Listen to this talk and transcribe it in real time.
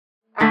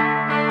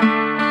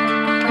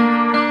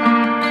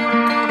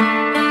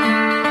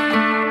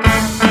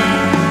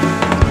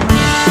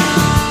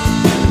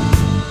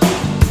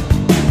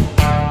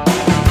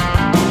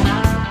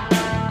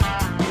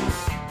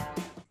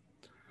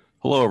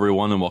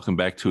everyone, and welcome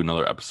back to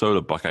another episode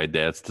of Buckeye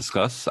Dads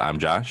Discuss. I'm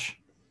Josh.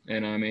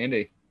 And I'm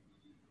Andy.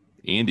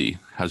 Andy,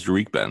 how's your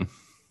week been?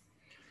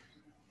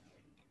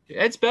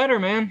 It's better,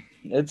 man.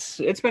 It's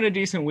been a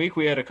decent week.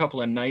 We had a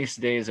couple of nice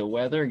days of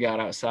weather,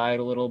 got outside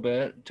a little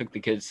bit, took the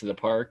kids to the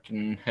park,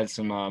 and had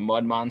some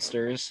mud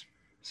monsters.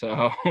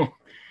 So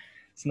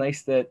it's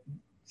nice that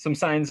some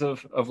signs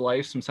of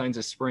life, some signs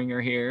of spring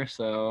are here.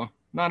 So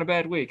not a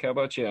bad week. How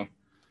about you?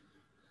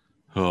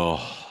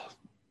 Oh,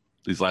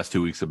 these last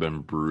 2 weeks have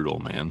been brutal,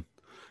 man.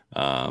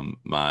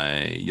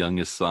 My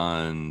youngest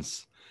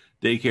son's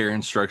daycare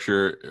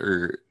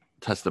instructor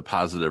tested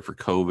positive for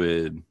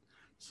COVID,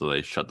 so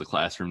they shut the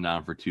classroom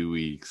down for 2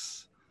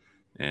 weeks.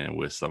 And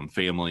with some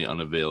family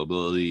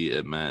unavailability,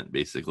 it meant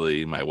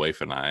basically my wife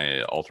and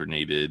I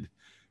alternated.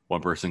 One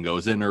person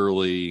goes in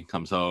early,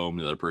 comes home,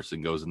 the other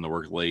person goes into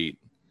work late,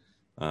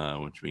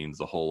 which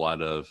means a whole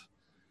lot of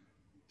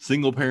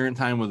single parent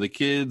time with the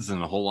kids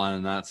and a whole lot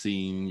of not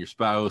seeing your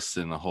spouse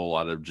and a whole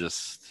lot of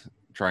just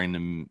trying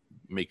to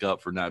make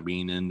up for not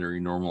being in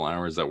during normal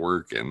hours at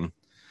work. And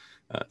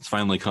it's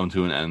finally come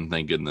to an end,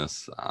 thank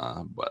goodness.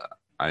 But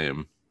I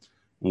am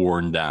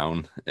worn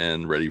down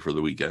and ready for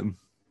the weekend.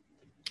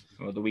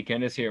 Well, the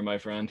weekend is here, my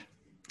friend.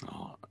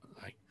 Oh,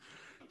 I'm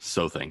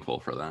so thankful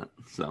for that.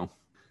 So,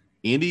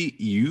 Andy,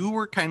 you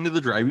were kind of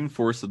the driving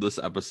force of this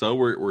episode.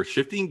 We're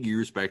shifting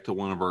gears back to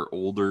one of our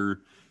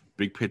older,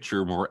 big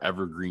picture, more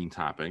evergreen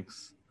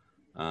topics.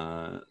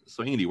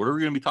 So, Andy, what are we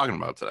going to be talking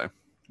about today?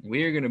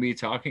 We are going to be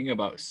talking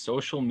about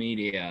social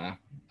media,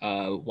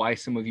 why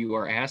some of you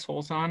are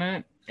assholes on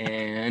it,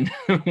 and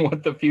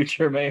what the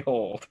future may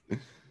hold.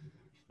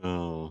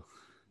 Oh,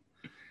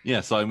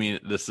 yeah. So, I mean,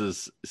 this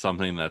is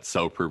something that's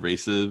so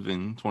pervasive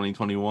in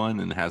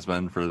 2021 and has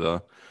been for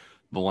the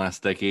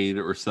last decade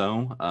or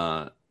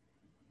so.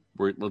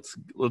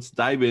 Let's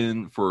dive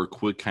in for a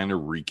quick kind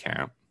of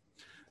recap.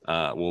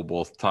 We'll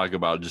both talk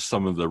about just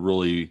some of the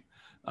really,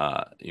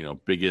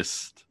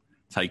 biggest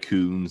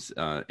tycoons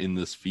in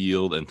this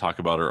field and talk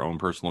about our own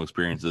personal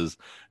experiences.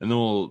 And then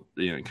we'll,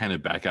 kind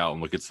of back out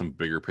and look at some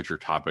bigger picture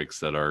topics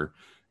that are,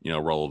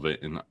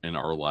 relevant in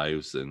our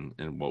lives and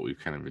what we've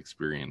kind of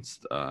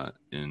experienced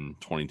in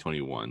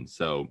 2021.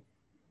 So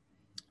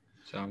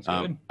sounds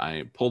good.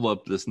 I pulled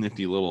up this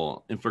nifty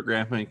little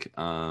infographic.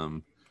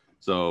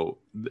 So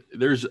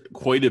there's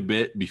quite a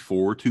bit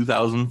before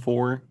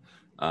 2004.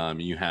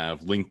 You have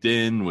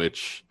LinkedIn,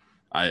 which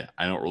I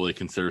don't really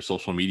consider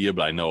social media,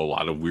 but I know a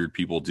lot of weird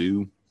people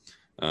do.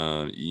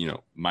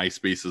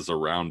 MySpace is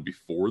around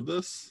before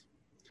this.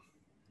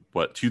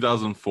 But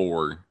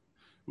 2004,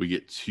 we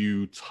get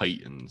two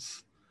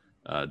titans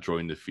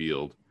join the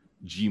field.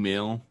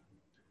 Gmail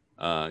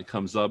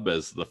comes up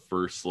as the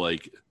first,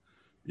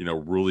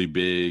 really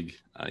big.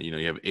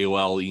 You have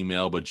AOL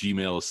email, but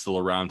Gmail is still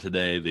around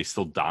today. They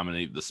still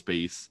dominate the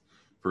space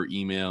for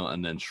email.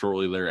 And then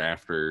shortly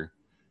thereafter,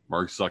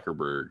 Mark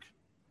Zuckerberg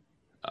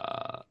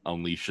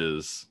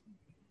unleashes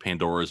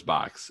Pandora's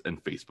box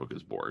and Facebook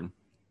is born.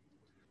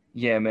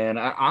 Yeah, man.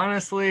 I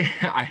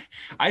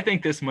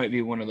think this might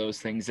be one of those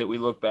things that we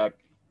look back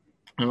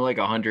in like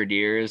 100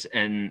 years,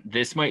 and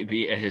this might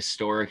be a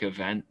historic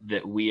event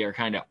that we are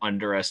kind of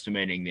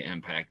underestimating the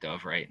impact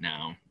of right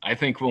now. I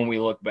think when we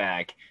look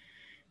back,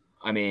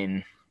 I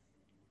mean,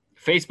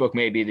 Facebook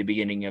may be the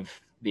beginning of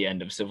the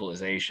end of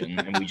civilization,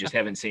 and we just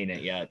haven't seen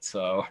it yet.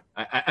 So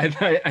I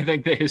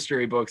think the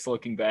history books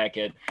looking back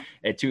at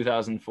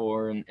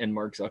 2004 and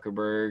Mark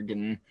Zuckerberg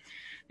and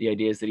the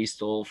ideas that he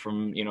stole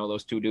from,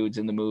 those two dudes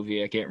in the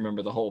movie. I can't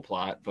remember the whole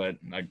plot, but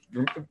I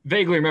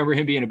vaguely remember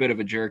him being a bit of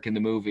a jerk in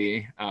the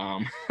movie.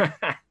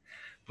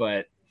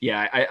 But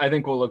yeah, I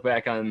think we'll look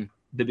back on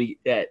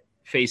at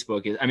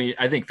Facebook.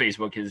 I think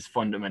Facebook has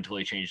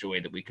fundamentally changed the way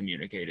that we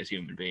communicate as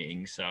human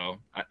beings. So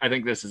I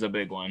think this is a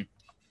big one.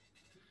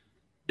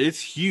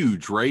 It's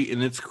huge, right?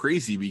 And it's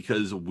crazy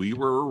because we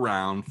were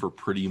around for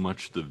pretty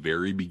much the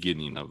very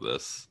beginning of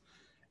this.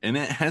 And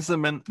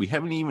we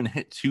haven't even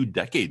hit 2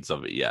 decades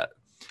of it yet.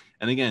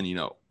 And again,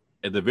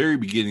 at the very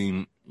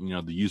beginning,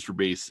 the user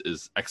base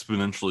is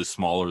exponentially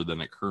smaller than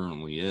it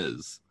currently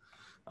is.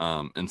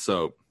 And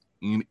so,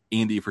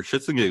 Andy, for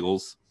shits and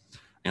giggles,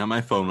 I got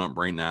my phone up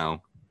right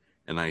now,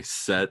 and I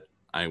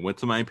went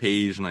to my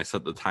page and I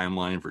set the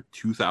timeline for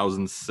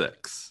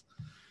 2006.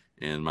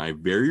 And my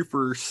very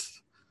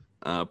first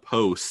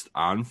post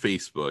on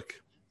Facebook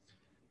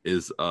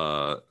is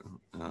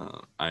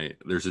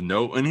there's a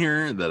note in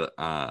here that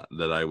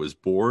I was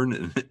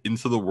born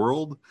into the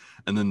world,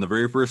 and then the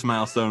very first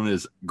milestone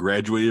is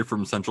graduated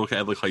from Central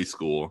Catholic High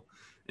School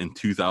in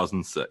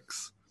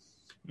 2006.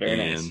 Very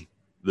nice. And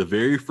the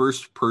very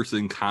first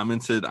person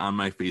commented on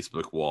my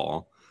Facebook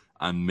wall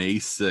on May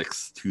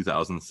 6th,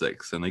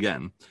 2006. And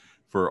again,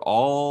 for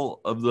all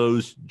of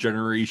those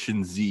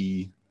Generation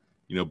Z,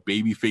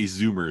 babyface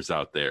Zoomers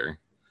out there,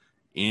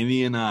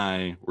 Andy and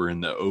I were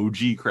in the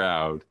OG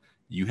crowd.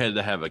 You had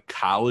to have a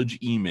college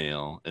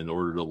email in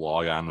order to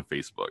log on to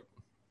Facebook.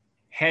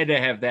 Had to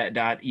have that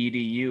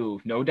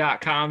 .edu. No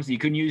 .coms. You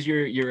couldn't use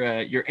your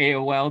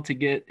AOL to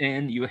get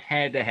in. You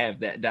had to have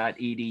that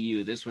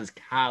 .edu. This was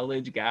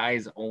college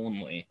guys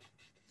only.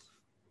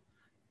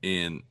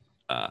 And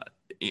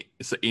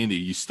so Andy,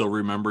 you still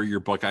remember your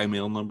Buckeye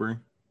mail number?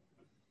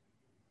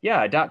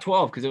 Yeah,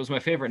 .12 because it was my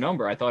favorite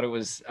number. I thought it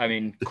was. I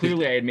mean,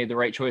 clearly I had made the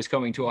right choice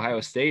coming to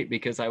Ohio State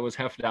because I was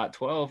Hef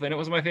 .12 and it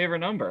was my favorite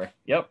number.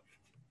 Yep.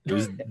 It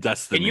was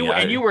destiny.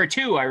 And you were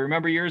too. I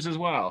remember yours as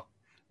well.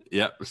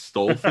 Yep,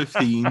 stole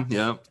 15.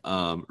 Yep.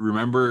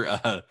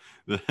 Remember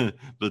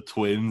the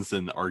twins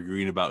and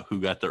arguing about who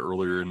got the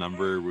earlier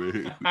number,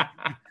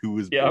 who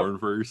was born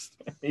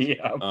first.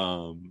 Yeah.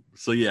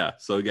 So yeah.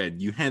 So again,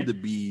 you had to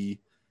be,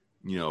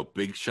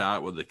 big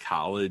shot with the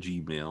college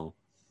email.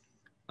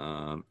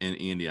 And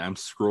Andy, I'm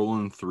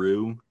scrolling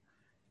through.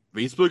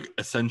 Facebook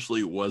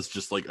essentially was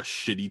just like a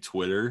shitty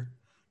Twitter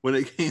when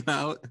it came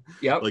out.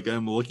 Yep. Like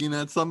I'm looking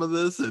at some of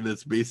this, and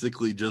it's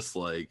basically just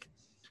like,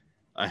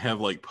 I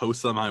have like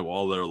posts on my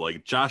wall that are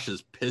like, Josh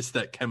is pissed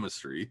at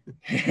chemistry.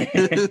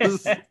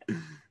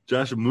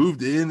 Josh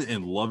moved in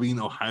and loving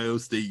Ohio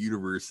State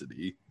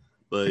University.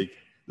 Like,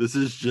 this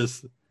is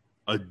just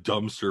a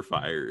dumpster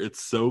fire.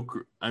 It's so,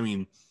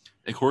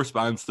 it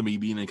corresponds to me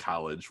being in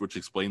college, which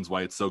explains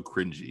why it's so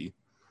cringy.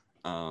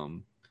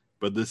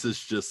 But this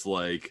is just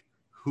like,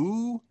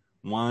 who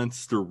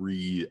wants to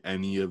read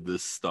any of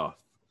this stuff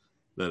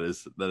that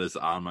is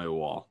on my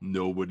wall?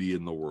 Nobody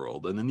in the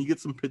world. And then you get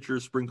some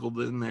pictures sprinkled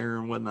in there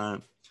and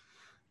whatnot.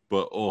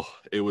 But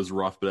it was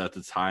rough. But at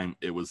the time,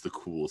 it was the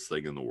coolest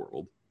thing in the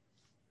world.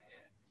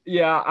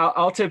 Yeah,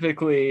 I'll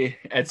typically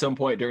at some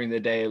point during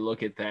the day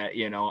look at that,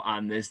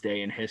 on this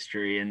day in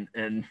history,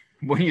 and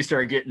when you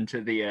start getting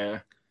to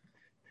the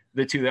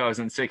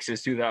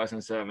 2006s,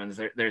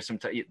 2007s, there's some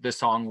the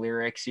song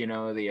lyrics,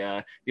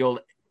 the old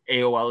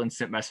AOL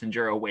Instant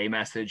Messenger away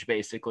message,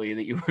 basically,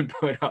 that you would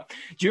put up.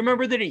 Do you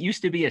remember that it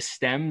used to be a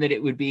stem that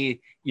it would be,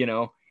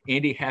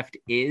 Andy Heft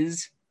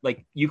is,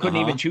 like, you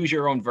couldn't even choose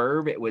your own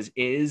verb. It was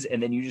is,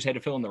 and then you just had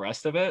to fill in the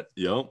rest of it.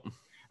 Yep.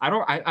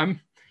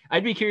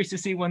 I'd be curious to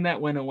see when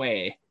that went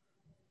away.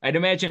 I'd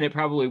imagine it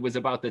probably was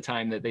about the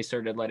time that they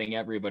started letting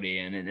everybody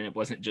in, and it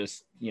wasn't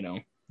just,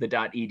 the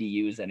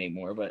 .edus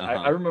anymore. But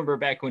I remember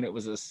back when it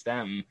was a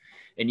stem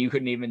and you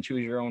couldn't even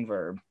choose your own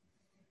verb.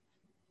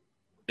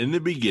 In the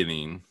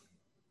beginning,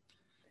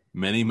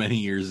 many, many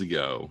years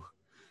ago,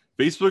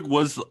 Facebook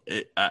was,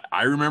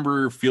 I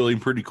remember feeling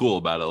pretty cool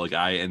about it. Like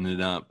I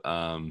ended up,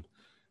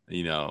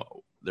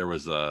 there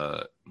was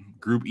a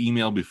group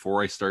email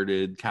before I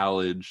started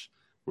college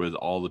with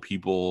all the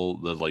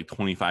people, the like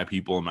 25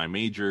 people in my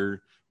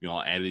major. We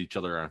all added each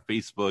other on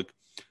Facebook.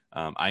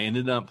 I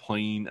ended up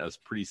playing a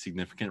pretty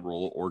significant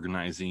role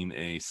organizing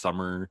a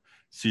summer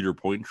Cedar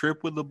Point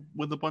trip with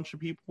a bunch of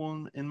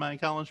people in my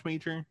college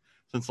major,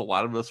 since a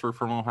lot of us were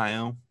from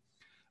Ohio.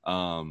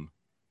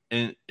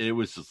 And it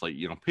was just like,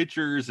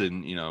 pictures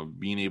and,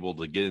 being able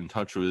to get in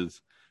touch with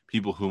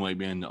people who might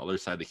be on the other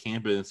side of the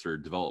campus or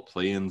develop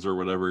plans or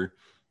whatever.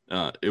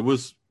 It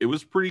was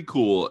pretty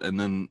cool. And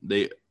then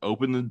they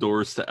opened the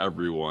doors to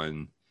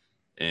everyone,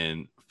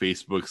 and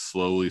Facebook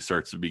slowly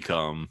starts to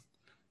become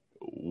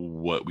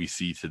what we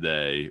see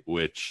today,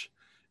 which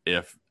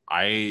if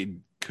there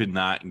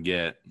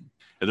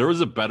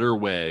was a better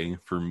way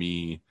for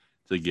me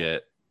to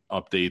get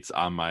updates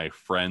on my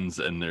friends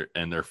and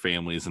their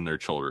families and their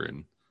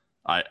children,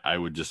 I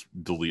would just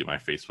delete my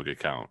Facebook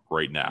account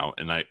right now.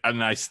 And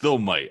I still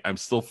might. I'm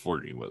still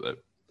flirting with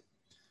it.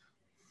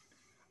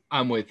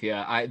 I'm with you.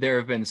 There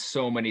have been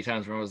so many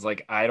times where I was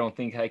like, I don't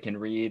think I can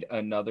read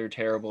another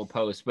terrible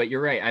post. But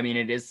you're right. I mean,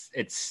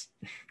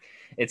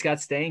 it's got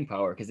staying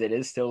power because it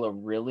is still a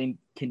really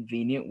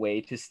convenient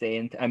way to stay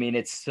in. I mean,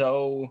 it's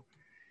so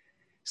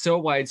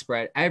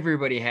widespread.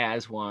 Everybody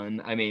has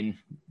one. I mean,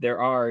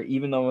 there are,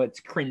 even though it's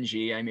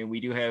cringy, I mean, we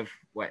do have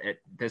at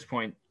this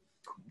point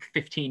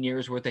 15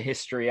 years worth of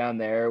history on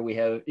there. We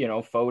have,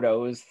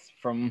 photos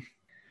from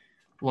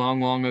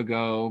long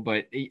ago,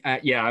 but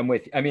yeah, I'm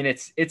with, I mean,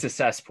 it's a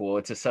cesspool.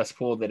 It's a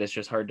cesspool that is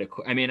just hard to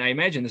quit. I mean, I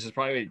imagine this is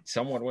probably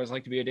someone was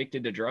like to be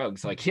addicted to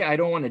drugs. Like, yeah, I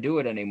don't want to do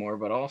it anymore,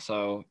 but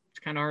also it's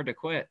kind of hard to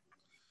quit.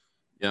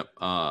 Yep.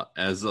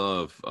 As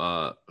of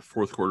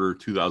fourth quarter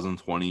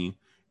 2020,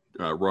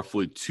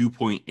 roughly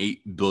 2.8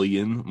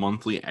 billion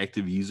monthly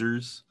active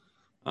users.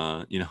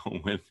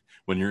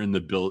 When you're in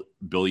the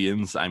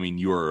billions, I mean,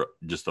 you are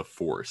just a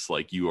force.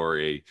 Like, you are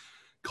a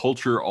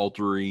culture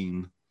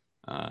altering,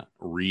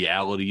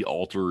 reality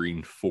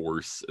altering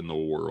force in the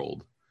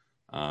world.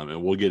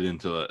 And we'll get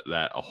into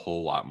that a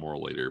whole lot more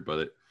later.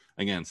 But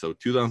again, so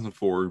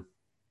 2004,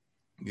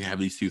 you have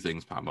these two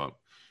things pop up.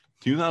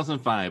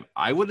 2005,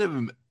 I would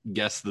have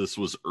guessed this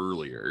was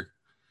earlier.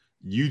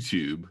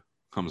 YouTube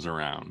comes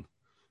around.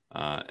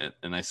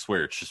 And I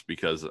swear it's just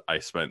because I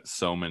spent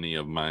so many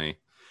of my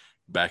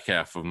back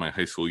half of my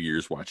high school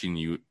years watching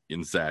you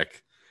and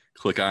Zach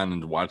click on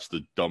and watch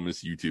the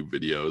dumbest YouTube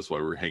videos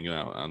while we're hanging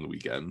out on the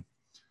weekend.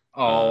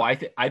 Oh,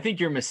 I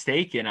think you're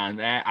mistaken on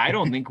that. I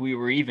don't think we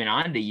were even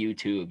onto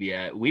YouTube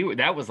yet.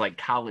 That was like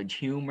College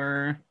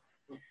Humor.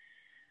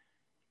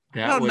 I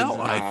That don't was know.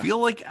 I feel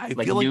like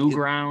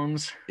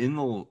Newgrounds. In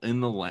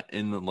the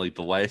like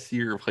the last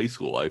year of high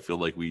school, I feel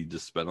like we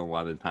just spent a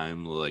lot of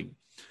time like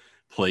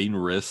playing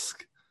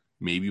Risk,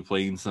 maybe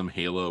playing some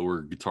Halo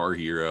or Guitar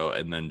Hero,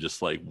 and then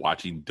just like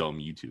watching dumb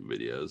YouTube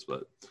videos.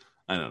 But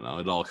I don't know.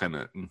 It all kind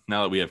of,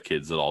 now that we have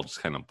kids, it all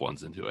just kind of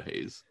blends into a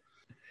haze.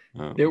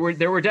 There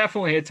were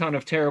definitely a ton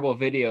of terrible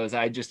videos.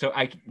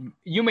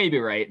 You may be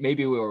right.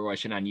 Maybe we were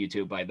watching on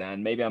YouTube by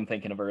then. Maybe I'm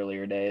thinking of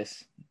earlier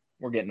days.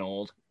 We're getting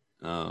old.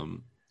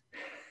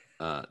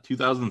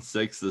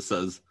 2006. This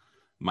says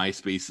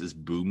MySpace is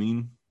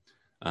booming.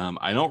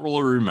 I don't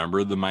really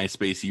remember the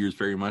MySpace years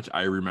very much.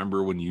 I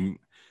remember when you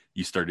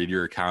started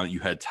your account, you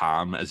had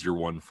Tom as your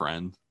one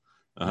friend,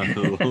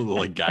 the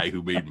like guy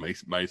who made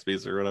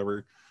MySpace or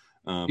whatever.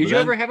 Did you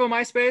ever have a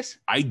MySpace?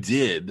 I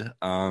did. Okay.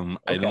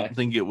 I don't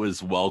think it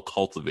was well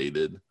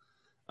cultivated,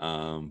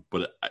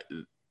 but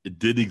it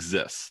did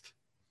exist.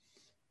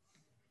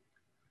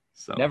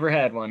 So never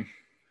had one.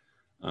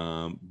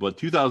 But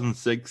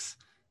 2006,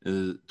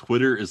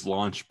 Twitter is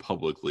launched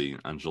publicly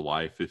on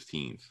July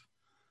 15th.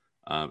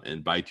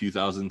 And by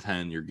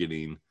 2010, you're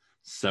getting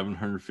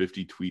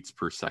 750 tweets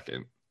per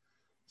second,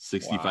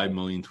 65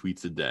 million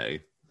tweets a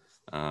day.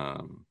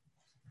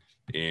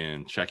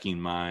 And checking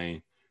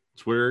my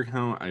Twitter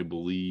account, I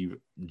believe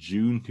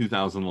June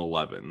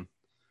 2011.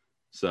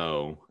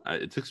 So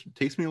it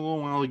takes me a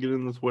little while to get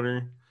into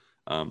Twitter.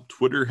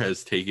 Twitter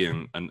has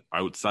taken an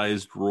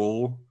outsized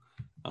role.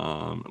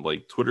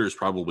 Like Twitter is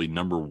probably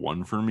number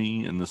one for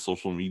me in the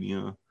social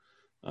media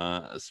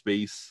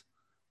space.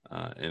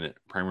 And it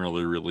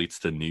primarily relates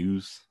to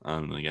news.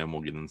 Again,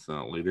 we'll get into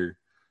that later.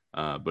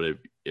 But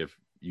if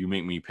you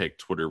make me pick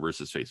Twitter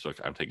versus Facebook,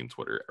 I'm taking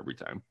Twitter every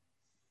time.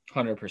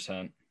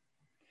 100%.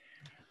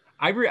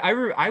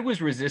 I was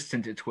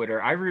resistant to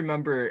Twitter. I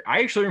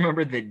actually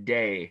remember the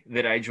day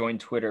that I joined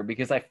Twitter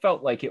because I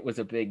felt like it was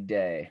a big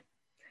day.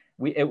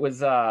 It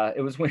was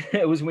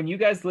when you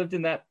guys lived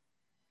in that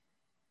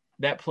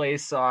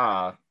place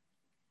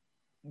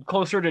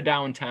closer to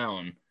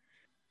downtown.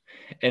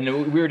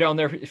 And we were down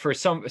there for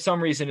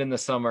some reason in the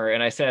summer,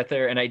 and I sat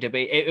there and I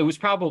debate. It was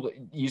probably,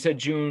 you said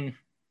June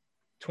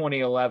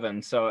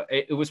 2011, so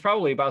it was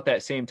probably about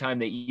that same time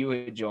that you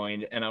had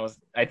joined. And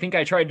I think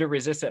I tried to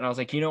resist it, and I was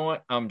like, you know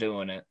what, I'm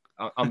doing it.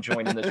 I'm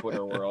joining the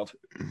Twitter world.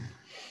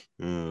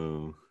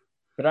 Oh.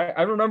 But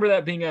I remember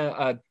that being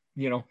a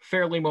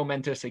fairly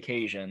momentous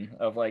occasion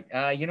of like,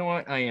 you know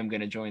what, I am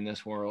going to join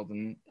this world,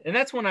 and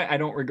that's one I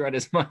don't regret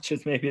as much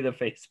as maybe the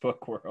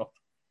Facebook world.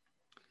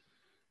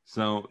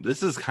 So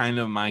this is kind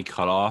of my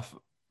cutoff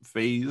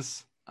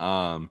phase.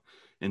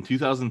 In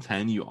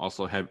 2010, you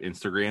also have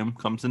Instagram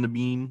comes into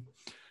being,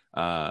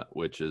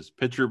 which is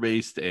picture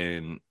based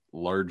and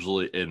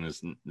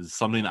is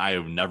something I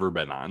have never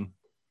been on.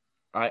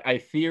 I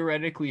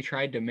theoretically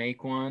tried to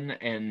make one,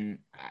 and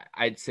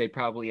I'd say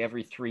probably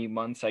every 3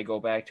 months I go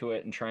back to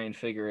it and try and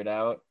figure it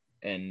out.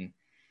 And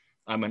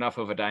I'm enough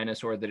of a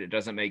dinosaur that it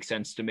doesn't make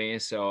sense to me.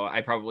 So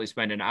I probably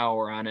spend an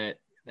hour on it,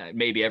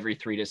 maybe every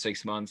 3 to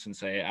 6 months, and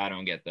say, I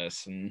don't get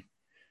this, and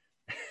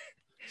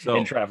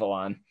and travel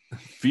on.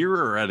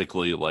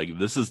 Theoretically, like,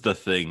 this is the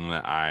thing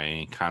that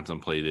I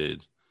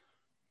contemplated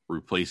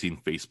replacing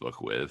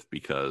Facebook with,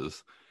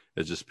 because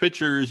it's just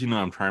pictures.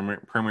 I'm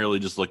primarily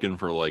just looking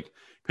for like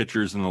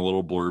pictures and the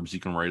little blurbs you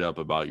can write up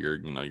about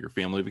your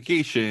family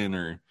vacation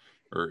or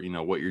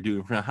what you're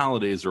doing for the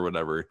holidays or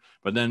whatever.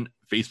 But then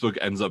Facebook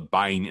ends up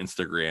buying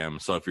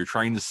Instagram. So if you're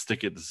trying to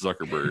stick it to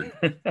Zuckerberg,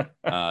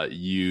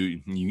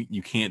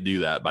 you can't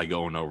do that by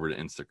going over to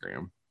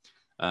Instagram.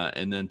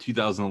 And then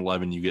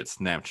 2011, you get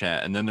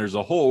Snapchat. And then there's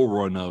a whole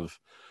run of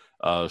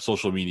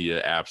social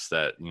media apps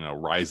that,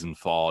 rise and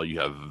fall. You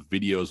have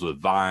videos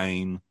with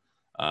Vine.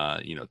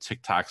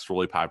 TikTok's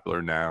really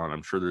popular now. And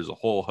I'm sure there's a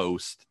whole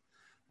host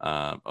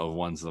of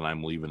ones that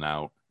I'm leaving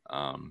out.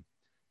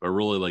 But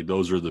really, like,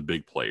 those are the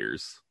big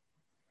players.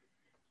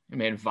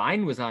 Man,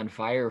 Vine was on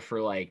fire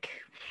for like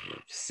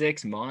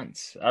 6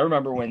 months. I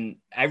remember when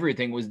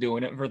everything was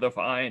doing it for the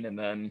Vine, and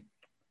then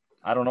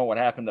I don't know what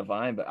happened to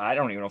Vine, but I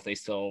don't even know if they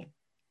still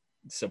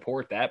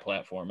support that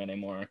platform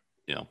anymore.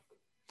 Yeah.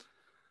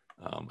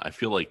 I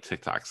feel like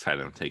TikTok's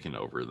kind of taken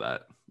over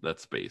that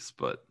space,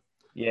 but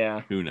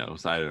yeah, who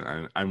knows?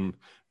 I'm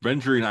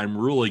venturing. I'm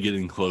really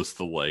getting close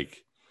to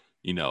like,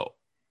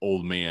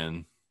 old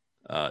man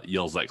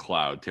yells at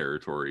cloud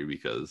territory,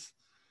 because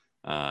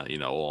a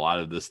lot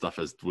of this stuff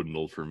has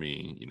dwindled for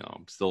me.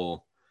 I'm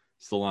still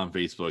on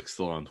Facebook,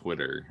 still on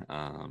Twitter,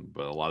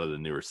 but a lot of the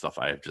newer stuff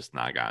I have just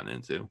not gotten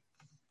into.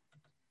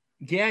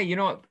 Yeah,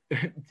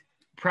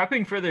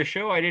 prepping for the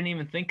show, I didn't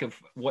even think of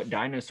what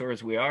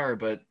dinosaurs we are,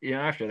 but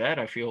after that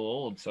I feel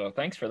old, so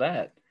thanks for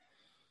that.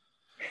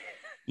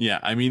 Yeah,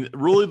 I mean,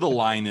 really the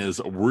line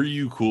is, were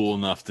you cool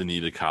enough to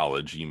need a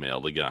college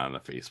email to get on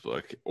a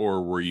Facebook,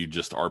 or were you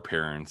just our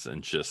parents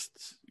and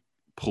just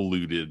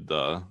polluted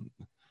the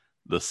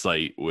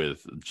site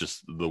with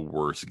just the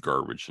worst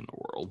garbage in the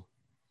world?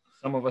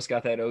 Some of us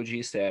got that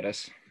OG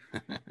status.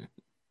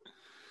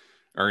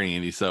 All right,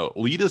 Andy, so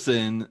lead us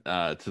in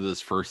to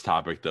this first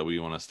topic that we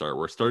want to start.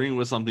 We're starting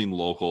with something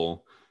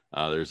local.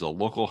 There's a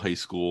local high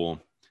school,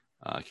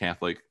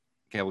 Catholic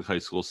high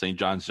school, St.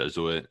 John's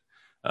Jesuit.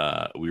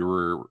 We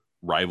were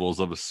rivals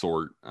of a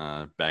sort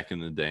back in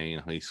the day in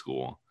high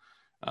school,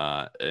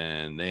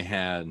 and they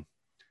had,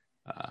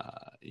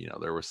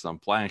 there was some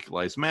Black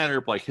Lives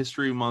Matter, Black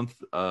History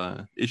Month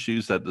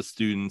issues that the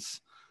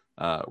students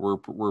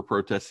were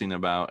protesting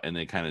about, and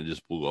they kind of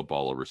just blew up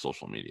all over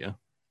social media.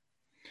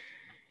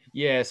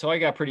 Yeah, so I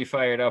got pretty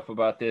fired up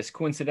about this,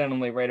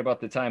 coincidentally, right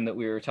about the time that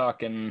we were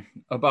talking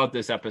about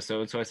this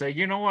episode. So I said,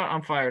 you know what?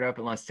 I'm fired up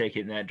and let's take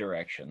it in that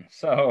direction.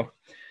 So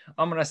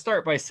I'm going to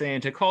start by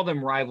saying to call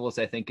them rivals,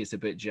 I think is a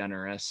bit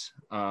generous.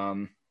 I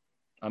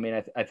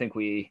mean, I think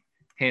we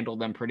handled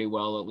them pretty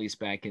well, at least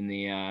back in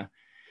the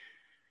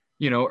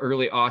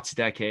early aughts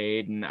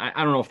decade. And I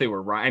don't know if they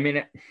were right. I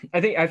mean,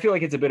 I feel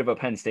like it's a bit of a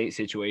Penn State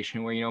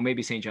situation where,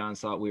 maybe St. John's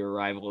thought we were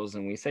rivals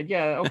and we said,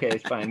 yeah, okay,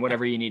 it's fine.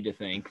 Whatever you need to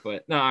think.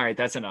 But no, all right,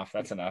 that's enough.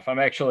 That's enough.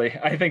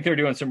 I think they're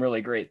doing some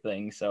really great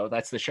things. So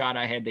that's the shot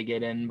I had to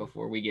get in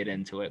before we get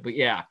into it. But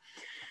yeah.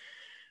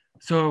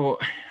 So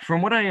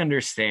from what I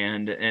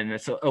understand, and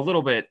it's a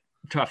little bit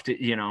tough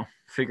to,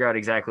 figure out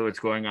exactly what's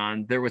going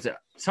on. There was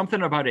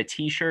something about a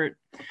t-shirt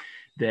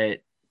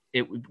that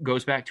it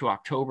goes back to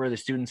October. The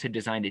students had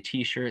designed a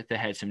t-shirt that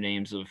had some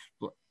names of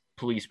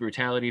police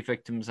brutality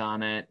victims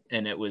on it.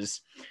 And it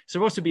was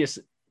supposed to be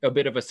a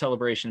bit of a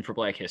celebration for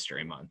Black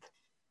History Month.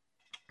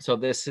 So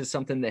this is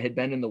something that had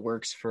been in the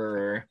works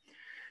for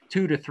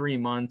 2 to 3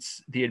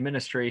 months. The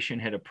administration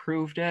had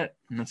approved it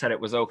and said it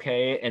was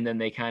okay. And then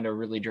they kind of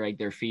really dragged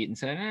their feet and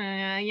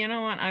said, you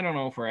know what? I don't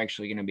know if we're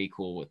actually going to be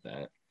cool with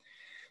that.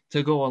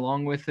 To go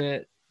along with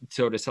it,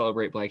 so to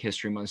celebrate Black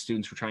History Month,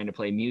 students were trying to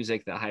play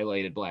music that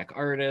highlighted Black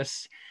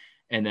artists.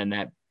 And then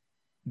that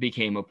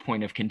became a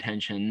point of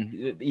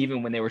contention.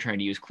 Even when they were trying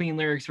to use clean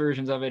lyrics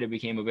versions of it, it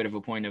became a bit of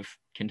a point of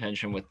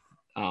contention with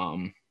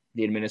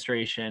the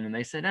administration. And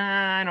they said,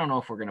 I don't know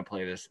if we're going to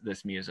play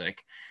this music.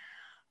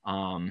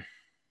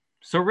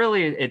 So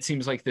really, it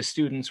seems like the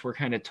students were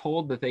kind of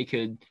told that they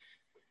could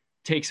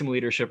take some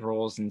leadership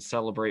roles and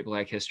celebrate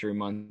Black History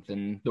Month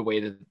in the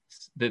way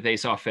that they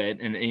saw fit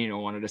and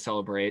wanted to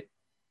celebrate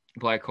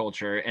Black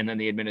culture. And then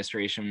the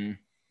administration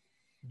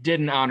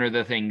didn't honor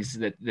the things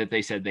that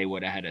they said they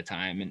would ahead of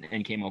time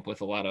and came up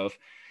with a lot of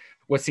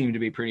what seemed to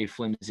be pretty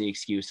flimsy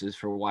excuses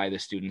for why the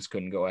students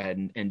couldn't go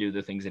ahead and do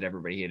the things that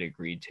everybody had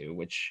agreed to,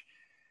 which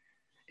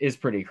is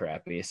pretty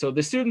crappy. So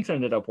the students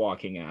ended up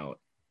walking out.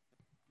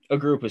 A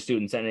group of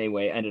students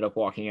anyway ended up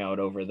walking out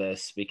over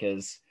this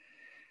because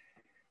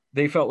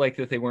they felt like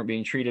that they weren't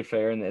being treated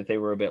fair and that they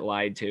were a bit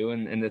lied to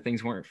and that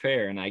things weren't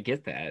fair. And I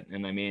get that.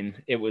 And I mean,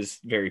 it was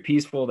very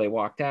peaceful. They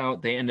walked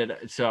out.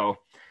 It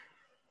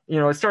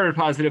started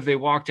positive. They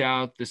walked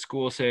out. The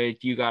school said,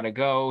 you got to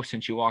go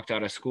since you walked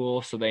out of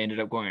school. So they ended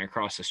up going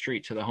across the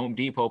street to the Home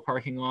Depot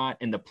parking lot,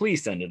 and the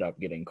police ended up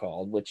getting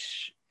called,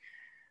 which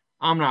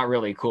I'm not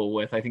really cool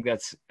with. I think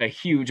that's a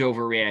huge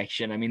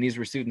overreaction. I mean, these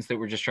were students that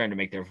were just trying to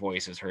make their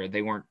voices heard.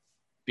 They weren't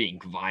being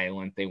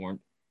violent. They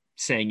weren't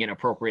saying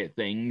inappropriate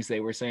things.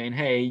 They were saying,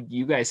 hey,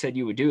 you guys said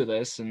you would do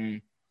this,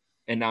 and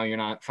now you're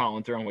not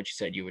following through on what you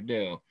said you would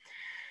do.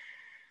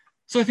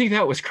 So I think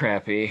that was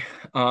crappy.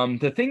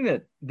 The thing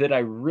that I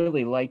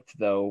really liked,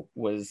 though,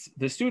 was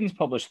the students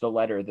published the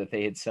letter that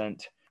they had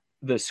sent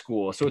the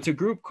school. So it's a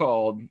group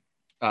called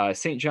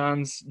St.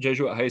 John's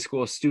Jesuit High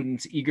School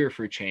Students Eager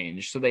for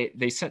Change. So they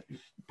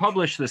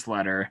published this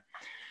letter.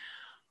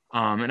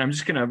 And I'm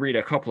just going to read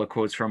a couple of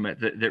quotes from it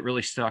that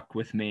really stuck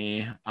with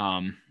me.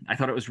 I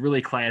thought it was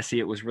really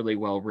classy. It was really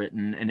well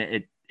written, and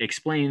it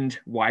explained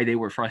why they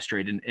were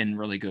frustrated in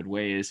really good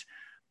ways.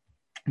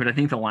 But I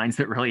think the lines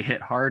that really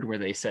hit hard where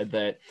they said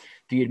that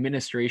the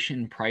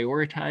administration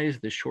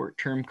prioritized the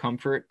short-term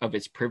comfort of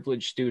its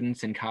privileged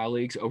students and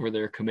colleagues over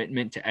their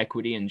commitment to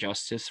equity and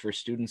justice for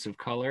students of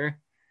color.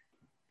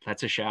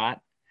 That's a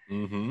shot.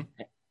 Mm-hmm.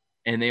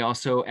 And they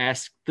also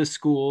asked the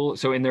school,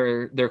 so in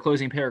their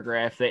closing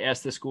paragraph, they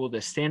asked the school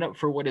to stand up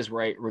for what is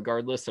right,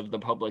 regardless of the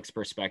public's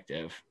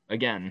perspective.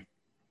 Again,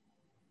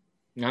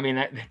 I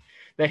mean,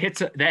 that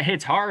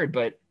hits hard,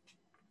 but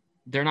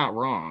they're not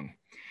wrong.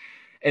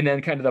 And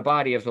then kind of the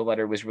body of the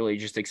letter was really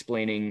just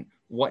explaining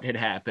what had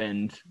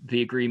happened,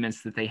 the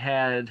agreements that they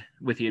had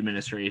with the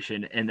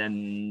administration, and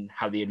then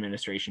how the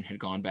administration had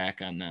gone back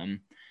on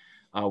them.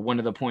 One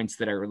of the points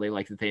that I really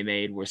liked that they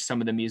made was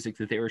some of the music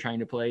that they were trying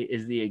to play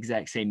is the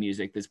exact same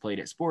music that's played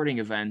at sporting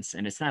events.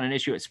 And it's not an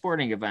issue at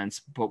sporting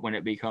events, but when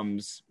it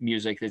becomes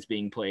music that's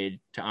being played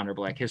to honor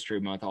Black History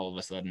Month, all of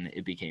a sudden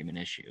it became an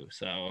issue.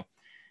 So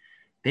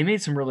they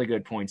made some really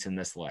good points in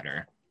this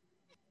letter.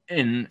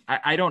 And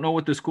I don't know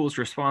what the school's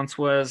response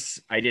was.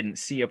 I didn't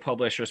see a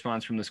published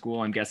response from the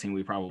school. I'm guessing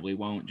we probably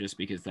won't, just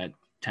because that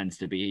tends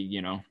to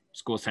be,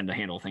 schools tend to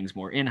handle things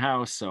more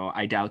in-house. So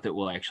I doubt that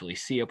we'll actually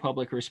see a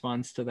public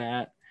response to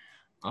that.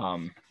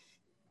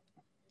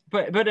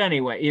 But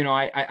anyway,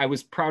 I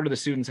was proud of the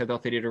students. I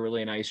thought they did a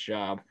really nice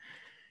job.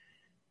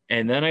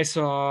 And then I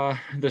saw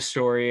the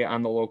story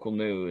on the local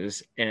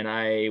news, and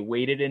I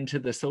waded into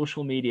the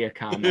social media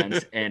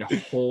comments, and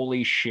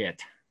holy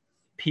shit,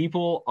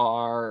 people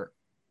are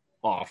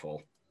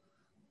awful.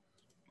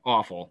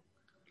 Awful.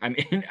 I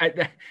mean,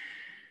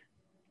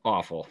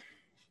 awful.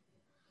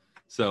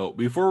 So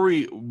before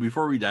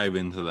we dive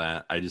into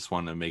that, I just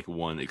want to make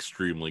one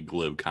extremely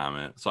glib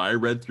comment. So I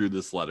read through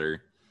this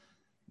letter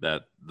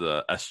that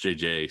the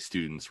SJJ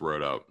students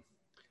wrote up,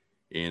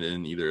 and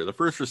in either the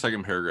first or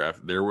second paragraph,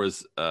 there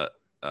was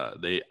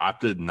they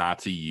opted not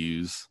to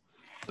use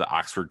the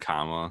Oxford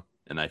comma,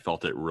 and I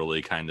felt it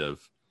really kind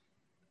of,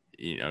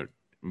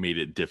 made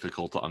it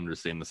difficult to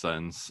understand the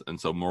sentence. And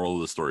so, moral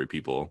of the story,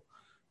 people,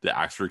 the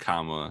Oxford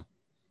comma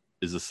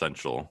is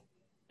essential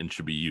and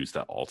should be used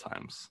at all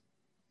times.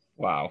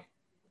 Wow.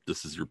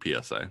 This is your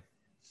PSA.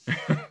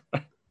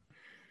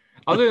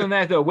 Other than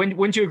that, though,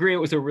 wouldn't you agree it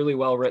was a really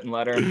well written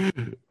letter?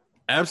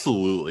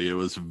 Absolutely. It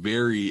was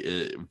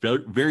very,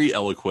 very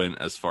eloquent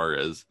as far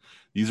as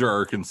these are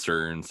our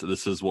concerns.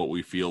 This is what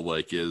we feel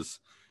like is,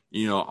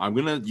 I'm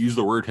going to use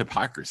the word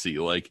hypocrisy.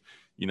 Like,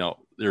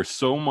 there's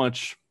so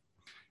much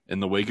in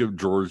the wake of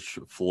George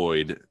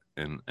Floyd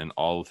and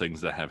all the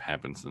things that have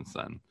happened since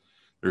then.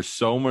 There's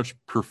so much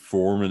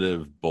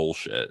performative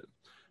bullshit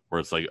where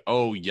it's like,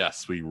 oh,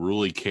 yes, we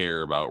really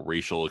care about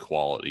racial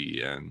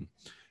equality and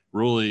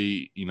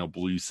really,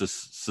 believe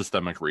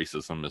systemic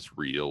racism is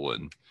real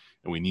and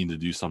we need to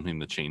do something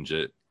to change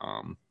it.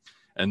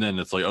 And then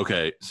it's like,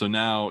 okay, so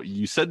now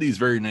you said these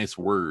very nice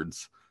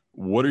words.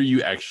 What are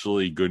you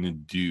actually going to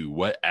do?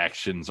 What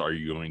actions are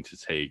you going to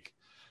take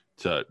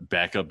to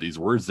back up these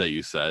words that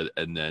you said?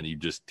 And then you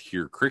just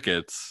hear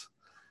crickets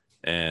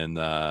and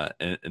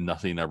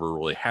nothing ever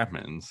really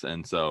happens.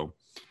 And so,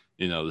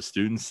 the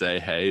students say,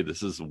 hey,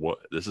 this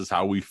is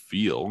how we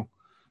feel.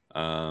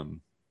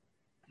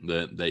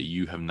 That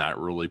you have not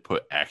really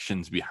put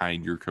actions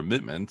behind your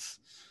commitments.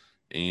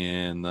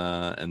 And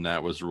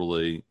that was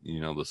really,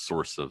 the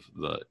source of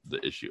the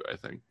issue, I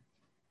think.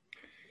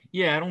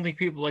 Yeah, I don't think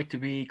people like to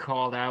be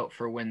called out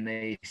for when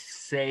they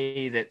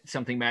say that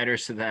something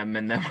matters to them,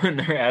 and then when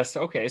they're asked,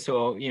 okay,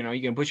 so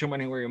you can put your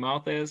money where your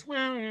mouth is.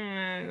 Well,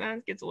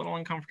 that gets a little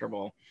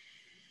uncomfortable.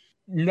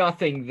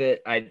 Nothing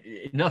that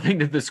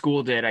the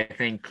school did, I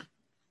think,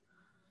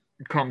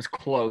 comes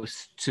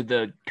close to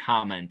the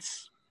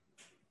comments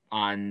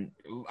on.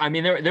 I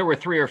mean, there were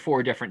 3 or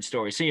 4 different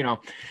stories. So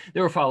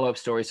there were follow-up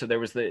stories. So there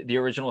was the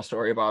original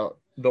story about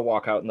the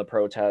walkout and the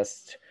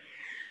protest.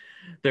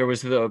 There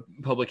was the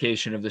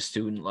publication of the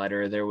student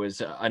letter. There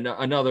was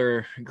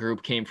another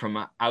group came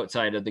from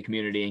outside of the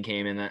community and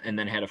came in and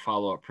then had a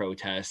follow-up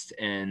protest.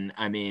 And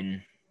I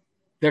mean,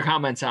 their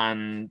comments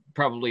on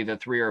probably the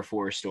 3 or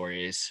 4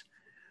 stories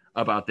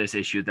about this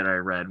issue that I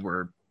read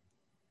were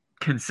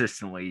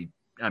consistently,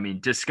 I mean,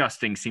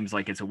 disgusting seems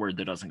like it's a word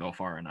that doesn't go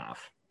far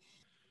enough.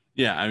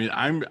 Yeah, I mean,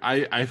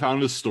 I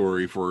found a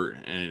story for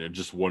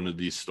just one of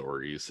these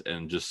stories,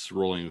 and just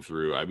scrolling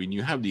through. I mean,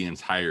 you have the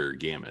entire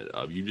gamut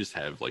of you just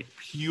have like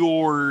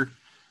pure,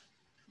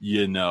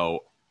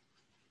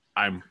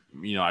 I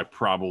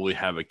probably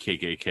have a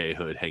KKK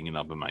hood hanging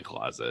up in my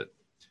closet,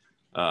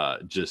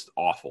 just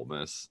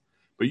awfulness.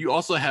 But you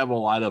also have a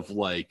lot of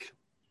like,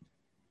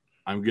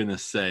 I'm gonna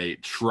say,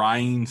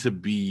 trying to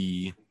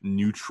be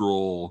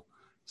neutral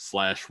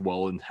 /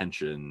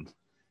 well-intentioned.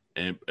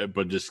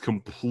 But just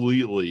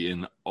completely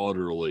and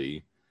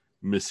utterly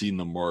missing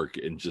the mark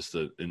in just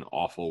an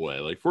awful way.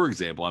 Like, for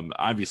example, I'm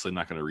obviously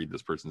not going to read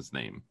this person's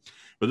name,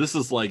 but this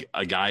is like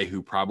a guy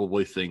who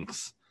probably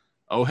thinks,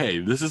 oh, hey,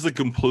 this is a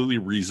completely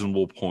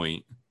reasonable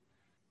point,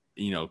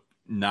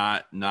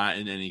 not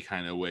in any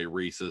kind of way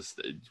racist,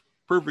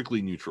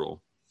 perfectly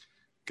neutral.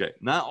 Okay,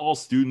 not all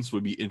students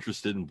would be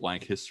interested in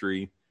Black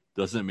history.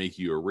 Doesn't make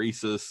you a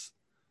racist.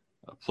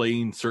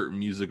 Playing certain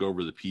music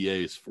over the PA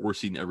is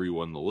forcing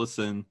everyone to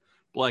listen.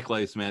 Black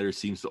Lives Matter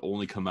seems to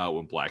only come out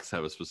when blacks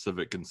have a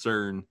specific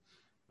concern.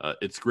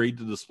 It's great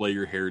to display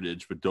your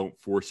heritage, but don't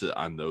force it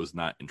on those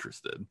not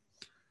interested.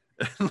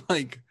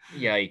 Like,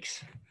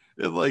 yikes.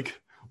 Like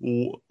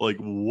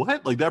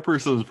what? Like, that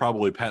person is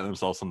probably patting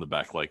themselves on the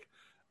back. Like,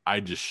 I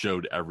just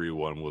showed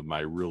everyone with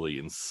my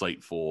really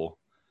insightful,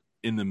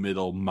 in the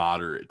middle,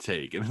 moderate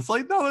take. And it's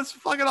like, no, that's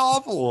fucking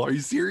awful. Are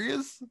you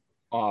serious?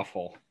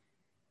 Awful.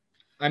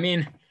 I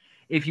mean,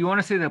 if you want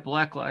to say that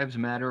Black Lives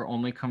Matter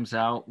only comes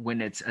out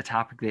when it's a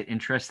topic that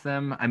interests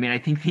them, I mean, I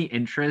think the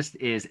interest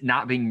is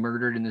not being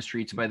murdered in the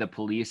streets by the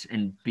police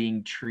and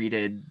being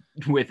treated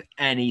with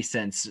any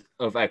sense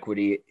of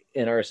equity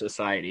in our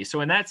society.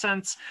 So in that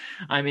sense,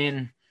 I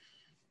mean,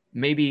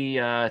 maybe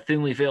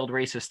thinly veiled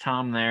racist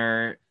Tom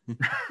there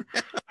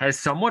has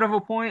somewhat of a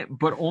point,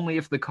 but only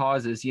if the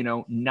cause is,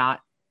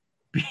 not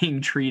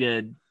being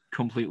treated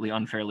completely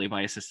unfairly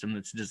by a system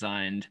that's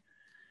designed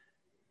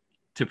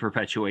to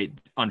perpetuate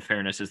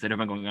unfairnesses that have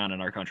been going on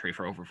in our country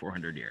for over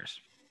 400 years.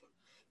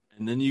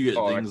 And then you get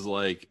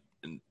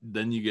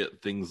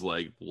things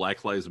like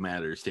Black Lives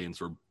Matter stands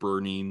for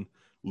burning,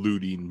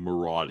 looting,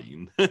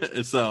 marauding.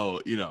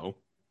 So,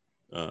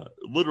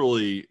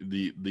 literally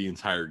the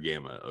entire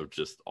gamut of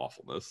just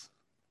awfulness.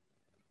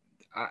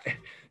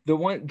 The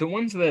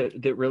ones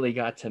that really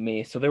got to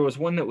me. So there was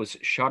one that was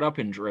shut up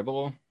and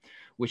dribble,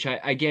 which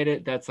I get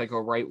it. That's like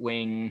a right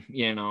wing,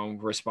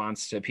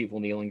 response to people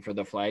kneeling for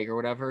the flag or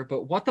whatever.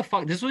 But what the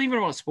fuck? This wasn't even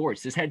about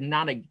sports. This had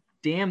not a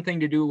damn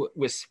thing to do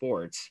with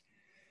sports.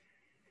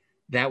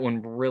 That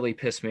one really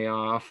pissed me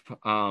off.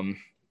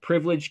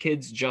 Privileged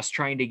kids just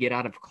trying to get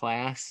out of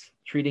class,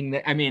 treating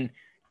that. I mean,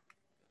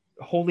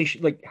 holy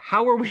shit! Like,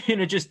 how are we going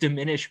to just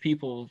diminish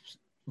people's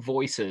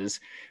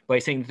voices by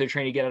saying that they're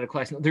trying to get out of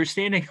class? No, they're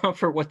standing up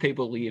for what they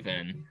believe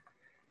in.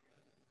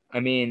 I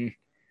mean,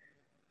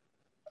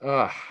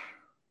 ugh.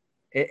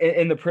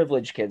 And the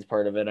privileged kids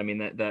part of it, I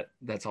mean,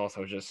 that's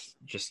also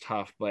just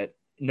tough. But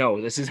no,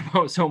 this is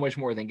about so much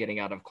more than getting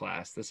out of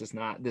class. This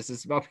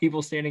is about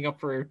people standing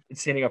up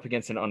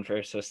against an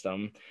unfair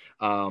system.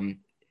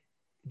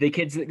 The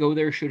kids that go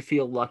there should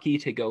feel lucky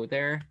to go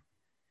there.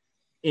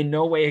 In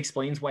no way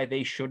explains why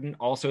they shouldn't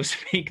also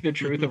speak the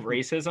truth of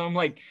racism.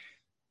 Like,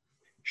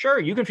 sure,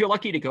 you can feel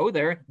lucky to go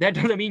there. That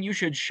doesn't mean you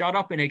should shut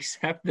up and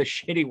accept the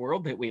shitty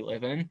world that we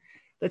live in.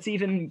 That's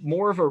even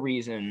more of a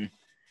reason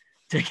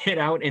to get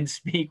out and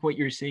speak what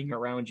you're seeing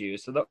around you.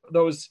 So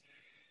those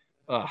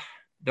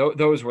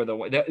were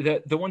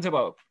the ones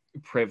about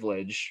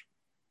privilege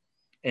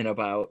and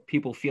about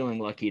people feeling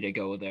lucky to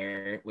go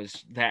there.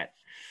 Was that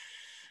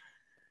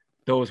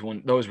those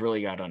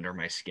really got under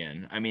my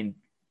skin. I mean,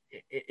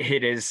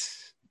 it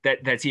is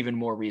that's even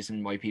more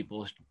reason why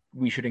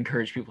we should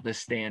encourage people to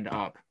stand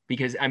up,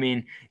 because I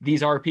mean,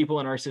 these are people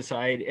in our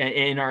society,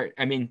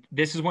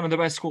 this is one of the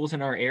best schools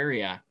in our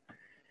area.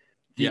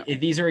 Yeah.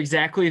 These are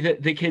exactly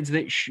the kids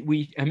that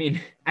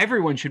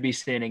everyone should be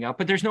standing up,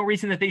 but there's no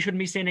reason that they shouldn't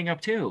be standing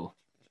up too.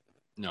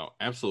 No,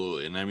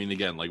 absolutely. And I mean,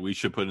 again, like, we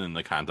should put it in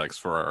the context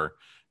for our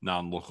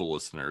non-local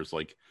listeners.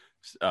 Like,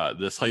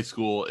 this high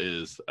school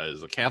is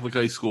a Catholic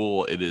high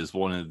school. It is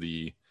one of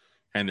the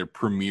kind of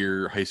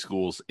premier high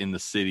schools in the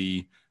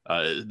city.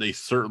 They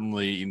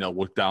certainly,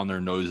 look down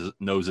their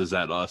noses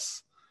at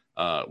us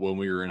when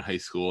we were in high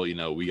school.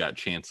 We got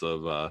chance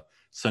of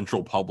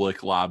Central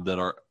Public lobbed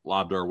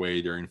our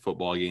way during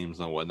football games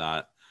and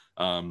whatnot.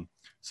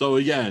 So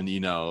again,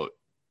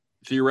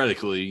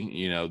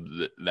 theoretically,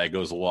 that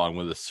goes along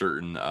with a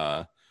certain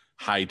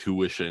high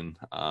tuition.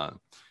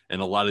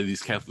 And a lot of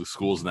these Catholic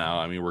schools now,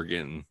 I mean, we're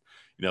getting,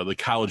 the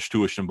college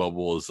tuition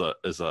bubble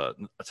is a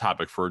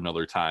topic for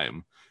another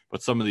time.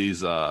 But some of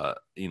these,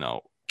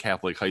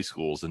 Catholic high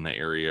schools in the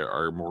area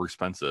are more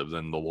expensive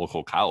than the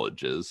local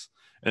colleges.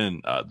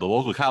 And the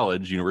local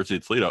college, University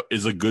of Toledo,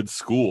 is a good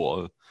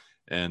school.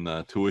 And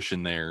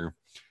tuition there,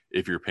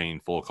 if you're paying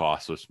full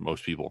cost, which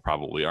most people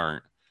probably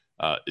aren't,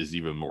 is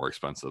even more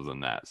expensive than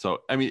that. So,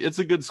 I mean, it's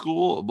a good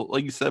school,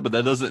 like you said, but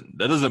that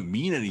doesn't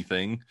mean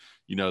anything.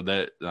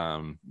 That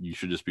you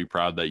should just be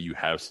proud that you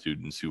have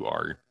students who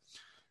are,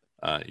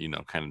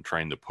 kind of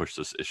trying to push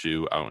this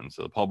issue out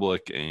into the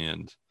public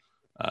and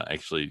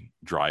actually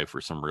drive for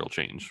some real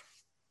change.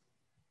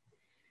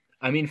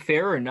 I mean,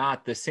 fair or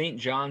not, the St.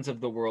 John's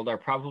of the world are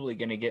probably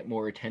going to get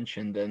more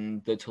attention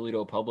than the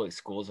Toledo public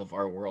schools of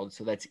our world.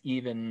 So that's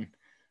even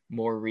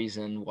more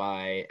reason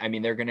why,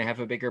 they're going to have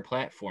a bigger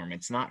platform.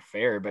 It's not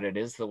fair, but it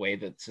is the way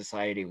that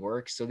society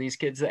works. So these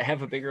kids that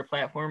have a bigger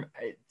platform,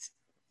 it's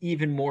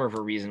even more of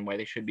a reason why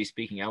they should be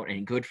speaking out,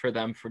 and good for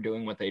them for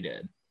doing what they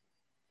did.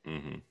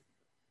 Mm-hmm.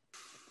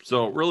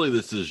 So really,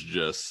 this is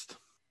just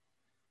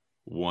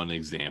one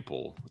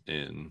example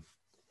in,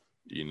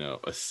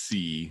 a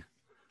sea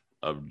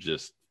of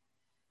just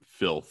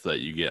filth that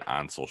you get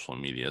on social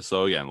media.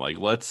 So again, like,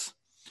 let's,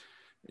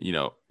 we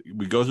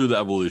go through the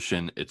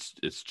evolution. It's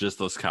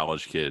just us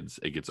college kids.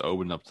 It gets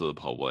opened up to the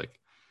public,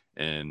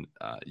 and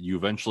you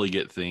eventually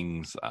get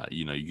things.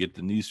 You get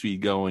the newsfeed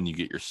going, you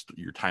get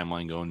your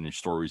timeline going, your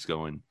stories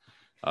going.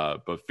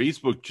 But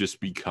Facebook just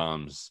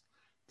becomes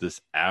this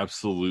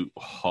absolute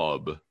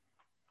hub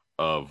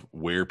of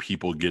where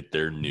people get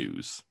their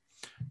news.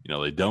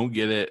 They don't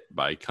get it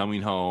by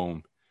coming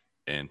home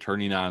and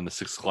turning on the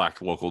 6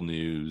 o'clock local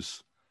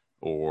news,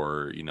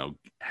 or,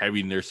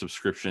 having their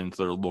subscription to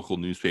their local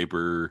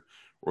newspaper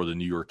or the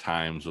New York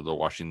Times or the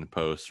Washington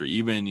Post, or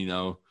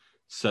even,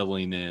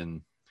 settling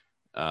in,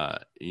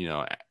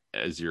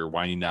 as you're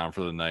winding down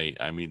for the night.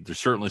 I mean, there's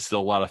certainly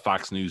still a lot of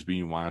Fox News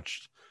being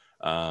watched.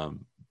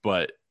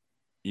 But,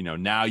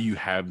 now you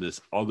have this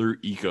other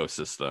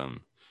ecosystem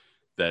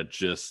that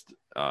just,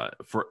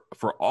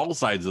 for all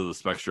sides of the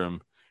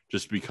spectrum,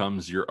 just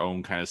becomes your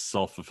own kind of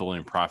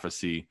self-fulfilling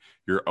prophecy,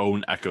 your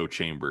own echo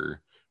chamber,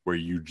 where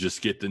you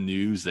just get the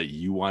news that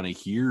you want to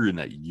hear and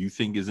that you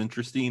think is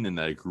interesting and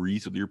that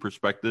agrees with your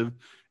perspective,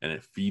 and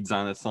it feeds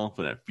on itself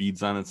and it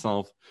feeds on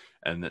itself.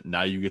 And that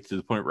now you get to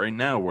the point right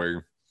now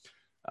where,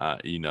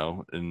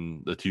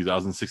 in the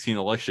 2016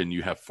 election,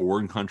 you have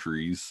foreign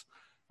countries,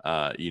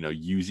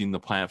 using the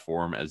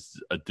platform as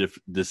a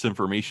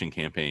disinformation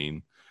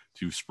campaign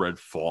to spread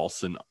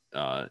false and,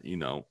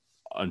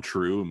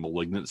 untrue and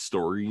malignant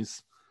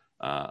stories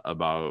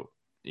about,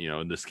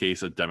 in this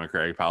case, a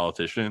Democratic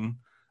politician,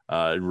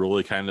 and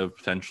really kind of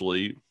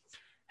potentially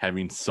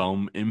having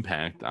some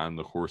impact on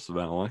the course of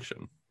an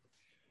election.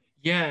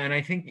 Yeah, and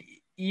I think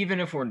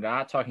even if we're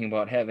not talking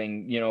about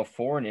having,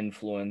 foreign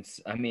influence,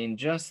 I mean,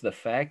 just the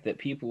fact that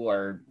people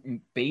are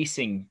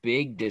basing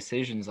big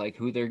decisions like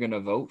who they're going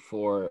to vote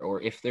for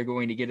or if they're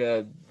going to get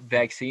a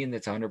vaccine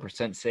that's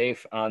 100%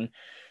 safe on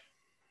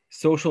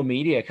social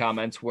media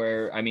comments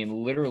where, I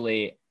mean,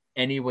 literally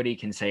anybody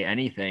can say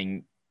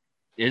anything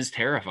is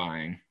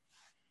terrifying.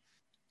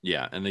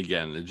 Yeah, and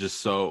again, it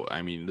just so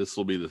I mean, this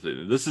will be the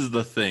thing. This is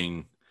the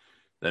thing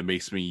that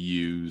makes me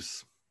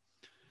use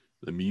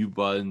the mute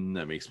button,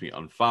 that makes me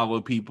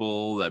unfollow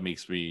people, that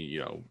makes me,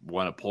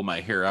 want to pull my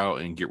hair out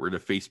and get rid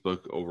of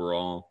Facebook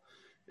overall,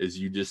 is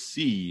you just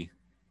see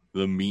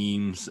the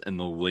memes and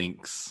the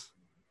links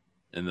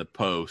and the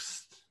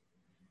post,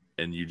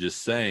 and you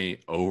just say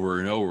over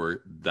and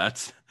over,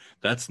 that's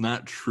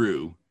not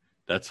true.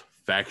 That's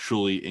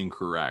factually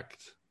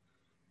incorrect.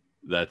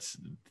 That's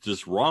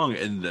just wrong.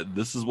 And that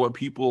this is what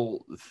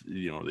people,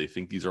 they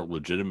think these are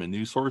legitimate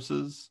news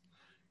sources.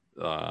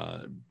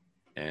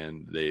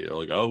 And they are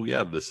like, oh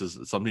yeah, this is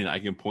something I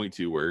can point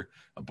to where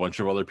a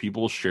bunch of other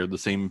people share the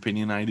same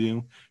opinion I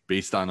do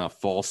based on a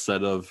false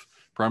set of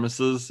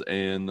premises.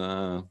 And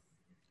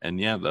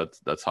yeah,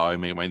 that's how I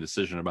make my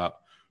decision about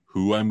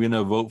who I'm going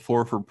to vote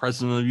for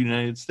president of the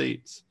United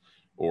States,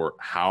 or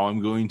how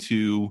I'm going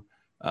to,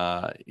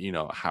 how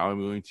I'm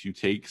going to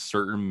take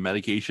certain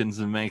medications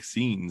and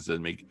vaccines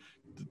and make,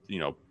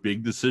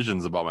 big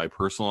decisions about my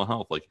personal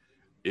health. Like,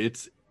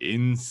 it's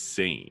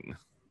insane.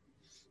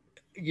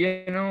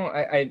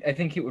 I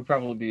think it would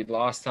probably be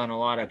lost on a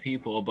lot of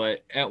people,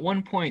 but at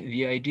one point,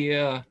 the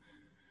idea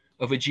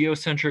of a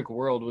geocentric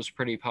world was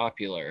pretty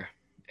popular.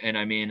 And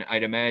I mean,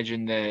 I'd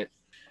imagine that,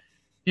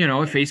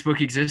 if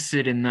Facebook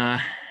existed in the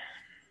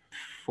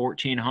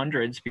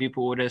 1400s,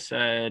 people would have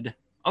said,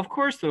 of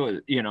course,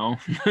 the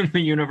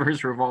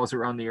universe revolves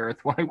around the Earth.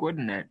 Why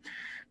wouldn't it?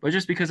 But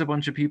just because a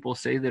bunch of people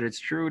say that it's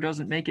true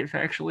doesn't make it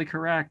factually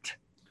correct.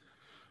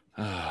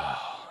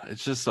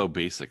 It's just so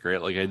basic,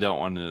 right? Like, I don't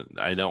want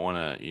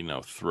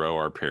to, throw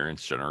our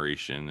parents'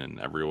 generation and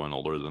everyone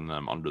older than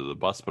them under the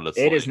bus, but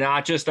it is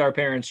not just our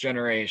parents'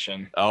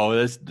 generation. Oh,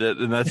 that's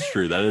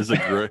true. That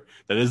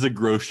is a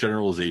gross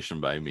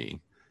generalization by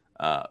me.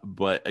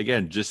 But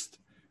again, just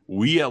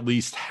we at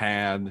least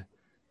had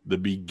the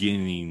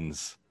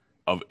beginnings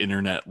of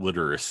internet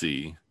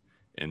literacy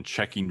and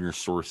checking your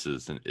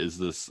sources, and is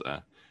this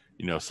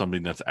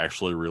something that's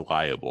actually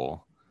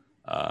reliable?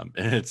 And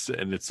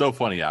it's so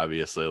funny,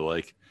 obviously,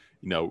 like,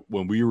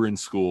 when we were in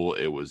school,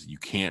 it was, you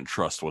can't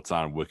trust what's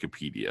on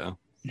Wikipedia.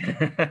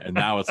 And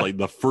now it's like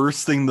the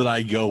first thing that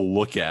I go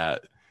look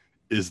at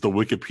is the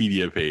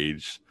Wikipedia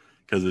page,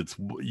 because it's,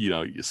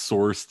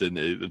 sourced, and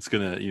it's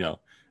going to,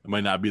 it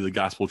might not be the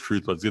gospel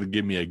truth, but it's going to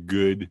give me a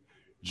good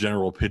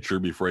general picture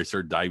before I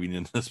start diving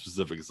into the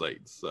specific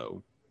sites.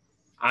 So,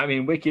 I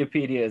mean,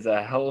 Wikipedia is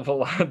a hell of a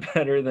lot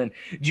better than,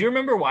 do you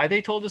remember why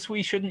they told us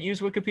we shouldn't use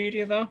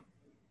Wikipedia though?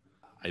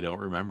 I don't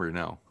remember.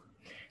 No.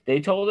 They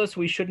told us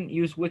we shouldn't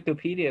use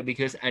Wikipedia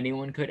because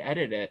anyone could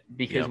edit it,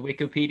 because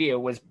Wikipedia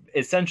was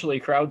essentially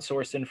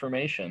crowdsourced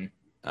information.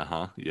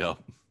 Yep.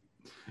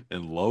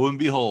 And lo and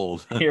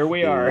behold, here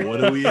we are.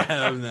 What do we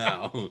have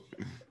now?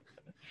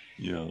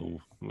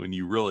 When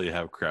you really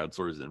have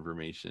crowdsourced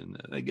information.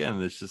 And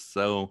again, it's just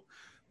so,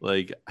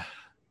 like,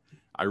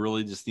 I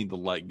really just need to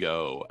let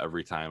go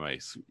every time I,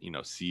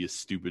 see a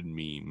stupid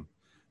meme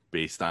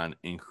based on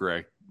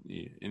incorrect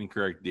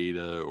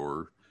data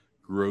or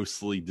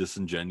grossly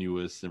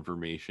disingenuous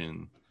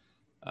information,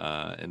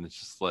 and it's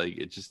just like,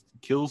 it just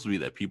kills me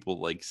that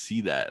people like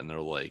see that and they're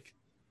like,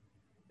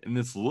 and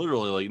it's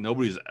literally like,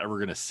 nobody's ever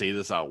gonna say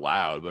this out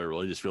loud, but it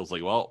really just feels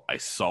like, well, I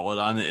saw it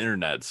on the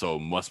internet, so it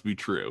must be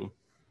true.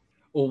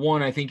 Well,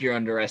 one, I think you're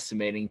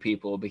underestimating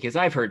people, because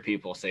I've heard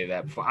people say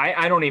that before.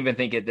 I don't even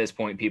think at this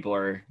point people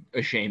are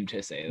ashamed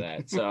to say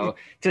that. So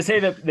to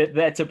say that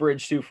that's a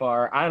bridge too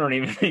far, I don't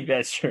even think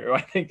that's true. I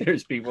think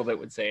there's people that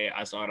would say,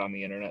 I saw it on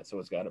the internet, so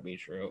it's got to be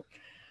true.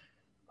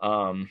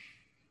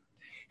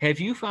 Have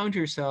you found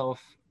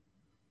yourself,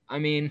 I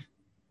mean,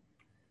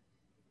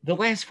 the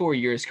last 4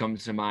 years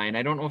comes to mind.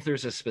 I don't know if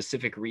there's a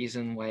specific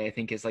reason why I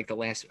think it's like the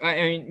last, I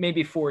mean,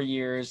 maybe 4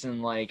 years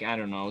and like, I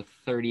don't know,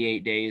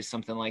 38 days,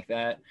 something like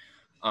that.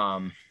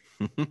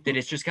 That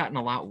it's just gotten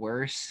a lot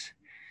worse.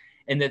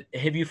 And that,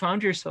 have you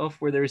found yourself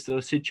where there's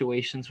those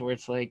situations where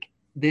it's like,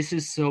 this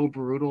is so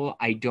brutal,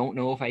 I don't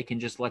know if I can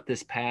just let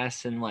this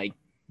pass and like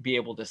be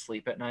able to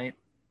sleep at night?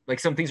 Like,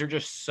 some things are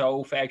just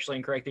so factually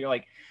incorrect that you're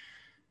like,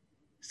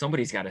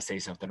 somebody's got to say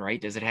something, right?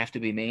 Does it have to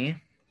be me?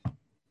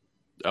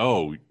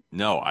 Oh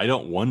no, I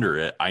don't wonder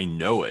it, I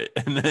know it.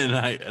 And then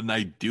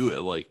I do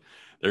it. Like,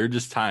 there are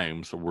just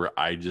times where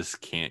I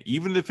just can't,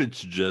 even if it's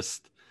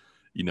just,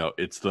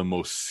 it's the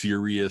most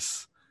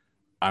serious,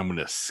 I'm going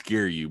to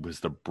scare you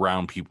because the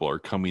brown people are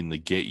coming to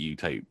get you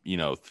type,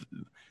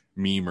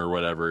 meme or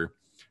whatever,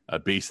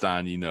 based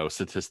on,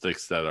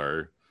 statistics that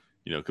are,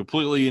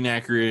 completely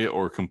inaccurate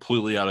or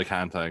completely out of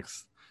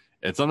context.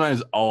 And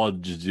sometimes all I'll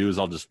just do is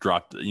I'll just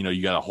drop,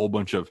 you got a whole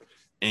bunch of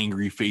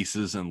angry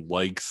faces and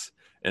likes,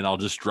 and I'll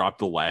just drop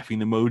the laughing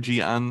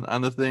emoji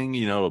on the thing.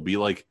 It'll be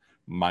like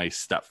my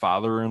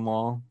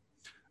stepfather-in-law.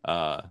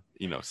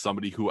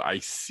 somebody who I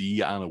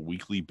see on a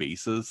weekly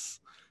basis,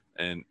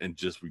 and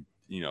just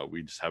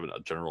we just have a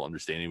general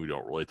understanding. We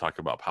don't really talk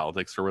about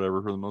politics or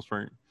whatever for the most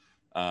part.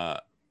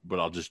 But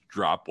I'll just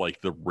drop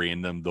like the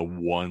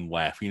one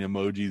laughing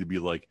emoji to be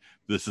like,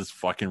 this is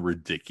fucking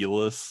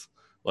ridiculous.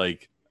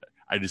 Like,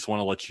 I just want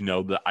to let you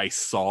know that I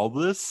saw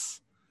this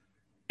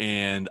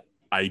and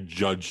I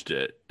judged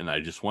it. And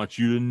I just want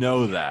you to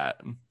know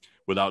that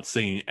without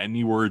saying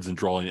any words and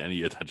drawing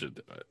any attention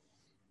to it.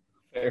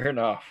 Fair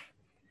enough.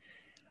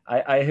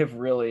 I have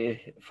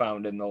really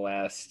found in the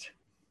last,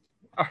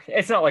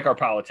 it's not like our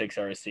politics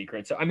are a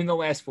secret. So, I mean, the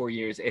last 4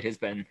 years, it has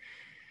been,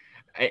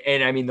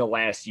 and I mean, the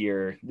last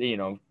year,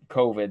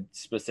 COVID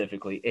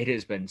specifically, it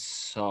has been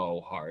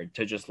so hard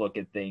to just look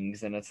at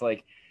things. And it's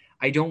like,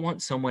 I don't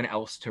want someone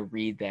else to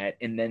read that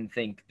and then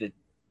think that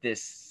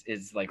this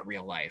is like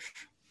real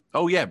life.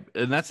 Oh, yeah.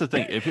 And that's the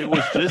thing. If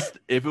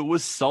it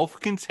was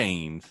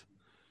self-contained,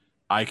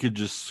 I could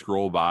just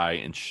scroll by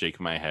and shake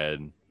my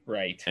head,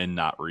 right, and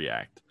not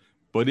react.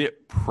 But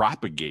it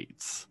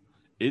propagates,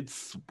 it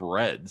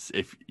spreads.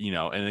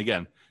 And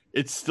again,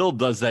 it still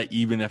does that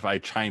even if I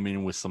chime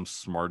in with some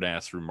smart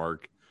ass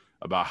remark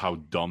about how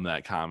dumb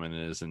that comment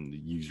is and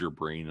use your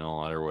brain and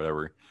all that or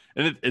whatever.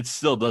 And it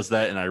still does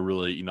that. And I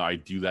really, I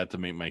do that to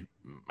make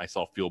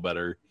myself feel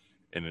better.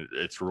 And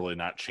it's really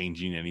not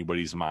changing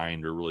anybody's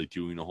mind or really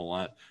doing a whole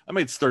lot. I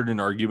might start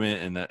an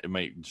argument and that it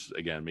might just,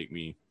 again, make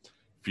me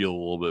feel a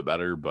little bit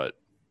better, but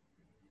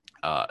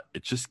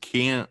it just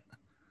can't,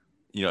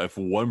 if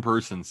one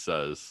person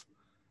says,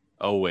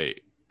 oh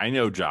wait, I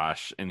know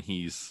Josh and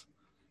he's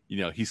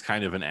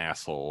kind of an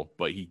asshole,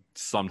 but he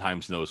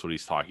sometimes knows what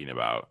he's talking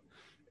about.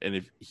 And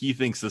if he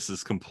thinks this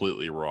is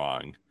completely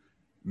wrong,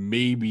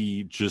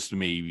 maybe, just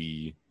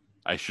maybe,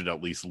 I should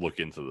at least look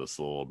into this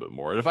a little bit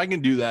more. And if I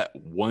can do that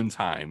one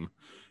time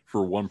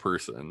for one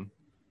person,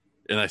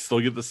 and I still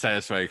get the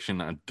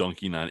satisfaction on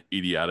dunking on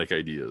idiotic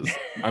ideas,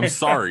 I'm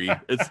sorry.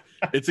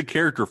 It's a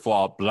character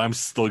flaw, but I'm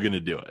still going to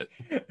do it.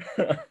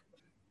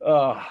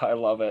 Oh, I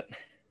love it.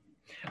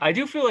 I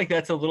do feel like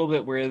that's a little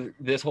bit where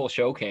this whole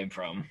show came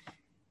from.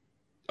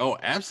 Oh,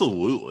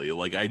 absolutely.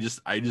 Like, I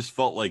just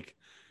felt like,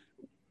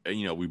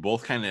 we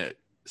both kind of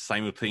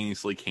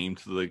simultaneously came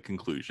to the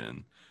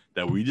conclusion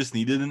that we just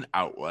needed an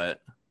outlet,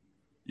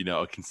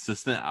 a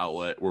consistent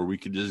outlet where we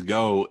could just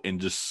go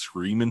and just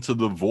scream into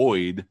the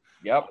void.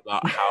 Yep.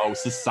 About how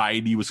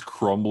society was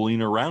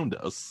crumbling around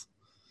us.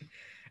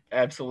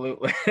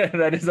 Absolutely.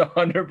 That is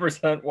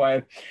 100%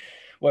 why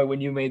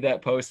when you made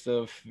that post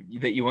of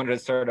that you wanted to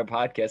start a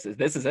podcast,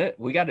 this is it.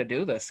 We got to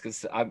do this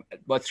because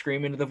let's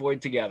scream into the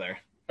void together.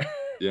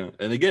 Yeah.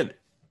 And again,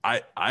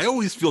 I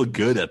always feel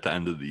good at the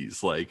end of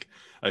these. Like,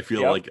 I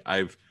feel like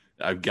I've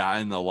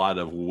gotten a lot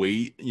of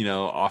weight,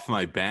 off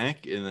my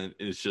back. And then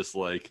it's just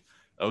like,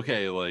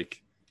 okay,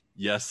 like,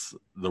 yes,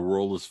 the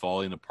world is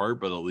falling apart,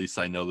 but at least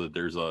I know that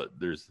there's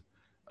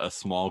a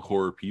small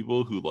core of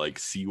people who like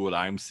see what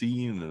I'm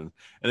seeing.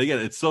 And again,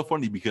 it's so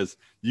funny because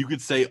you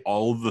could say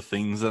all of the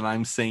things that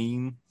I'm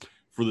saying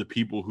for the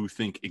people who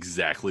think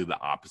exactly the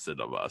opposite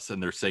of us,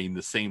 and they're saying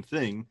the same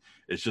thing.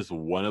 It's just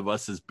one of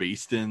us is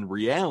based in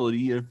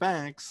reality and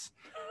facts,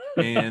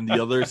 and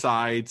the other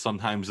side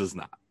sometimes is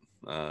not.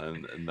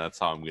 And that's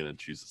how I'm going to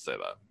choose to say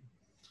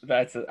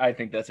that. I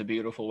think that's a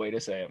beautiful way to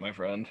say it, my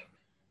friend.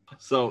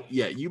 So,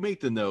 yeah, you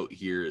make the note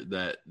here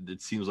that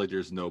it seems like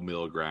there's no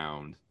middle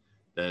ground,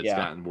 that it's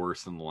gotten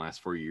worse in the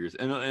last 4 years.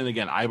 And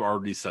again, I've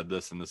already said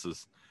this, and this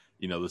is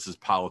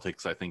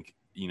politics. I think,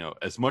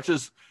 as much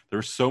as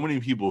there's so many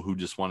people who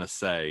just want to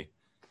say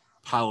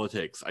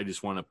politics, I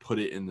just want to put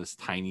it in this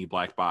tiny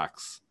black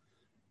box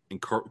and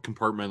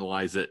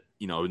compartmentalize it,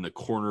 in the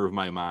corner of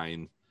my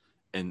mind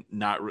and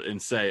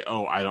say,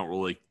 oh, I don't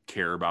really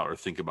care about or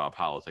think about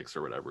politics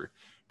or whatever.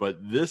 But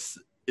this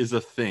is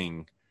a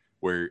thing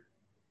where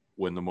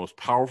when the most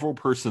powerful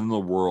person in the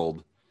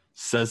world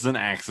says and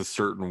acts a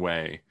certain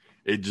way,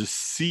 it just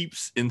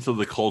seeps into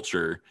the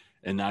culture.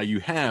 And now you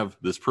have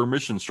this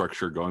permission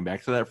structure, going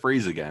back to that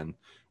phrase again,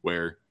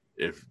 where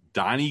if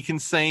Donnie can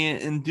say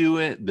it and do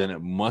it, then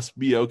it must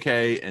be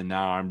okay. And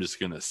now I'm just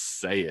going to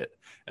say it.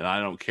 And I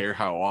don't care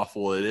how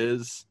awful it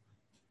is.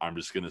 I'm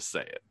just going to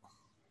say it.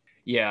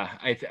 Yeah,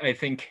 I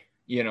think,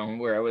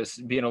 where I was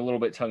being a little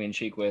bit tongue in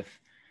cheek with,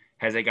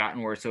 has it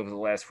gotten worse over the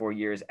last 4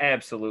 years?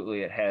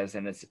 Absolutely it has.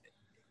 And it's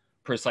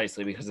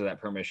precisely because of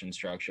that permission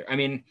structure. I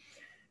mean,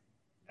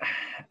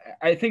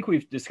 I think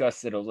we've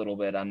discussed it a little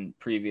bit on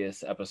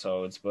previous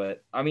episodes,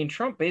 but I mean,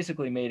 Trump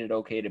basically made it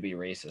okay to be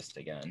racist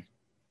again.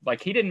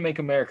 Like, he didn't make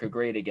America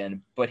great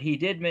again, but he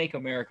did make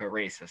America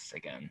racist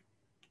again.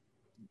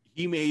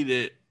 He made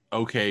it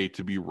okay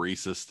to be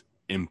racist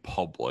in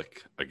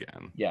public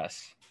again.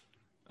 Yes.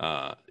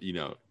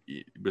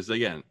 Because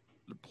again,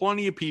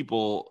 plenty of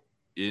people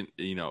in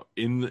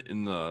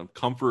the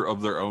comfort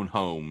of their own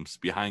homes,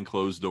 behind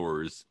closed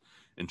doors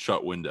and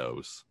shut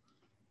windows,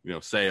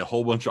 say a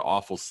whole bunch of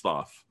awful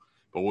stuff.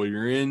 But when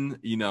you're in,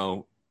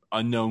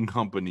 unknown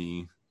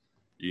company,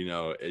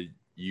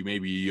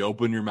 you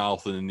open your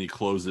mouth and then you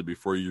close it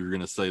before you're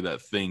going to say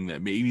that thing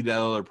that maybe that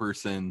other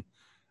person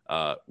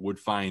would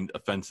find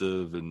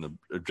offensive and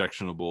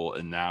objectionable,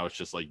 and now it's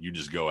just like you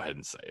just go ahead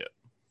and say it.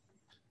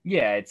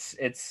 Yeah,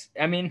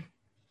 I mean,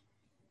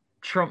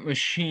 Trump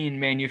machine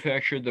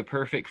manufactured the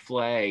perfect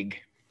flag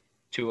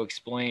to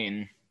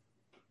explain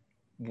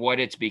what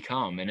it's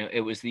become, and it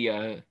was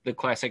the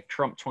classic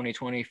Trump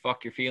 2020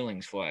 fuck your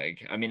feelings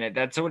flag. I mean,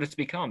 that's what it's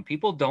become.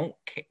 People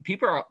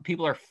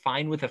are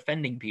fine with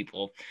offending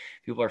people.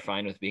 People are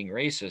fine with being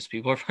racist.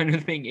 People are fine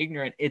with being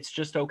ignorant. It's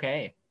just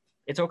okay.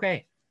 It's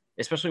okay.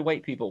 Especially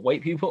white people.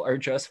 White people are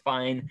just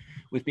fine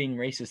with being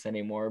racist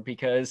anymore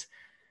because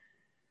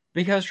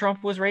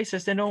Trump was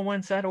racist and no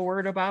one said a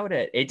word about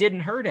it. It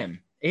didn't hurt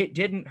him. It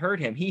didn't hurt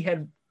him. He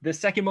had the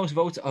second most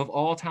votes of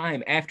all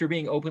time after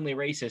being openly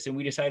racist, and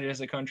we decided as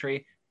a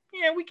country,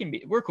 yeah,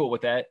 we're cool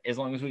with that as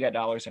long as we got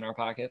dollars in our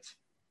pockets.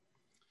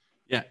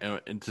 Yeah,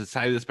 and to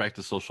tie this back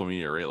to social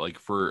media, right? Like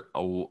for a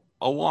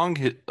long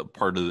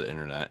part of the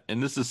internet,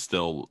 and this is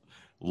still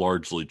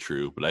largely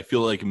true, but I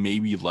feel like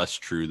maybe less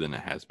true than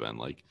it has been.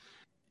 Like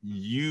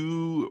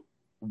you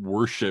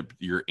worship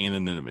your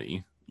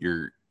anonymity,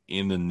 your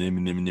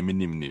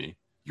anonymity.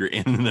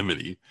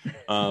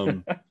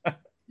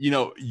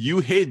 You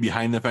hid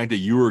behind the fact that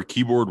you were a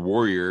keyboard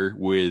warrior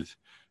with,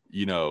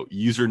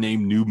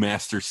 username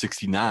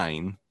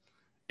newmaster69,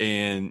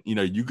 and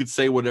you could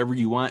say whatever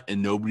you want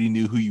and nobody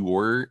knew who you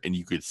were, and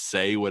you could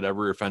say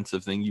whatever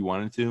offensive thing you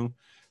wanted to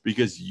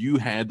because you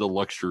had the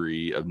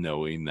luxury of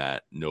knowing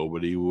that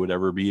nobody would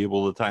ever be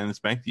able to tie this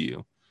back to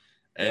you.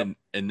 And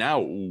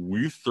now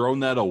we've thrown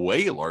that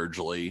away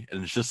largely,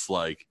 and it's just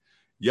like,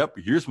 yep,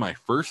 here's my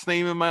first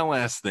name and my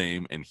last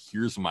name, and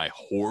here's my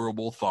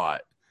horrible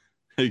thought.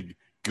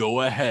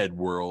 Go ahead,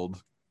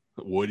 world.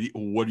 What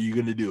are you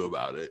gonna do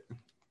about it?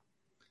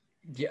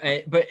 Yeah,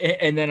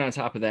 and then on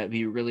top of that,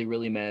 be really,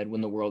 really mad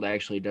when the world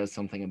actually does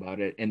something about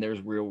it, and there's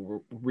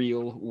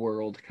real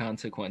world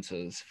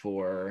consequences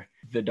for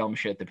the dumb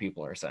shit that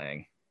people are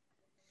saying.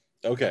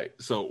 Okay,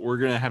 so we're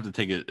gonna have to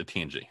take a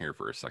tangent here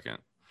for a second.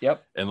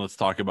 Yep. And let's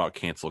talk about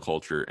cancel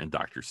culture and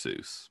Dr.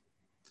 Seuss.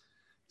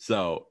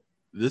 So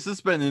this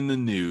has been in the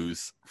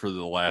news for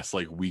the last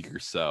like week or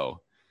so,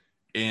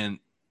 and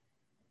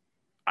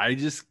I'm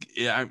just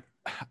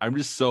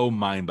so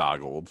mind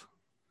boggled.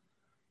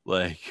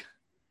 Like,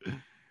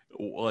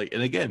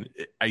 and again,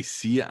 I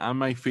see it on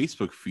my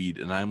Facebook feed,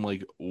 and I'm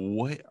like,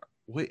 what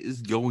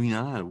is going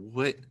on?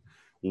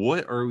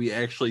 What are we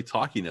actually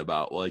talking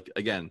about? Like,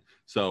 again,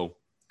 so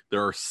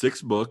there are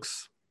 6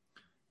 books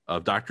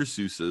of Dr.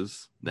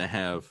 Seuss's that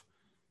have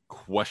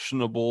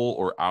questionable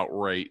or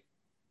outright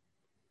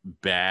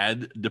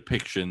bad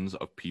depictions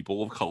of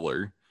people of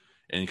color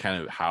and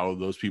kind of how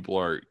those people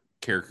are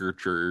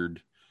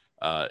caricatured,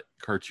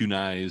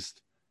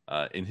 cartoonized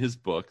in his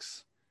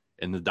books.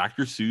 And the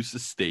Dr. Seuss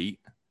estate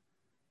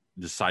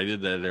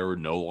decided that they were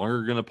no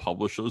longer going to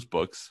publish those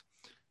books.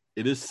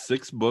 It is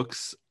 6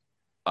 books.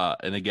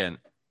 And again,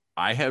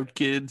 I have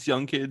kids,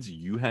 young kids.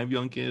 You have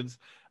young kids.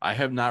 I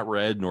have not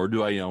read, nor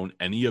do I own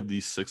any of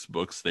these 6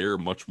 books. They are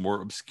much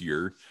more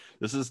obscure.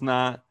 This is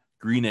not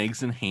Green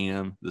Eggs and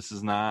Ham. This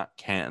is not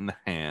Cat in the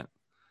Hat.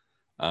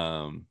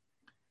 And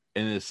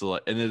it's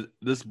like,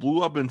 this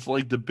blew up into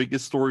like the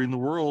biggest story in the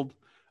world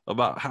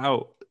about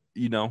how,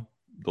 the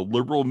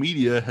liberal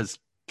media has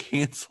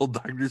canceled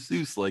Dr.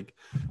 Seuss. Like,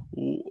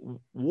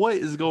 what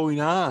is going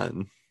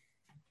on?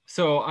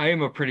 So I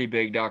am a pretty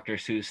big Dr.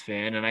 Seuss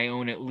fan, and I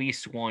own at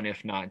least 1,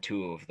 if not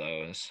 2 of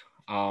those.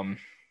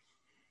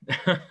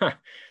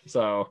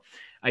 So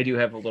I do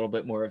have a little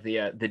bit more of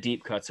the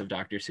deep cuts of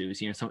Dr.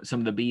 Seuss, some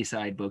of the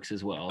B-side books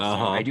as well. So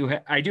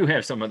I do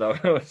have some of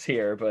those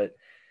here, but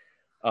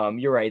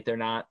you're right, they're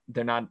not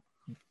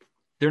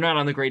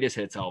on the greatest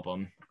hits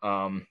album.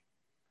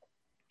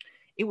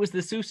 It was the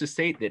Seuss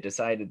estate that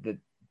decided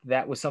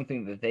that was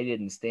something that they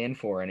didn't stand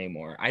for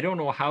anymore. I don't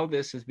know how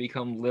this has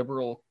become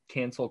liberal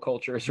cancel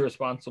culture is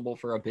responsible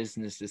for a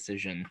business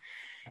decision.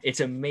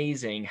 It's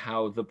amazing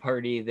how the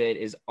party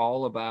that is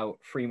all about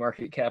free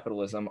market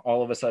capitalism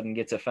all of a sudden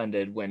gets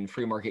offended when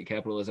free market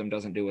capitalism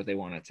doesn't do what they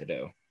want it to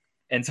do.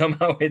 And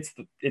somehow it's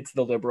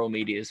the liberal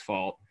media's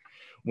fault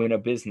when a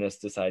business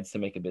decides to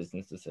make a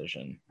business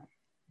decision.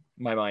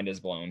 My mind is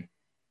blown.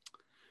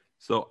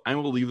 So I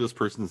will leave this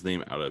person's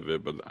name out of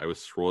it, but I was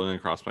scrolling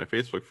across my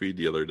Facebook feed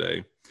the other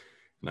day,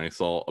 and I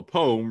saw a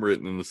poem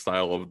written in the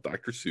style of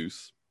Dr.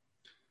 Seuss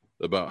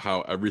about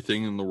how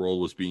everything in the world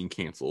was being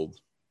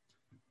canceled.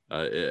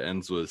 It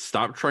ends with,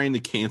 "Stop trying to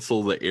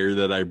cancel the air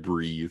that I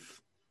breathe,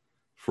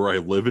 for I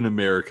live in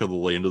America, the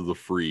land of the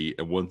free,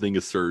 and one thing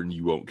is certain,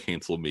 you won't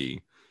cancel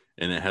me."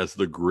 And it has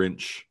the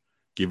Grinch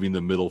giving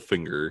the middle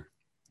finger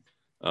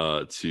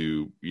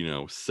to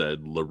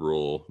said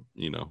liberal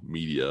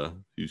media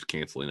who's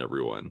canceling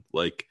everyone.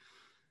 Like,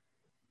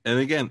 and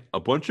again, a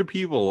bunch of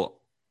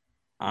people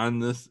on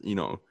this,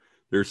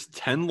 there's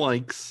 10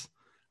 likes.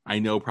 I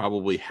know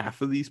probably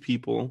half of these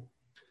people.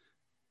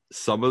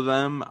 Some of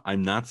them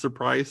I'm not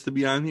surprised to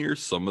be on here.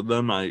 Some of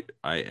them I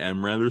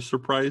am rather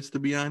surprised to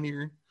be on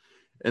here.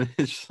 And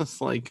it's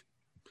just like,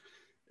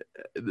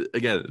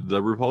 again,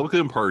 the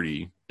Republican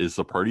Party is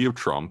the party of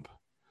Trump.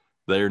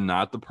 They're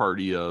not the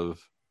party of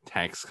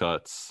tax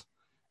cuts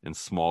and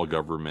small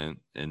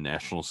government and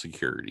national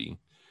security.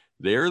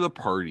 They're the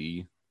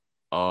party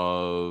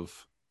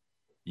of,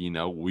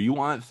 we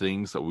want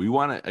things that we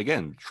want to,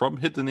 again,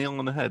 Trump hit the nail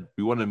on the head.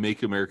 We want to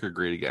make America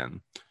great again,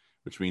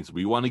 which means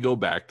we want to go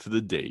back to the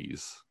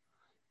days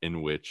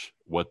in which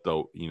what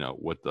the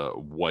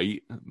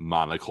white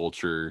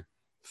monoculture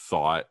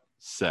thought,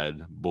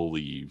 said,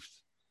 believed,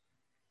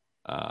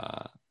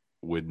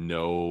 with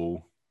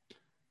no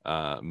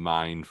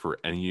mind for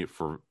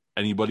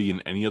anybody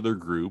in any other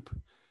group.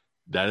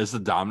 That is the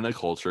dominant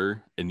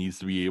culture. It needs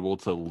to be able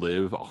to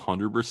live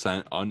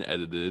 100%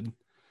 unedited.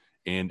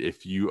 And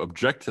if you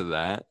object to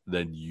that,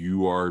 then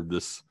you are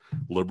this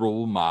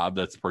liberal mob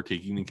that's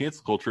partaking in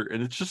cancel culture,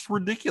 and it's just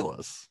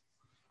ridiculous.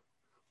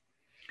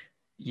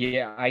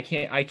 Yeah, I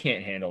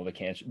can't handle the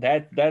cancel.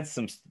 That's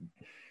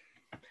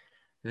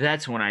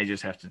when I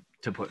just have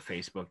to put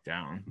Facebook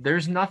down.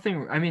 There's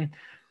nothing, I mean,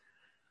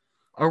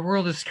 our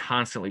world is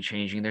constantly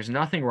changing. There's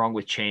nothing wrong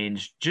with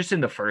change just in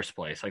the first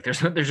place. Like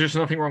there's just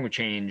nothing wrong with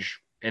change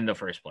in the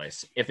first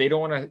place. If they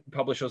don't want to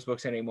publish those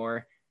books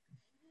anymore,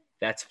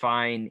 that's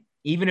fine.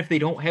 Even if they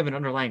don't have an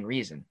underlying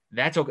reason,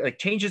 that's okay. Like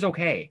change is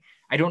okay.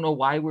 I don't know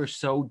why we're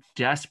so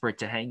desperate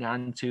to hang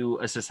on to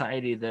a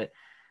society that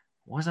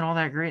wasn't all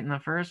that great in the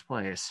first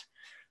place.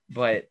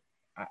 But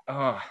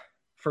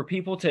for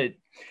people to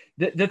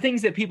the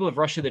things that people have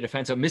rushed to the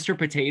defense of, Mr.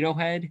 Potato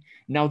Head.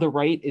 Now the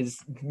right is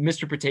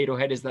Mr. Potato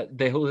Head is that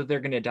the hill that they're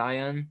going to die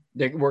on.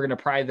 We're going to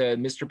pry the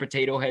Mr.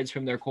 Potato Heads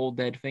from their cold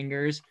dead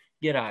fingers.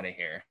 Get out of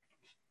here.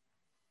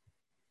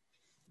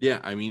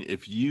 Yeah, I mean,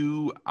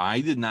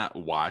 I did not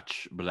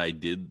watch, but I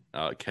did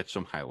catch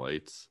some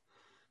highlights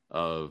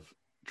of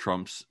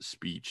Trump's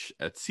speech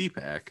at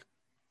CPAC,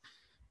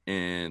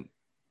 and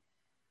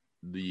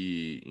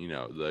the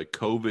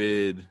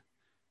COVID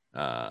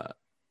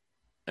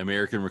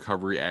American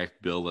Recovery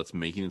Act bill that's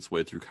making its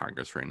way through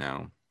Congress right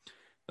now,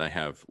 that I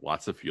have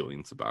lots of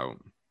feelings about,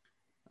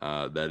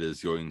 that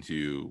is going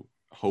to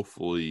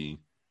hopefully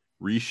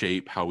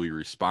reshape how we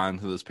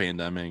respond to this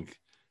pandemic,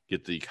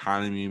 get the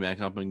economy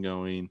back up and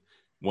going.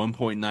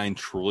 $1.9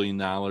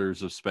 trillion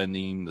of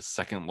spending, the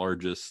second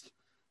largest,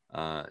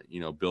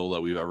 bill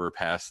that we've ever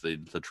passed to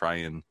try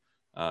and,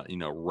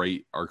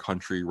 right our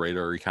country, right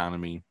our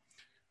economy.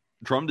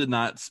 Trump did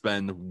not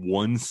spend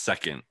 1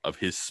 second of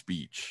his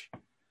speech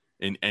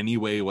in any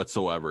way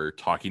whatsoever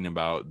talking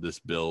about this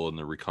bill and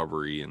the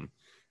recovery and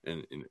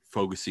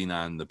focusing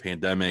on the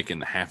pandemic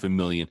and the half a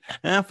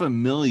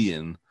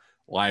million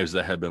lives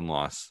that have been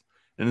lost.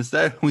 And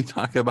instead, we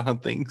talk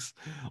about things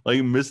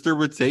like Mr.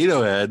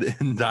 Potato Head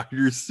and Dr.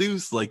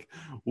 Seuss. Like,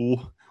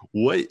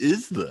 what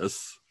is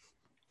this?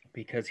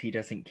 Because he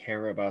doesn't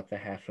care about the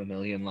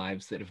 500,000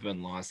 lives that have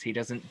been lost. He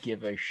doesn't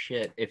give a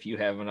shit if you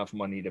have enough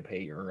money to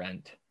pay your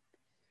rent.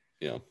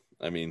 Yeah,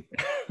 I mean,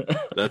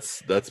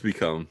 that's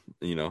become,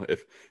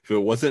 if it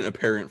wasn't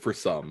apparent for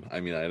some, I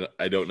mean,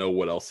 I don't know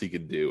what else he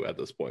could do at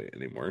this point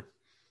anymore.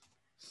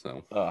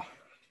 So,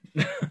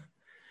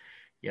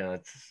 yeah,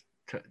 that's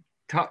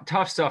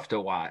tough stuff to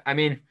watch. I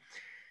mean,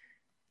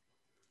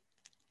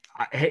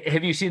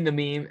 have you seen the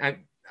meme?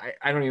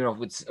 I don't even know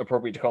if it's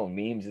appropriate to call them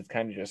memes. It's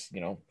kind of just,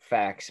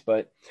 facts,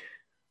 but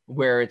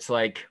where it's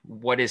like,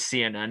 what is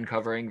CNN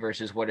covering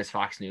versus what is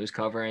Fox News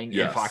covering?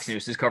 Yes. And Fox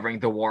News is covering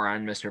the war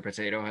on Mr.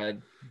 Potato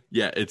Head.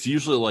 Yeah, it's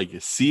usually like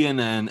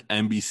CNN,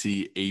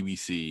 NBC,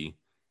 ABC,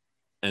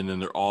 and then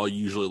they're all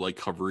usually like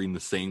covering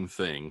the same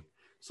thing,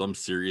 some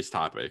serious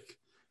topic.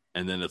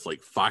 And then it's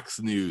like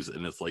Fox News,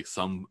 and it's like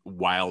some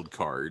wild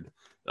card,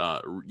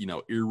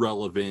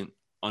 irrelevant,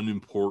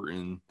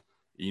 unimportant,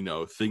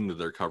 thing that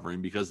they're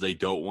covering because they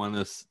don't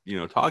want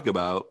to, talk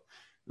about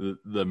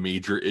the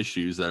major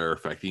issues that are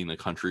affecting a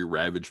country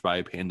ravaged by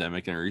a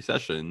pandemic and a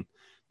recession.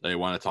 They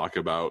want to talk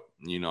about,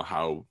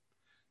 how,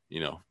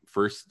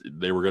 first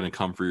they were going to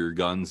come for your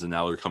guns and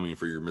now they're coming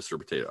for your Mr.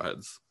 Potato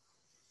Heads.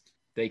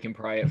 They can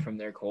pry it from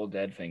their cold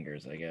dead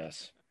fingers, I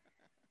guess.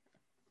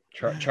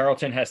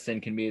 Charlton Heston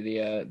can be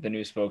the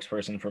new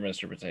spokesperson for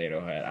Mr.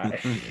 Potato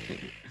Head.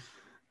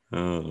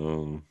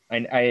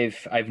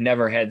 I've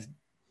never had.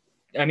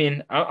 I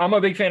mean, I'm a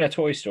big fan of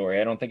Toy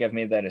Story. I don't think I've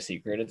made that a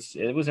secret.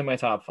 It was in my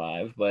top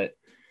 5, but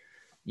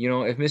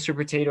if Mr.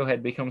 Potato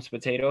Head becomes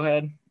Potato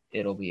Head,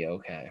 it'll be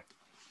okay.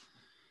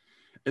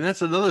 And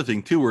that's another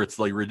thing too, where it's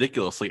like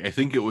ridiculous. Like I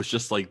think it was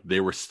just like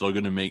they were still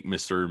going to make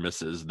Mr. and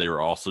Mrs. They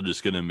were also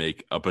just going to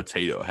make a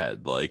potato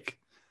head, like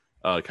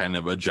kind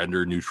of a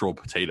gender neutral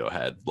potato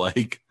head.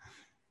 Like,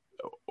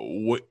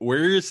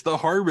 where is the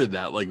harm in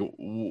that? Like,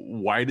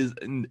 why does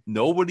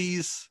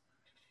nobody's?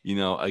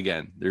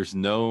 Again, there's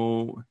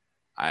no.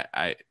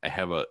 I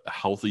have a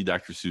healthy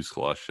Dr. Seuss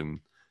collection,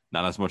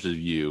 not as much as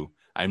you.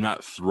 I'm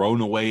not thrown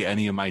away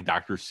any of my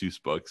Dr.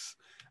 Seuss books.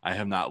 I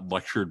have not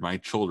lectured my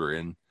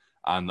children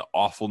on the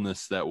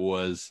awfulness that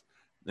was,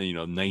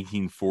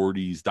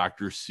 1940s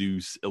Dr.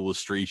 Seuss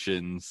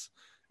illustrations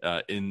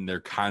in their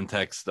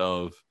context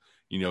of,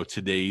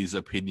 today's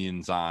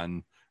opinions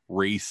on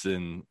race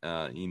and,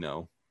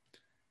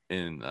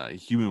 and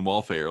human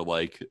welfare.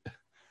 Like,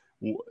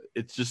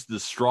 it's just the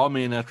straw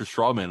man after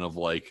straw man of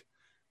like,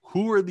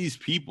 who are these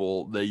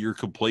people that you're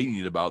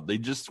complaining about? They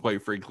just,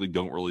 quite frankly,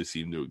 don't really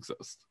seem to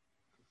exist.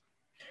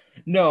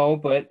 No,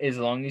 but as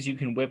long as you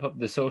can whip up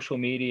the social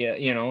media,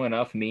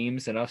 enough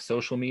memes, enough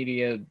social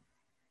media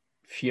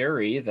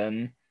fury,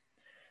 then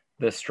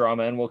the straw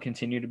man will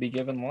continue to be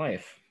given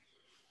life.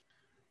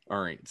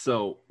 All right,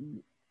 so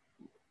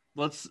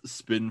let's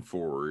spin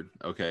forward.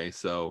 Okay,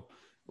 so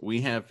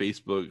we have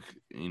Facebook,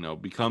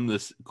 become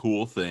this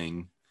cool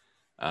thing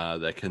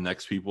that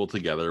connects people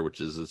together, which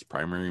is its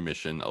primary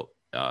mission,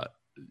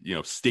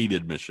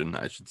 stated mission,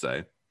 I should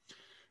say.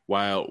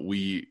 While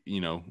we,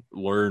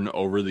 learn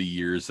over the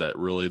years that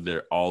really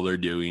they're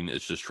doing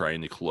is just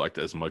trying to collect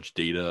as much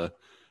data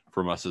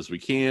from us as we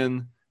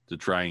can to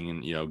try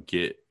and,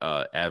 get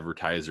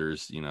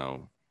advertisers,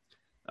 the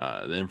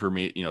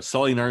information,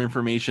 selling our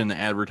information to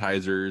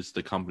advertisers,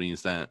 the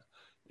companies that,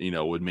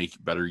 would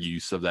make better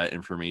use of that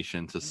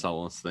information to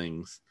sell us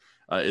things.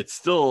 It's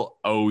still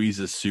always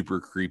a super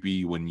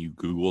creepy when you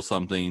Google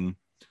something,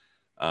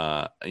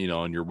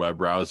 on your web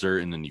browser,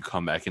 and then you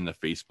come back into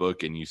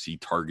Facebook and you see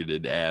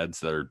targeted ads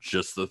that are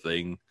just the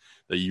thing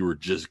that you were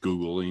just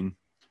Googling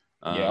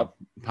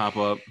pop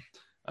up.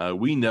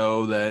 We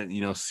know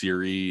that,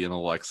 Siri and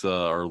Alexa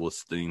are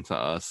listening to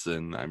us,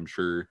 and I'm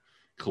sure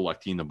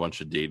collecting a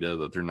bunch of data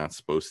that they're not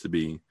supposed to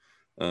be.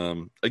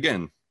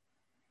 Again,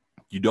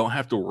 you don't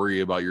have to worry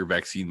about your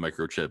vaccine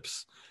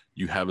microchips.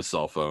 You have a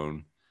cell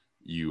phone.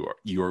 You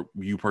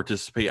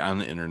participate on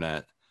the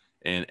internet,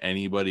 and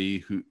anybody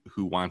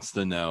who wants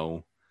to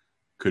know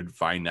could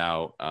find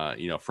out,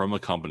 from a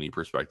company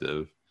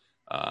perspective,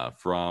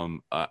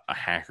 from a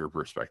hacker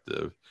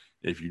perspective.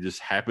 If you just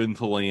happen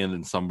to land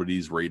in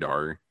somebody's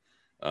radar,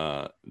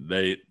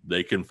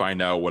 they can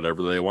find out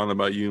whatever they want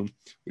about you.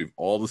 We've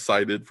all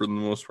decided for the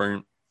most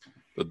part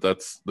that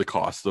that's the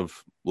cost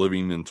of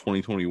living in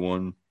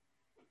 2021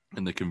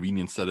 and the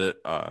convenience that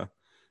that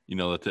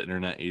the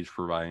internet age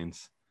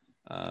provides.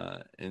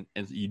 And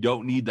you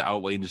don't need the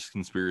outlandish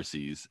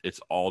conspiracies. It's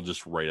all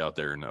just right out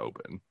there in the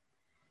open.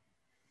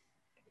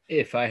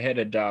 If I had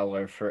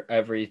 $1 for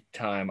every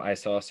time I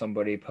saw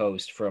somebody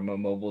post from a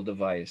mobile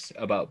device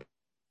about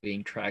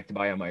being tracked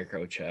by a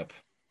microchip,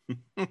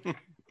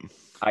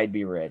 I'd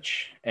be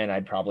rich, and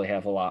I'd probably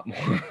have a lot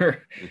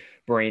more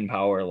brain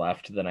power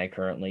left than I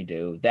currently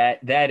do.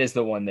 That is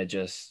the one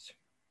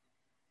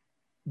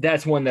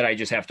that's one that I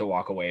just have to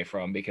walk away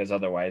from, because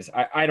otherwise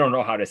I don't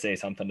know how to say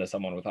something to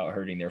someone without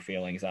hurting their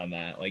feelings on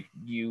that. Like,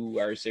 you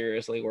are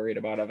seriously worried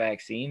about a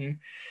vaccine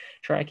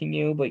tracking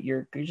you, but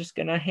you're just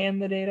going to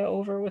hand the data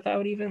over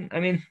without even,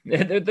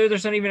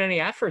 there's not even any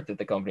effort that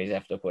the companies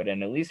have to put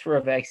in. At least for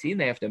a vaccine,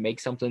 they have to make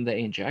something to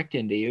inject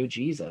into you.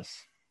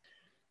 Jesus.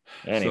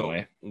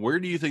 Anyway. So where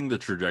do you think the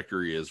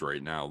trajectory is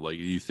right now? Like,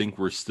 do you think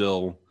we're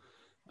still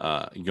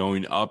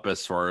going up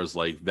as far as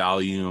like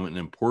value and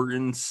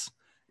importance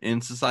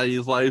in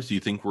society's lives? Do you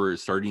think we're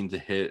starting to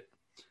hit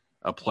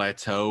a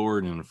plateau or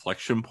an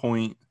inflection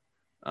point?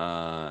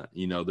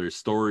 There's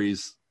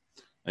stories.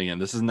 Again,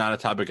 this is not a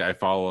topic I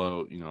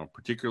follow,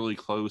 particularly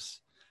close,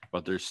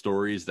 but there's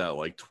stories that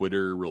like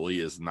Twitter really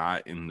is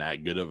not in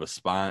that good of a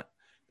spot,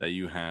 that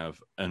you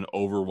have an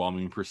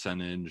overwhelming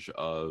percentage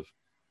of,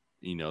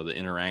 the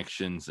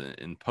interactions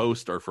and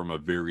posts are from a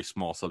very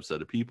small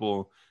subset of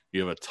people.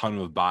 You have a ton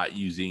of bot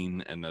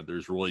using, and that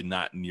there's really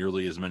not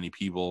nearly as many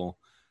people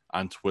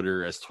on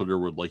Twitter as Twitter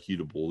would like you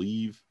to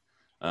believe.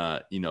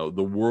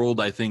 The world,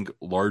 I think,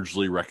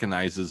 largely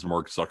recognizes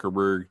Mark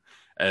Zuckerberg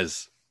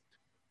as,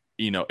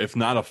 if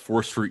not a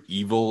force for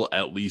evil,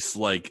 at least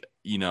like,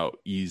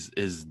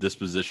 his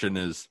disposition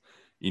is,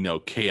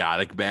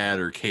 chaotic bad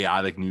or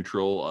chaotic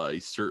neutral. He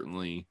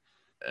certainly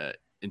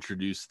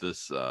introduced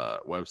this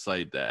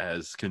website that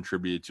has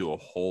contributed to a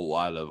whole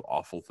lot of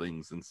awful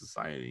things in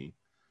society.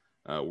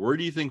 Where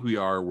do you think we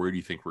are? Where do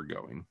you think we're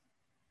going?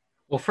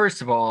 Well,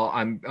 first of all,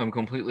 I'm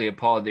completely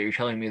appalled that you're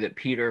telling me that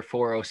Peter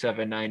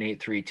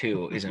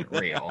 4079832 isn't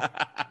real.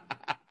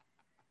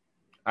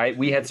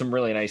 We had some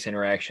really nice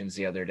interactions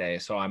the other day,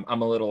 so I'm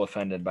a little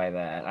offended by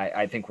that.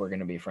 I think we're going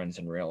to be friends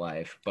in real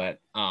life, but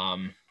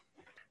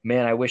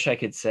man, I wish I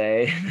could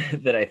say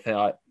that I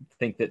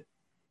think that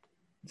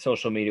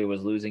social media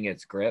was losing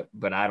its grip,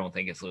 but I don't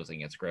think it's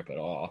losing its grip at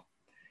all.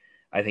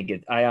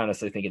 I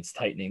honestly think it's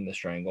tightening the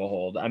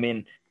stranglehold.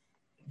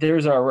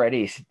 There's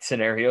already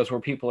scenarios where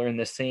people are in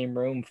the same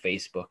room,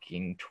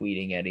 Facebooking,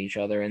 tweeting at each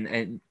other.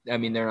 And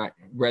they're not,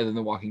 rather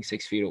than walking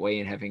 6 feet away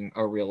and having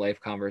a real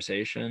life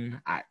conversation.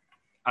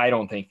 I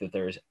don't think that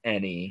there's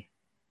any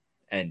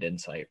end in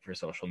sight for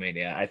social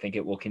media. I think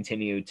it will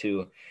continue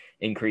to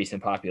increase in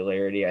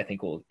popularity. I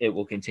think it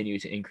will continue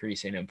to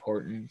increase in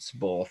importance,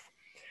 both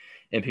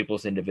in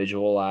people's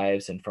individual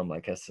lives and from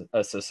like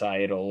a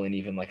societal and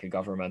even like a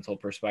governmental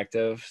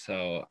perspective.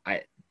 So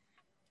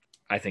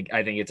I think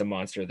it's a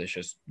monster that's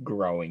just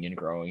growing and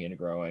growing and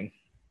growing.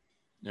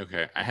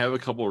 Okay, I have a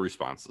couple of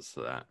responses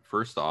to that.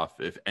 First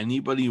off, if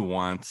anybody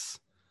wants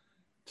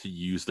to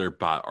use their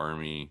bot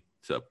army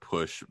to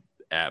push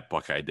at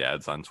Buckeye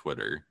Dads on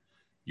Twitter,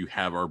 you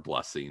have our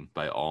blessing.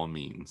 By all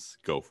means,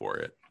 go for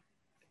it.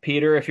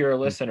 Peter, if you're a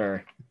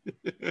listener,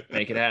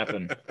 make it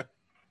happen.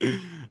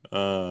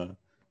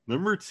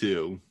 Number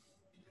two,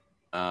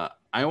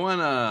 I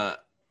want to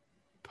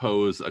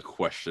pose a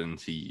question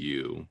to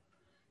you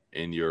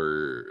in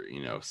your,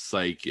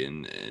 psych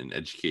and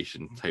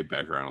education type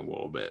background a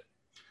little bit.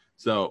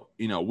 So,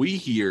 we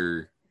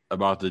hear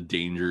about the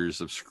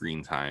dangers of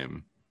screen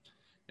time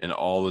and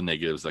all the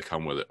negatives that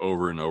come with it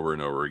over and over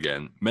and over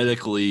again,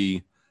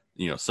 medically,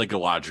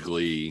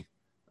 psychologically,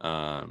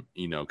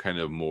 kind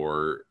of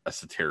more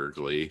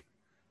esoterically.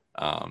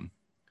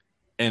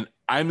 And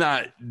I'm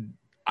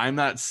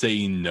not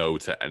saying no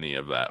to any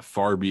of that.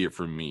 Far be it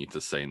from me to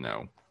say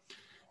no.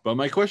 But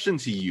my question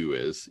to you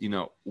is,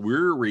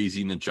 we're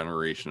raising a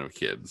generation of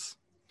kids.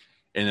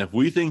 And if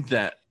we think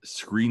that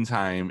screen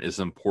time is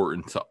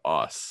important to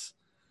us,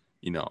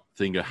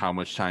 think of how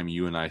much time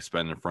you and I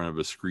spend in front of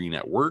a screen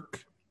at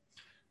work.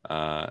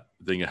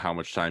 Think of how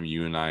much time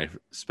you and I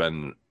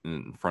spend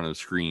in front of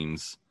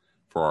screens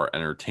for our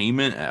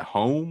entertainment at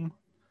home,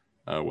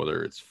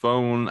 whether it's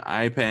phone,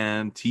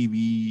 iPad,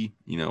 TV,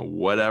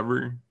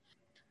 whatever.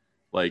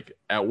 Like,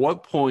 at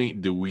what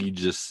point do we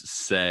just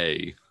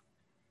say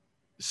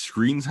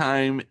screen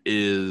time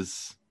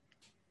is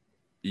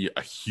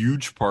a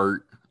huge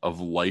part of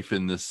life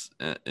in this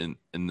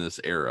in this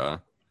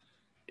era,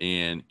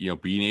 and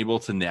being able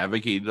to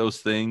navigate those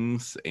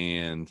things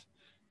and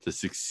to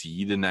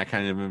succeed in that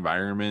kind of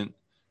environment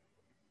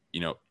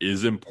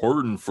is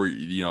important for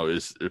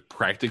is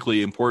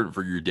practically important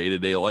for your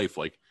day-to-day life?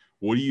 Like,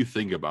 what do you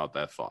think about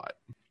that thought?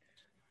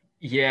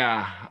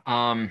 Yeah,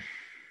 I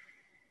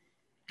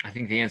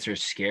think the answer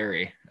is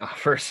scary,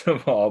 first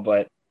of all,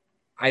 but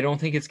I don't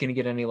think it's going to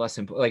get any less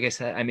important. Like I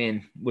said, I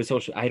mean, with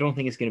social, I don't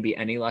think it's going to be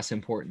any less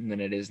important than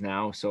it is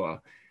now. So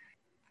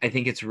I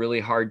think it's really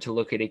hard to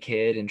look at a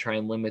kid and try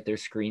and limit their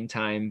screen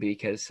time,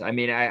 because, I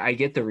mean, I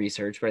get the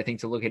research, but I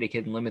think to look at a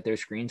kid and limit their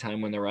screen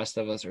time when the rest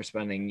of us are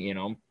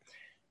spending,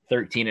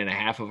 13 and a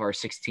half of our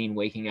 16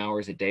 waking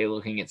hours a day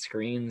looking at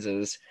screens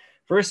is,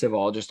 first of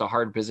all, just a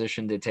hard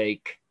position to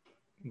take,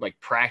 like,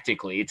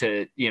 practically,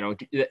 to,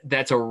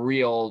 that's a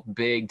real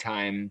big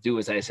time do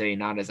as I say,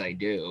 not as I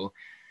do.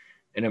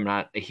 And I'm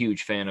not a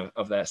huge fan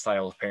of that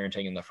style of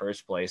parenting in the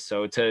first place.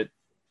 So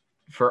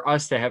for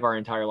us to have our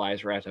entire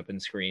lives wrapped up in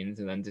screens,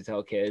 and then to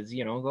tell kids,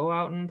 go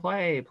out and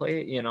play,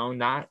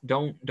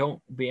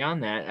 don't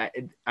beyond that.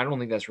 I don't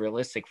think that's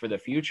realistic for the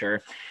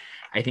future.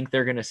 I think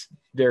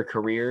their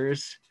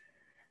careers,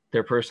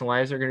 their personal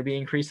lives are going to be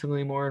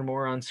increasingly more and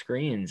more on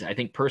screens. I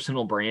think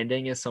personal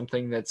branding is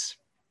something that's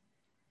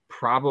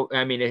probably,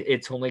 I mean,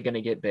 it's only going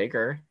to get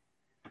bigger.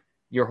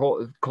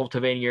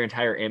 Cultivating your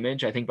entire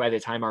image. I think by the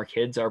time our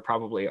kids are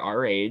probably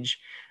our age,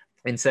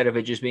 instead of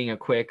it just being a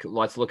quick,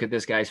 let's look at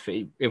this guy's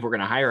if we're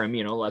going to hire him,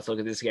 let's look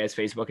at this guy's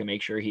Facebook and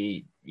make sure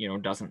he,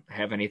 doesn't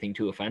have anything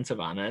too offensive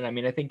on it. I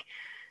mean, I think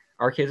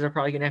our kids are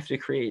probably going to have to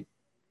create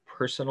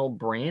personal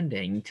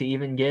branding to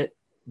even get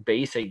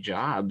basic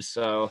jobs.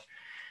 So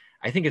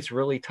I think it's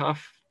really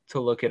tough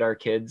to look at our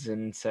kids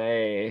and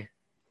say,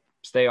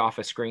 stay off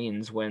of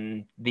screens,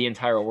 when the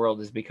entire world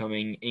is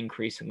becoming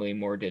increasingly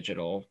more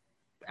digital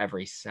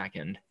every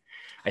second.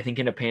 I think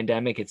in a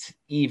pandemic, it's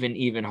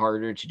even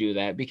harder to do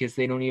that, because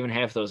they don't even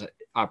have those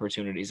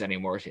opportunities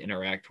anymore to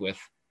interact with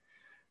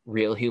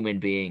real human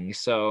beings.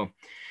 So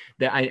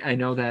that I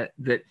know that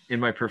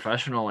in my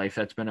professional life,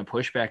 that's been a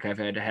pushback I've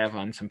had to have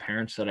on some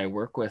parents that I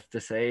work with,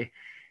 to say,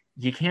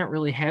 you can't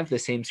really have the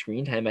same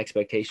screen time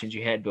expectations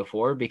you had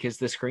before, because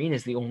the screen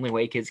is the only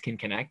way kids can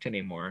connect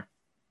anymore.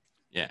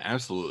 Yeah,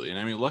 absolutely. And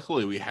I mean,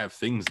 luckily we have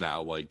things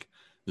now like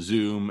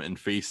Zoom and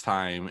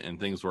FaceTime and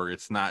things where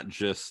it's not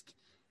just,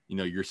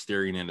 you're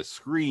staring at a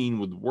screen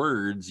with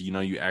words,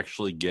 you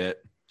actually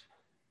get,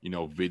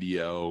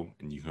 video,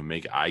 and you can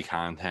make eye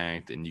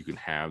contact, and you can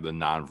have the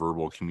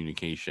nonverbal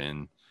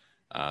communication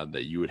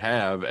that you would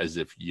have as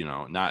if,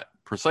 not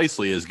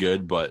precisely as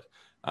good, but,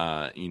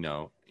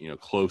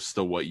 close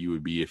to what you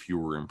would be if you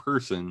were in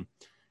person.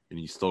 And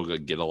you still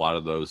get a lot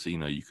of those,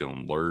 you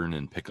can learn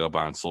and pick up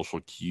on social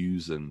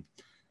cues and,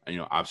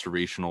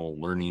 observational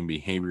learning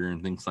behavior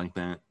and things like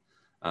that.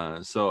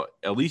 So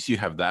at least you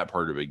have that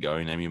part of it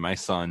going. I mean, my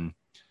son,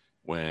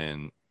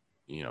 when,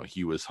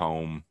 he was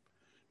home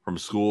from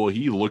school,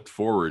 he looked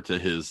forward to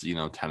his,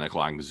 10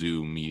 o'clock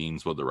Zoom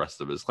meetings with the rest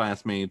of his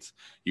classmates.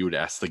 He would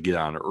ask to get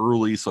on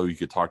early so he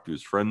could talk to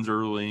his friends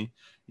early,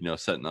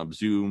 setting up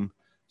Zoom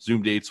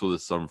dates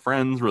with some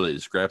friends where they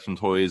just grab some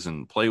toys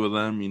and play with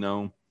them,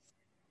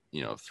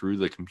 through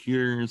the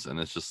computers. And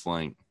it's just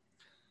like,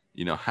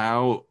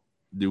 how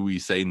do we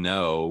say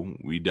no?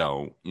 We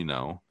don't,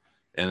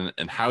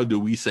 and how do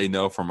we say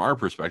no from our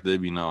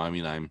perspective? I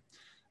mean,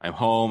 I'm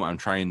home, I'm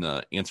trying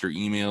to answer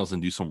emails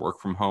and do some work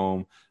from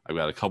home. I've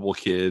got a couple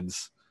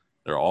kids.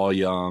 They're all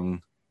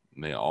young.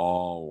 They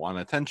all want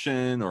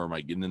attention, or am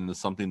I getting into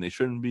something they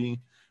shouldn't be?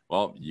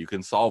 Well, you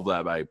can solve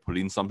that by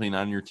putting something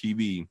on your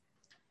TV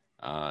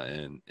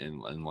and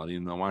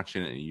letting them watch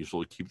it, and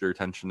usually keep their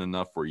attention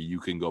enough where you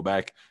can go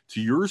back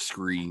to your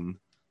screen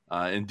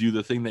and do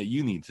the thing that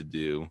you need to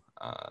do.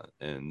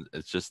 And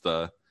it's just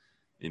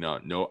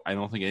No, I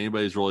don't think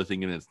anybody's really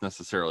thinking it's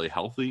necessarily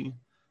healthy.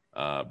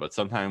 But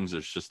sometimes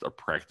there's just a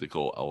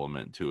practical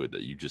element to it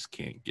that you just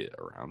can't get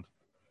around.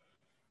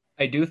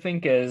 I do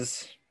think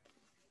as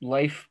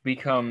life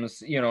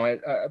becomes,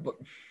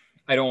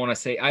 I don't want to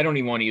say, I don't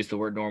even want to use the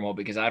word normal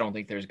because I don't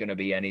think there's going to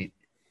be any,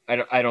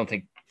 I don't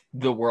think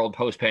the world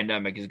post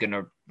pandemic is going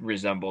to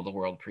resemble the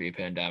world pre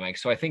pandemic.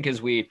 So I think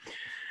as we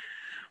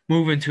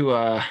move into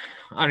and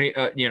I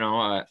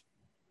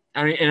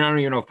don't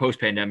even know if post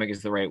pandemic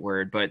is the right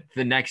word, but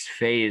the next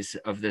phase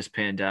of this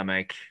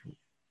pandemic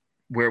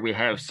where we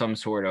have some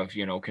sort of,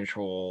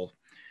 control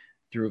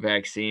through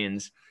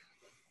vaccines,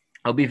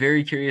 I'll be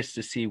very curious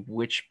to see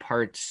which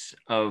parts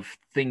of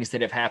things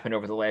that have happened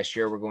over the last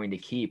year we're going to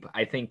keep.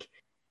 I think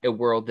a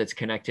world that's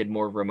connected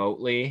more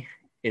remotely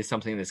is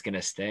something that's going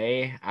to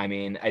stay. I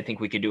mean, I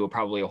think we could do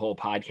probably a whole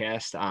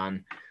podcast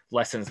on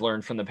lessons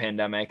learned from the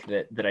pandemic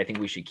that I think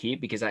we should keep,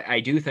 because I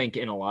do think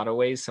in a lot of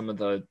ways, some of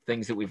the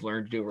things that we've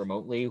learned to do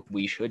remotely,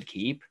 we should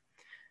keep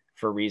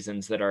for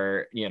reasons that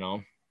are,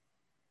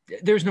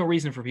 there's no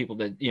reason for people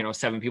to,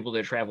 7 people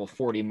to travel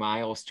 40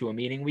 miles to a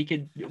meeting. We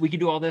could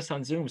do all this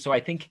on Zoom. So I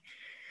think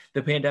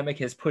the pandemic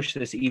has pushed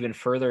this even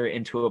further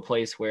into a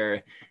place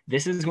where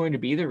this is going to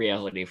be the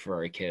reality for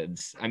our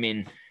kids. I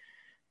mean,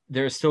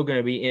 there's still going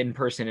to be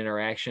in-person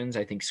interactions.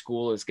 I think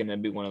school is going to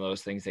be one of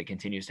those things that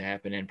continues to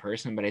happen in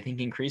person, but I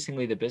think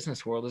increasingly the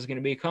business world is going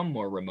to become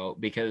more remote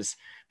because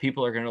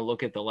people are going to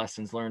look at the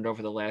lessons learned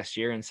over the last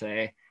year and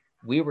say,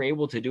 we were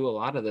able to do a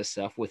lot of this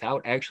stuff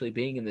without actually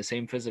being in the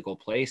same physical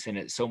place, and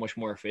it's so much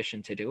more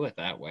efficient to do it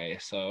that way.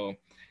 So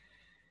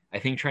I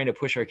think trying to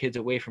push our kids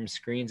away from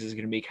screens is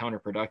going to be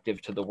counterproductive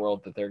to the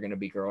world that they're going to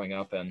be growing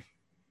up in.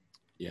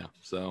 Yeah.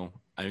 So,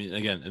 I mean,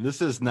 again, and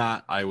this is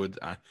not, I'm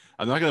not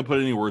going to put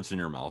any words in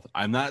your mouth.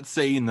 I'm not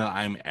saying that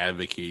I'm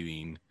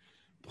advocating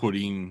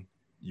putting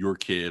your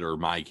kid or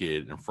my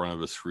kid in front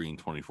of a screen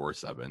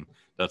 24/7.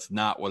 That's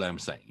not what I'm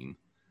saying.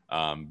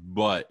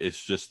 But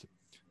it's just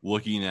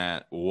looking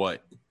at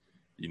what,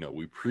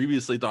 we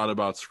previously thought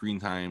about screen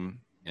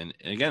time. And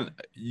again,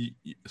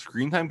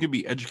 screen time can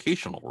be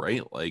educational,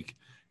 right? Like,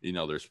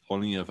 there's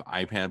plenty of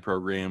iPad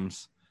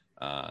programs.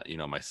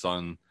 My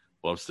son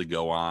loves to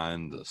go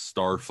on the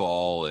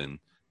Starfall and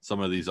some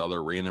of these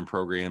other random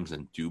programs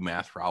and do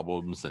math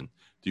problems and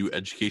do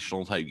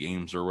educational type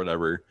games or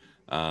whatever.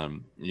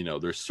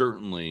 There's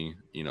certainly,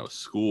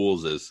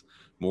 schools, as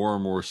more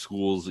and more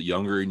schools,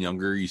 younger and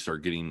younger, you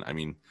start getting, I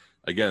mean,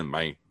 again,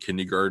 my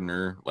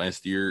kindergartner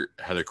last year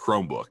had a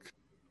Chromebook.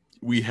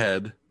 We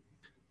had,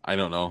 I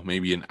don't know,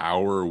 maybe an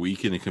hour a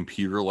week in a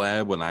computer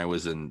lab when I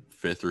was in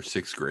 5th or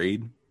 6th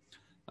grade.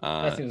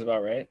 That seems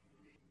about right.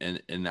 And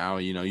now,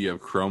 you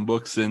have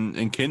Chromebooks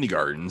in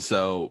kindergarten.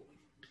 So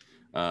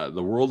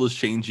the world is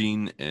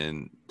changing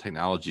and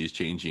technology is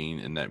changing.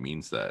 And that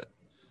means that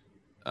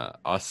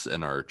us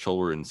and our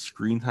children's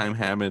screen time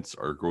habits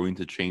are going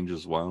to change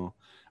as well.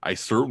 I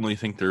certainly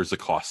think there's a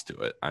cost to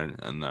it.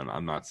 And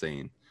I'm not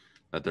saying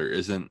that there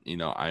isn't.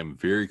 I'm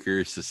very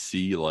curious to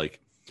see,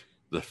 like,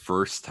 the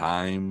first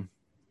time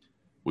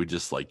we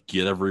just, like,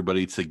 get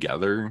everybody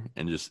together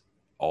and just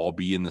all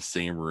be in the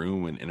same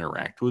room and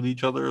interact with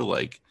each other.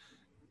 Like,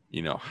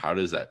 how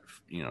does that,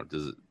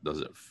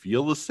 does it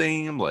feel the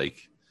same?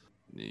 Like,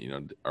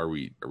 are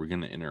we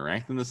going to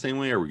interact in the same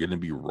way? Are we going to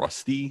be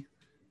rusty?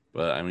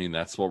 But I mean,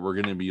 that's what we're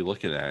going to be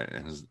looking at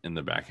in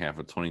the back half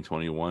of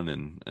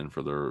 2021 and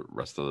for the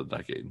rest of the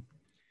decade.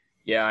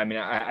 Yeah, I mean,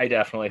 I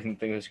definitely think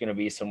there's going to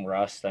be some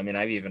rust. I mean,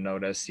 I've even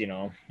noticed,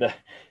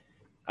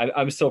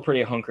 I'm still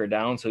pretty hunkered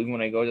down. So even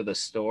when I go to the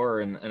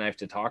store and I have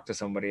to talk to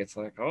somebody, it's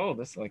like, oh,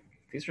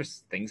 these are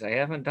things I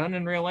haven't done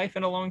in real life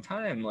in a long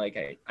time. Like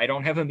I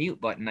don't have a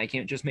mute button. I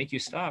can't just make you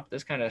stop.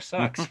 This kind of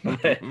sucks.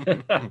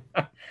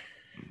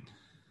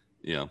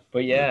 Yeah.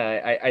 But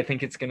yeah, I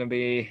think it'll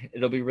be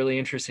really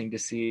interesting to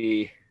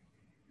see,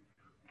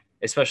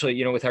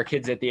 especially, with our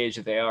kids at the age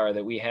that they are,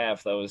 that we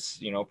have those,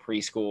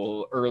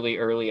 preschool,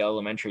 early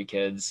elementary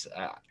kids.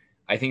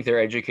 I think their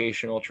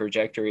educational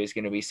trajectory is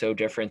going to be so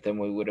different than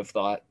we would have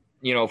thought.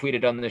 If we'd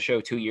have done the show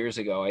 2 years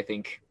ago, I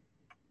think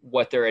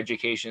what their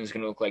education is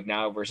going to look like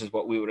now versus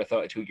what we would have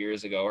thought 2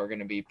 years ago are going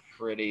to be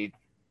pretty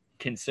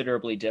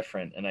considerably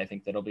different. And I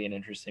think that'll be an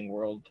interesting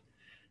world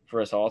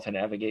for us all to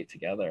navigate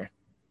together.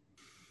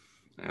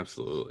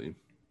 Absolutely.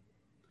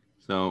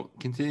 So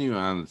continuing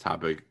on the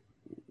topic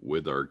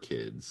with our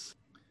kids.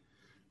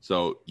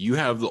 So you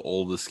have the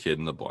oldest kid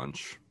in the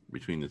bunch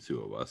between the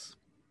two of us.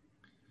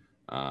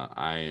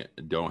 I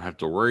don't have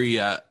to worry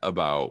yet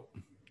about,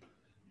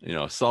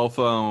 cell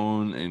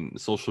phone and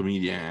social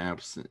media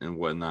apps and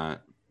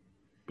whatnot.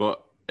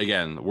 But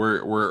again,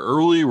 we're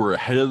early. We're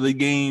ahead of the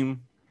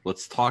game.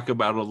 Let's talk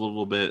about it a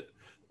little bit.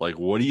 Like,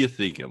 what are you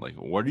thinking? Like,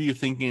 what are you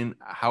thinking?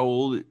 How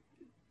old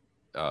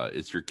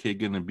is your kid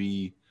going to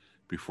be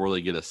before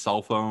they get a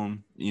cell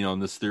phone, in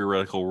this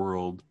theoretical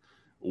world?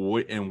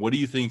 What do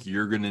you think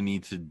you're going to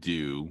need to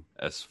do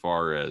as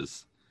far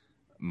as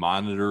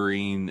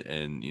monitoring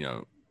and,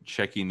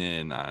 checking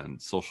in on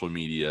social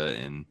media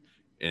and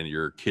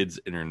your kids'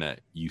 internet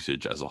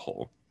usage as a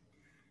whole?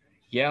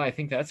 Yeah, I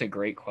think that's a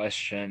great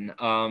question.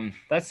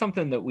 That's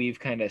something that we've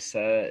kind of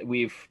said.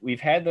 We've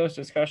had those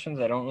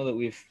discussions. I don't know that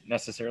we've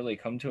necessarily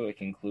come to a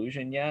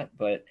conclusion yet,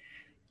 but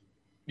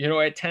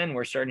at 10,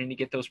 we're starting to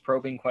get those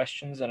probing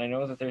questions, and I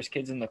know that there's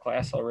kids in the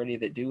class already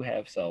that do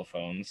have cell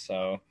phones.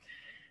 So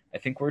I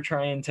think we're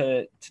trying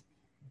to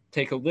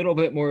take a little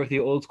bit more of the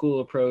old school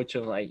approach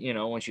of, like,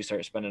 once you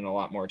start spending a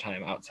lot more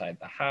time outside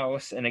the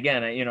house. And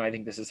again, I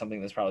think this is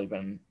something that's probably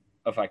been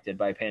affected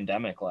by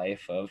pandemic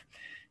life of,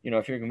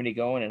 if you're going to be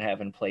going and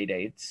having play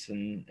dates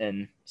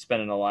and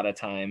spending a lot of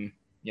time,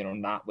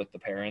 not with the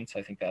parents,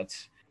 I think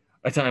that's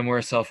a time where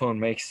a cell phone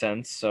makes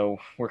sense. So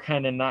we're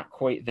kind of not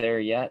quite there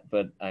yet,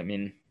 but I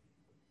mean,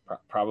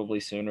 probably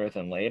sooner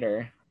than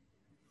later.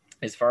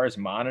 As far as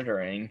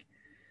monitoring,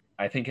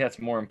 I think that's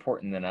more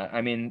important than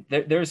I mean,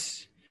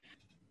 there's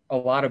a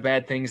lot of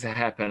bad things that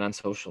happen on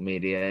social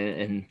media,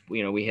 and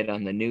we hit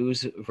on the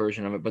news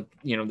version of it, but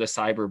the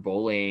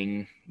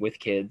cyberbullying with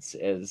kids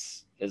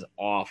is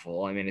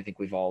awful. I mean, I think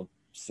we've all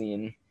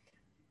seen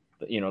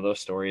those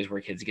stories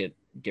where kids get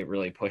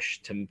really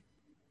pushed to,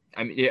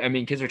 I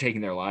mean kids are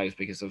taking their lives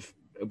because of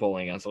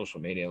bullying on social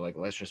media, like,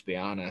 let's just be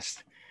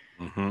honest.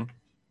 Mm-hmm.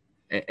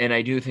 And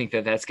I do think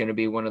that that's going to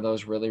be one of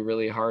those really,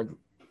 really hard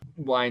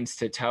lines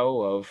to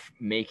toe of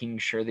making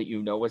sure that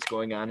what's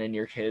going on in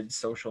your kids'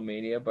 social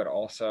media, but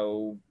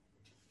also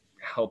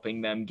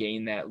helping them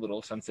gain that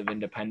little sense of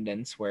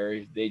independence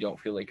where they don't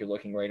feel like you're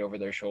looking right over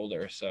their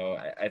shoulder. So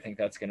I think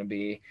that's going to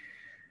be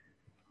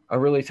a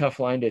really tough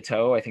line to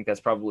toe. I think that's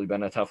probably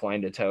been a tough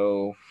line to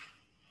toe.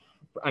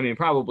 I mean,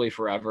 probably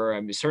forever.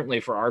 I mean,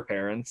 certainly for our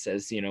parents,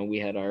 as we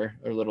had our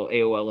little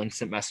AOL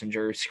Instant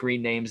Messenger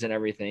screen names and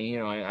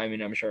everything. I mean,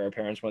 I'm sure our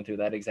parents went through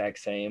that exact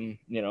same.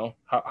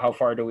 How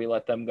far do we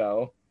let them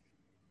go?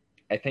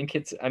 I think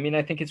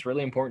it's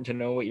really important to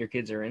know what your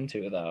kids are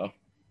into, though.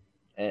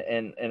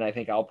 And I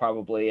think I'll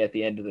probably at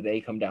the end of the day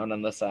come down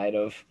on the side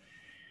of,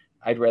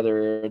 I'd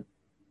rather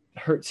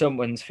hurt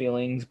someone's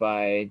feelings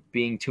by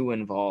being too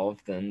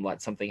involved than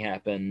let something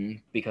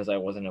happen because I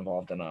wasn't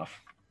involved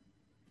enough.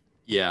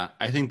 Yeah,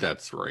 I think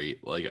that's right.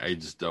 Like, I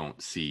just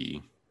don't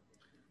see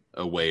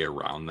a way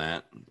around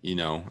that.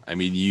 I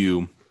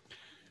mean,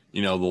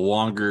 the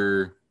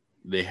longer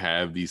they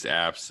have these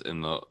apps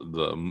and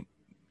the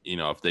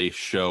if they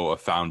show a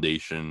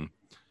foundation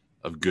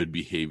of good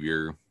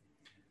behavior,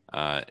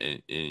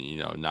 and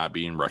not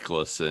being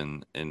reckless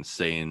and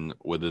staying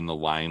within the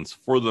lines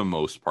for the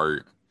most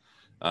part,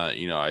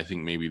 I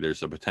think maybe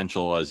there's a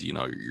potential as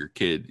your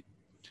kid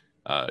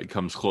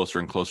comes closer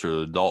and closer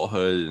to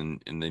adulthood,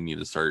 and they need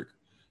to start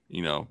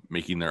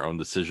making their own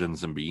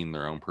decisions and being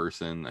their own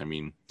person. I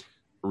mean,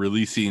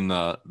 releasing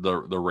the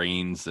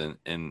reins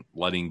and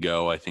letting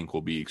go, I think,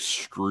 will be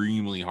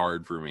extremely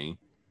hard for me.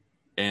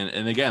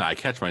 And again, I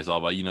catch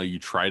myself, you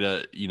try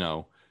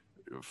to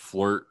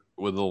flirt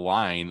with the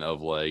line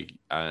of, like,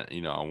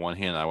 on one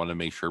hand, I want to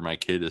make sure my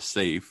kid is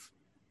safe,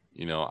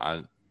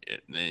 and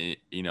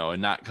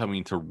not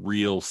coming to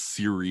real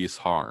serious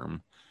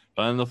harm.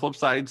 But on the flip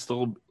side,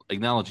 still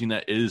acknowledging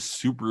that it is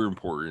super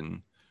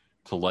important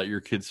to let your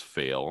kids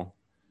fail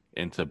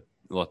and to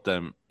let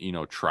them,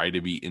 try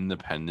to be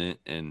independent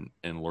and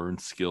learn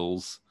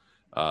skills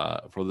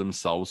for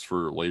themselves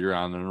for later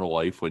on in their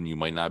life when you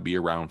might not be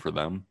around for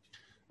them.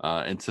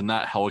 And to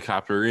not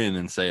helicopter in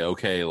and say,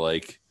 okay,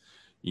 like,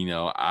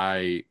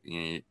 as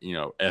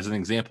an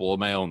example of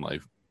my own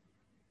life,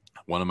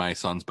 one of my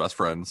son's best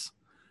friends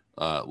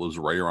lives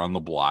right around the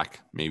block,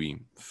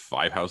 maybe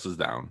 5 houses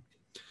down.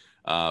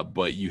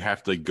 But you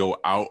have to go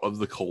out of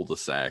the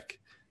cul-de-sac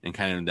and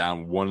kind of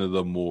down one of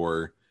the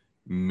more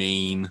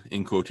main,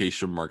 in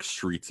quotation marks,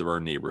 streets of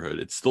our neighborhood.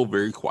 It's still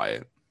very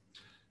quiet,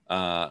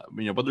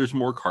 but there's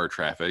more car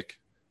traffic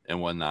and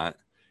whatnot.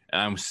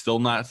 And I'm still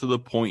not to the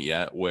point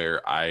yet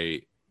where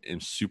I am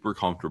super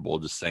comfortable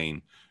just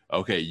saying,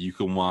 okay, you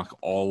can walk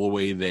all the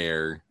way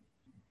there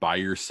by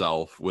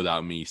yourself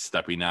without me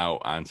stepping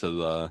out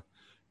onto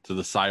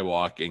the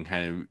sidewalk and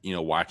kind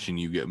of, watching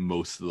you get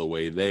most of the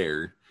way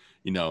there.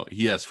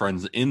 He has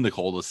friends in the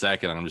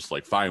cul-de-sac, and I'm just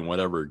like, fine,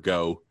 whatever,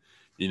 go.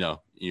 You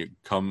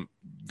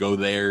go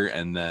there,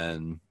 and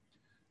then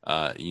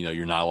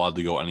you're not allowed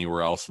to go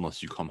anywhere else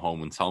unless you come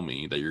home and tell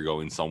me that you're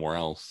going somewhere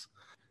else.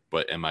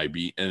 But and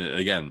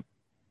again,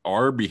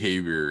 our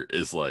behavior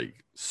is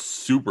like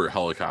super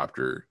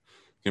helicopter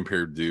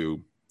compared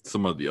to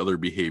some of the other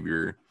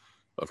behavior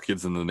of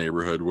kids in the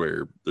neighborhood,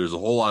 where there's a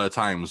whole lot of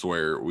times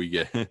where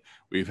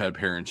we've had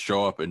parents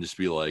show up and just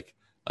be like,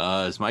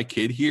 is my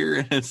kid here?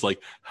 And it's like,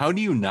 how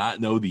do you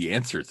not know the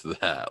answer to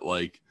that?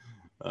 Like,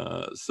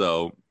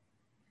 so,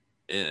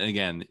 and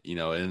again,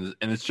 and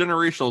it's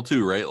generational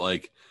too, right?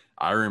 Like,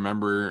 I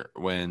remember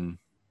when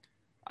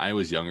I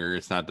was younger,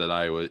 it's not that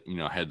I would,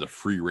 had the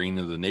free reign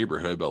of the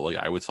neighborhood, but like,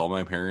 I would tell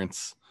my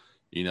parents,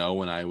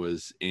 when I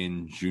was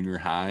in junior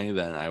high,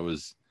 that I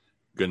was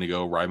going to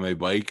go ride my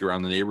bike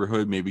around the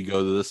neighborhood, maybe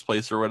go to this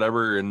place or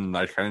whatever. And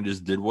I kind of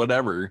just did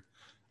whatever.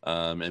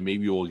 And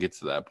maybe we'll get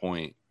to that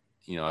point,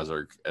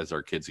 as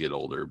our kids get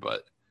older,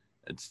 but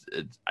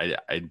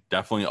I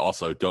definitely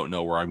also don't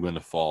know where I'm going to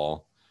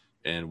fall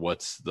and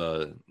what's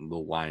the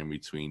line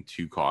between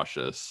too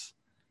cautious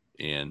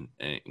and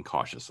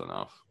cautious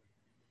enough.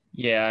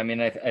 Yeah, I mean,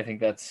 I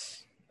think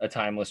that's a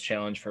timeless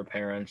challenge for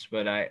parents,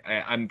 but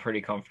I'm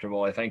pretty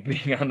comfortable, I think,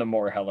 being on the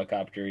more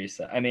helicopter-y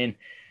side. I mean,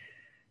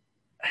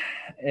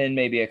 and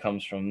maybe it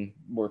comes from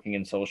working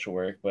in social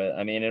work, but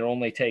I mean,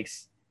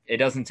 it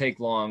doesn't take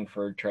long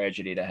for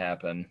tragedy to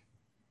happen,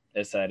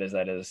 as sad as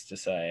that is to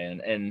say.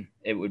 And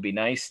it would be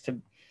nice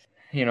to,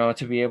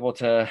 to be able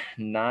to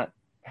not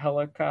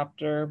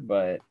helicopter,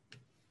 but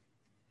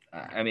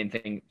I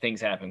mean, things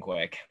happen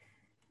quick.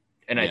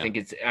 And I think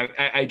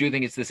I do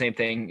think it's the same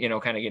thing,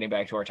 kind of getting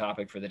back to our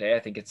topic for the day. I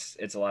think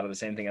it's a lot of the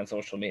same thing on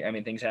social media. I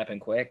mean, things happen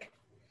quick,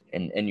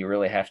 and you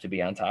really have to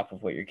be on top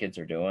of what your kids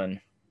are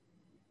doing,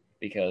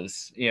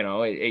 because,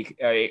 all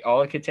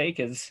it could take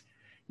is,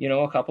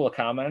 a couple of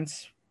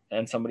comments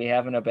and somebody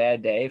having a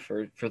bad day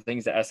for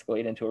things to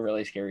escalate into a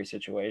really scary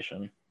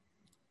situation.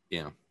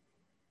 Yeah.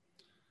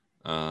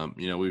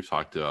 We've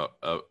talked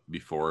about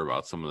before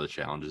about some of the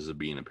challenges of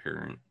being a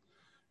parent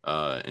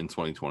in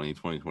 2020,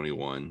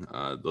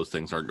 2021. Those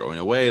things aren't going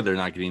away. They're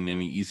not getting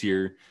any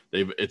easier.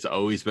 It's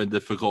always been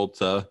difficult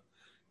to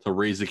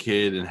raise a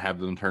kid and have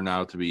them turn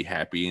out to be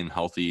happy and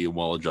healthy and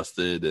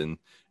well-adjusted and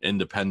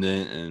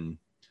independent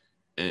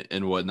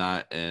and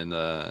whatnot.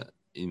 And,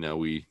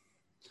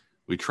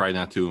 we try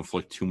not to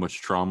inflict too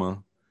much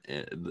trauma.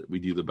 We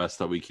do the best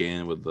that we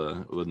can with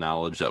the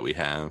knowledge that we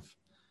have,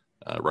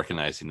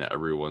 recognizing that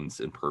everyone's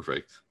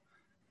imperfect.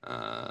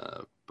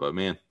 But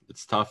man,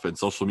 it's tough, and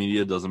social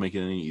media doesn't make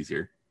it any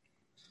easier.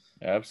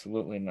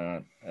 Absolutely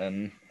not.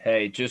 And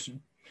hey, just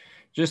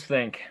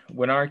think,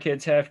 when our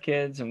kids have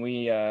kids and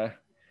we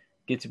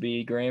get to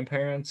be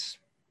grandparents,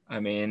 I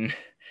mean,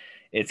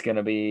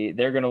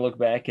 they're gonna look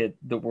back at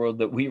the world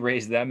that we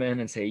raised them in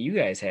and say, you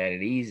guys had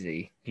it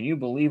easy. Can you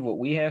believe what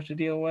we have to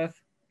deal with?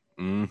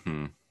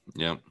 Mm-hmm.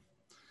 Yep.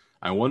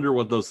 I wonder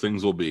what those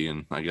things will be,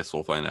 and I guess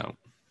we'll find out.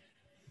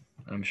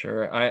 I'm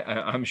sure.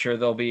 I'm sure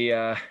they'll be.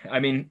 I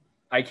mean,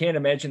 I can't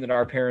imagine that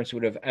our parents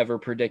would have ever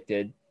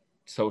predicted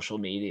social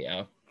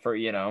media for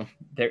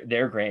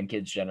their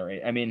grandkids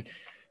generate. I mean,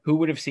 who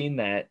would have seen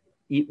that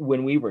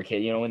when we were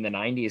kids? In the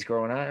 '90s,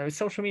 growing up,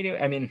 social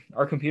media. I mean,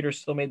 our computers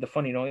still made the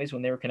funny noise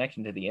when they were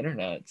connecting to the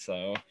internet.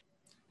 So,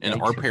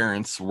 and our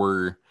parents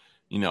were,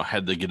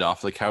 had to get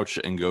off the couch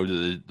and go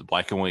to the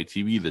black and white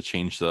TV to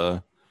change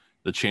the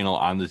channel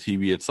on the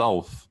TV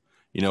itself.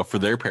 For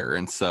their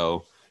parents.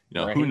 So.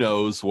 Right. Who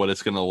knows what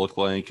it's going to look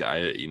like?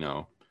 I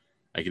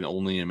can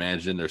only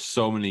imagine. There's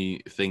so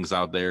many things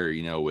out there,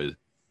 with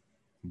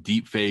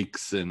deep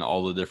fakes and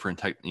all the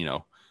different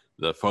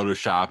the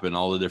Photoshop and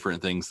all the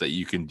different things that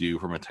you can do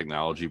from a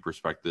technology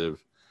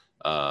perspective,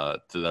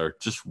 that are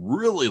just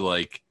really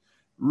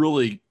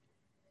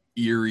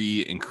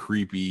eerie and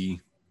creepy.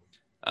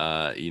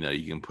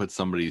 You can put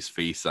somebody's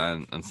face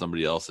on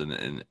somebody else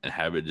and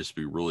have it just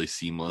be really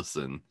seamless,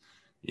 and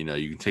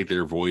you can take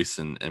their voice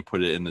and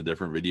put it in the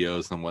different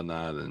videos and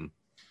whatnot. And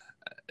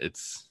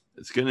it's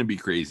going to be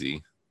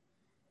crazy.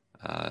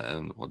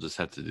 And we'll just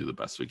have to do the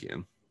best we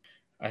can.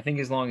 I think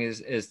as long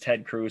as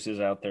Ted Cruz is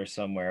out there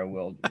somewhere,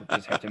 we'll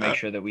just have to make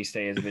sure that we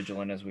stay as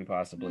vigilant as we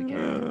possibly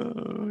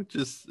can.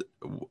 Just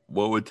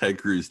what would Ted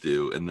Cruz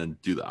do? And then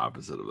do the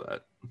opposite of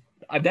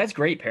that. That's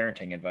great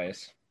parenting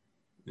advice.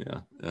 Yeah.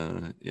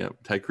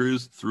 Ted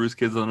Cruz threw his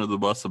kids under the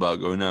bus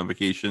about going on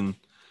vacation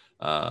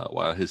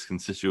while his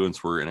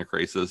constituents were in a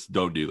crisis.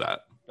 Don't do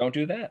that. Don't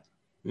do that.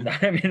 Yeah.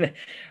 I mean,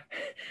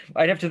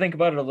 I'd have to think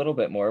about it a little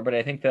bit more, but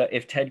I think that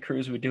if Ted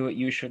Cruz would do it,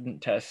 you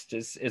shouldn't test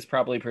is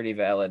probably pretty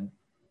valid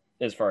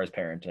as far as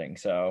parenting.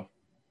 So,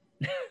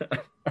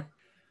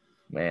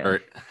 man. All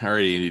right,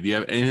 Andy, do you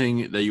have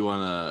anything that you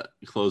want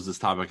to close this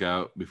topic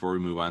out before we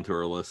move on to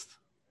our list?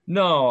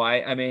 No,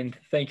 I mean,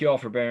 thank you all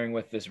for bearing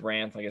with this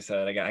rant. Like I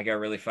said, I got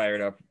really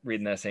fired up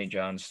reading that St.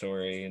 John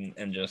story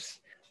and just,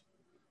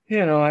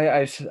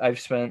 I've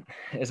spent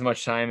as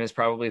much time as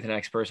probably the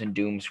next person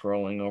doom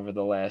scrolling over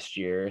the last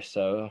year.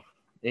 So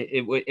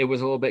it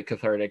was a little bit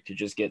cathartic to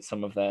just get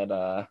some of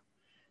that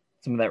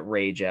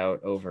rage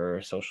out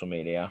over social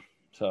media.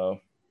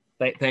 So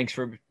thanks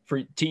for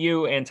to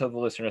you and to the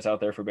listeners out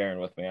there for bearing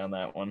with me on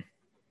that one.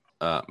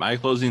 My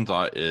closing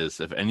thought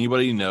is, if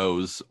anybody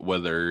knows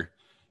whether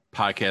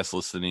podcast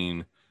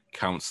listening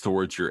counts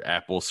towards your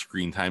Apple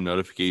screen time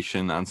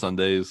notification on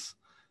Sundays,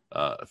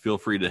 feel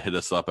free to hit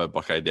us up at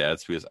Buckeye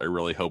Dads, because I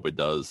really hope it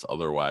does.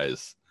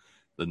 Otherwise,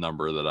 the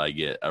number that I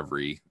get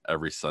every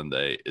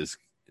Sunday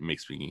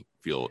makes me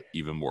feel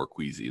even more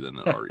queasy than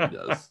it already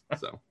does.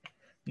 So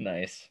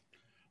nice.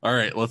 All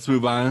right, let's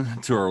move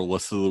on to our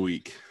list of the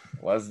week.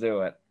 Let's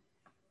do it.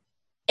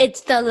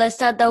 It's the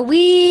list of the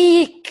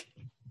week.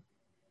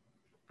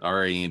 All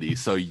right, Andy.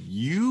 So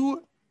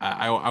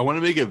I want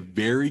to make it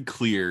very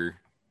clear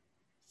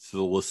to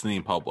the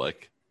listening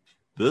public,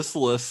 this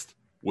list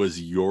was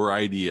your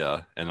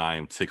idea, and I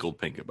am tickled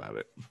pink about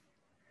it.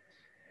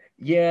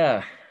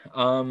 Yeah.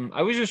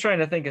 I was just trying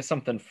to think of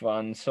something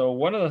fun. So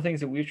one of the things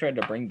that we've tried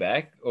to bring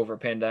back over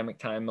pandemic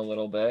time a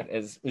little bit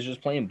is just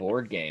playing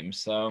board games.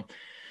 So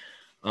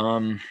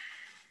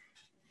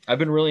I've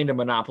been really into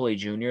Monopoly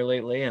Junior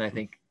lately, and I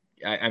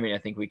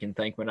think we can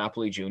thank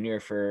Monopoly Junior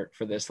for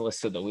this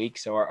list of the week.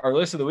 So our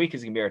list of the week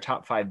is going to be our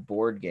top 5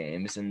 board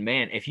games. And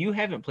man, if you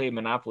haven't played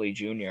Monopoly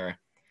Junior,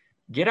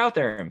 get out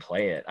there and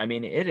play it. I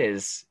mean,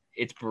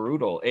 it's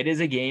brutal. It is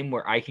a game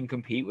where I can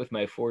compete with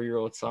my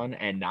 4-year-old son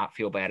and not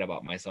feel bad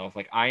about myself.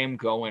 Like, I am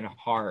going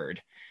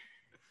hard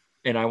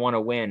and I want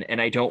to win, and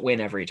I don't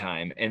win every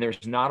time. And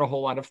there's not a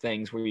whole lot of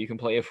things where you can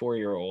play a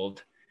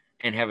 4-year-old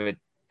and have it,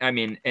 I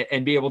mean,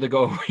 and be able to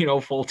go,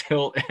 full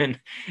tilt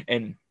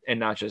and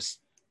not just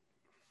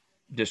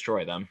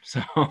destroy them.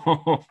 So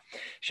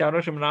shout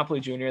out to Monopoly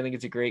Junior. I think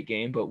it's a great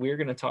game, but we're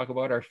going to talk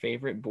about our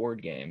favorite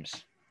board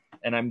games.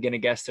 And I'm going to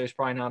guess there's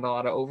probably not a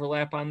lot of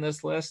overlap on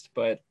this list,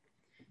 but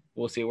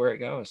we'll see where it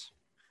goes.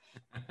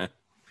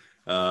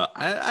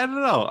 I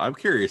don't know. I'm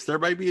curious. There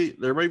might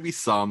be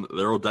some.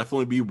 There will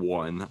definitely be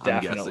one.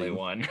 Definitely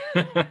I'm guessing.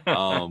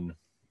 one.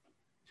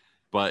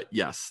 But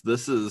yes,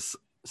 this is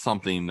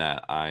something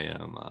that I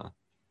am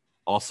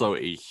also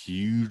a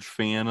huge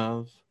fan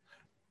of.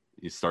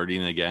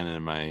 Starting again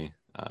in my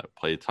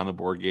play a ton of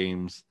board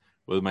games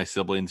with my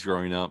siblings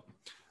growing up,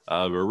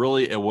 but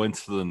really it went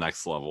to the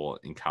next level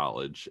in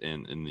college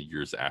and in the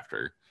years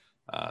after.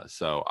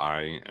 So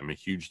I am a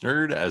huge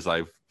nerd, as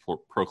I've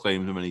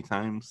proclaimed many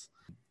times.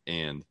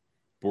 And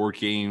board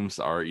games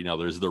are,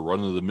 there's the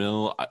run of the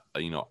mill,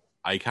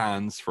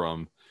 icons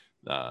from,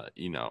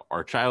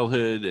 our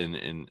childhood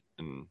and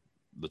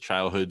the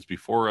childhoods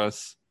before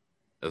us,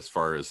 as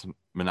far as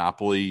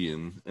Monopoly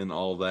and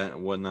all that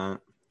and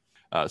whatnot.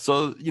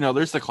 So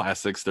there's the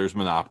classics. There's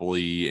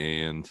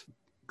Monopoly and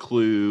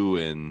Clue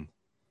and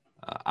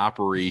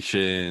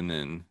Operation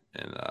and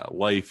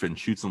Life and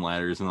Chutes and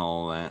Ladders and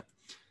all that.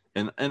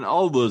 And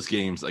all of those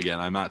games,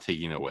 again, I'm not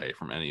taking away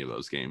from any of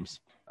those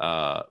games.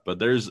 But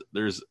there's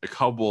a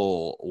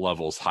couple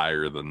levels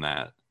higher than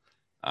that,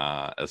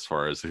 as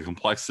far as the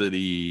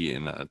complexity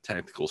and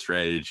tactical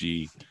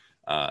strategy.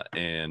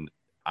 And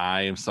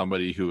I am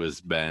somebody who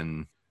has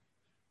been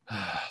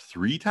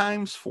 3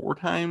 times, 4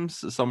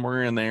 times,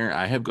 somewhere in there.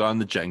 I have gone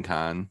to Gen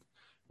Con,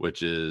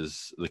 which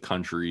is the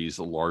country's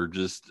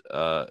largest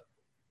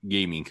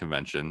gaming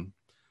convention.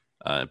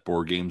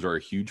 Board games are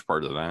a huge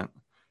part of that.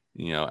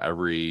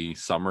 Every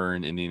summer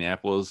in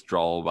Indianapolis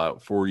draw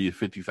about 40 to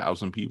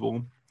 50,000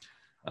 people.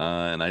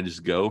 And I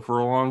just go for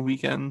a long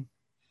weekend.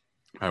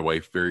 My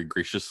wife very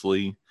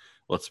graciously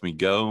lets me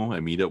go. I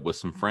meet up with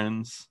some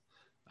friends,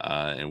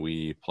 and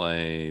we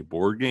play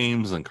board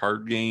games and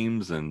card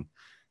games and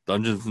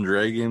Dungeons and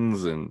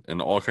Dragons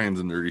and all kinds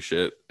of nerdy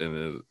shit.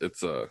 And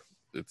it's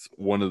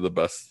one of the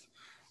best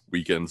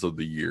weekends of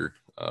the year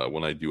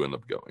when I do end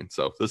up going.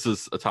 So this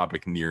is a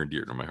topic near and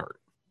dear to my heart.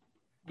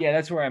 Yeah,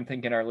 that's where I'm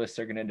thinking our lists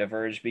are going to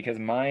diverge, because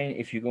mine,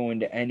 if you go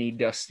into any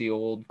dusty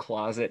old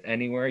closet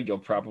anywhere, you'll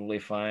probably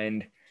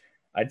find,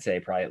 I'd say,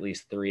 probably at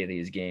least 3 of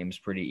these games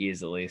pretty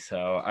easily.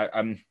 So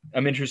I'm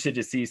interested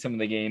to see some of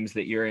the games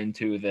that you're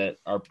into that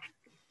are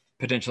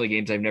potentially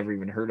games I've never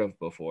even heard of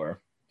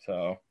before.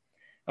 So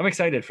I'm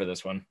excited for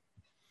this one.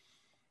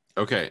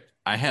 Okay,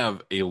 I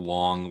have a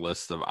long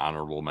list of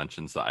honorable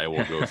mentions that I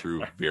will go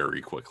through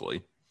very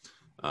quickly.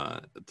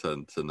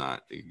 To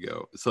not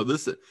go. So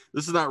this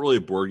is not really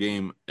a board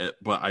game,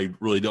 but I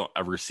really don't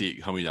ever see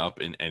it coming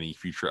up in any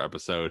future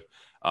episode.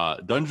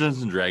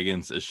 Dungeons and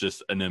Dragons is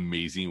just an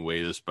amazing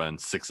way to spend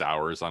 6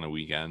 hours on a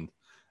weekend,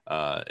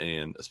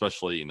 and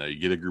especially you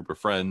get a group of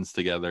friends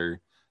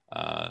together.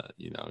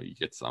 You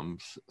get some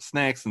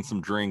snacks and some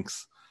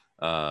drinks.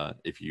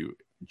 If you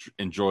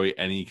enjoy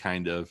any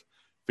kind of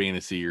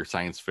fantasy or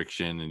science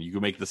fiction, and you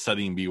can make the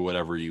setting be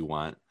whatever you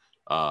want.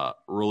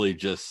 Really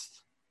just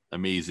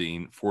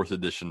amazing. 4th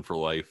edition for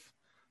life.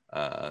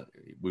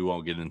 We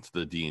won't get into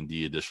the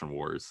D&D edition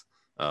wars.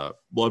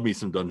 Love me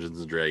some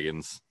Dungeons and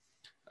Dragons,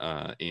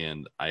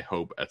 and I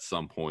hope at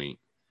some point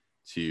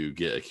to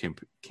get a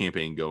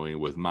campaign going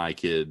with my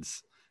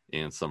kids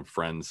and some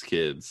friends'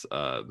 kids.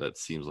 That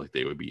seems like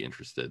they would be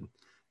interested.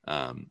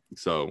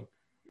 So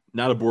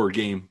not a board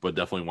game, but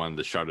definitely wanted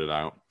to shout it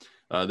out.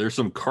 There's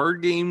some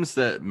card games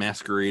that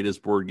masquerade as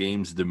board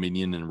games.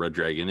 Dominion and Red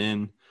Dragon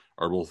Inn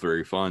are both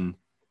very fun,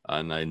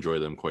 and I enjoy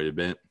them quite a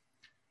bit.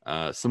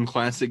 Some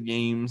classic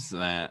games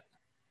that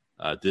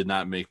did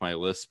not make my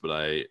list, but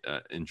I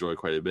enjoy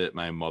quite a bit.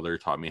 My mother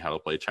taught me how to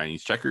play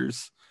Chinese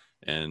checkers,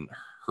 and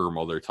her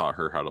mother taught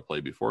her how to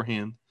play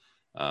beforehand.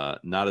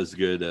 Not as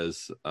good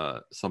as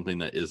something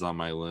that is on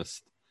my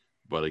list,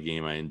 but a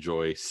game I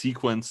enjoy.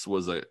 Sequence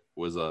was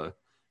a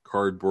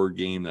cardboard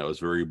game that was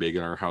very big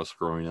in our house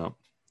growing up,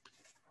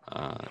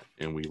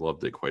 and we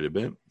loved it quite a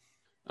bit.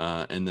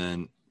 And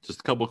then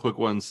just a couple quick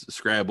ones.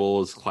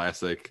 Scrabble is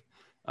classic.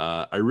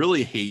 I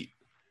really hate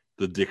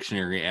the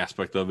dictionary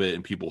aspect of it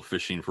and people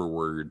fishing for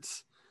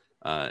words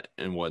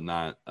and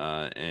whatnot.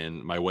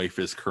 And my wife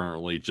is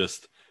currently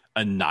just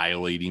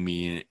annihilating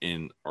me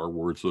in our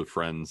Words with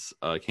Friends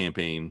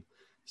campaign.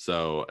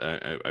 So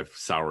I've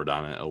soured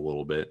on it a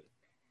little bit.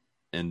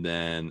 And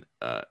then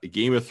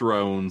Game of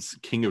Thrones,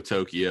 King of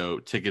Tokyo,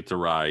 Ticket to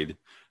Ride.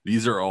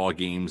 These are all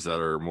games that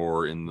are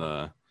more in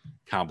the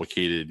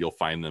complicated. You'll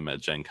find them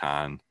at Gen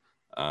Con.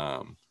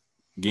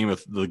 Game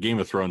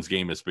of Thrones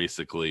game is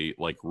basically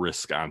like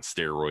Risk on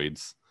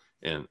steroids,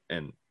 and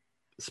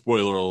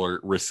spoiler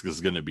alert, Risk is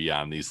going to be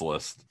on these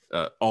lists.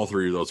 All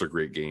three of those are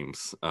great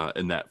games,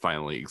 and that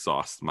finally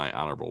exhausts my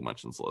honorable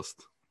mentions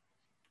list.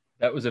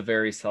 That was a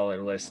very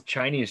solid list.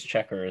 Chinese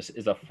checkers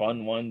is a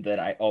fun one that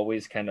I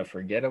always kind of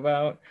forget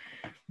about,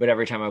 but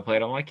every time I play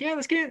it, I'm like, yeah,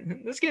 this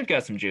game's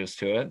got some juice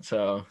to it.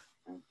 So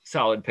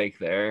solid pick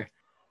there.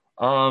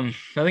 I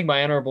think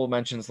my honorable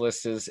mentions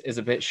list is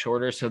a bit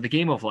shorter. So the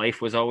Game of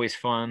Life was always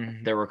fun.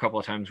 There were a couple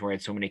of times where I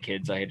had so many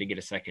kids I had to get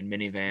a second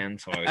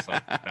minivan, so I always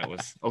thought that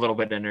was a little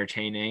bit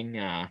entertaining.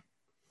 I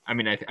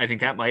mean, I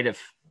think I might have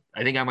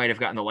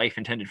gotten the Life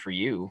Intended for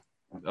You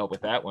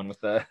with that one,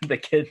 with the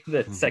kid,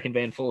 the second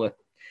van full of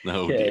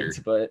kids.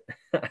 Dear.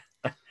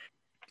 But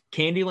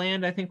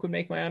Candyland, I think, would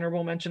make my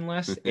honorable mention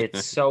list.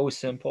 It's so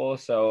simple.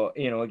 So,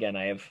 again,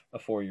 I have a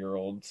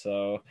 4-year-old,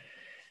 so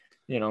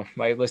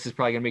my list is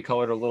probably going to be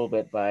colored a little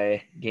bit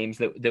by games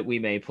that we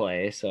may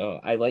play. So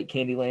I like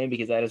Candyland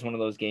because that is one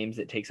of those games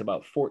that takes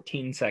about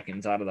 14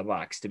 seconds out of the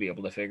box to be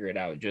able to figure it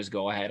out. Just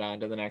go ahead on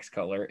to the next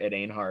color. It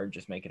ain't hard.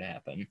 Just make it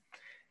happen.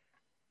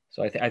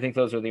 So I think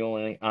those are the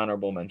only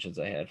honorable mentions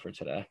I had for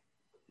today.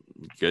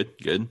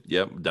 Good.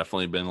 Yep,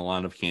 definitely been a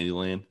lot of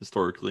Candyland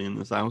historically in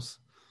this house.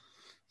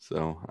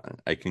 So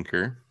I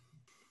concur.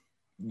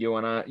 You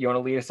wanna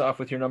lead us off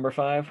with your number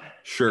 5?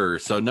 Sure.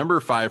 So number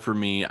 5 for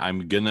me,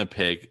 I'm gonna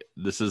pick.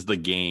 This is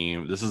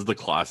the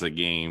classic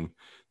game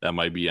that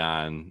might be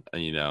on.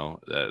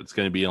 It's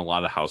gonna be in a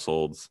lot of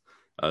households.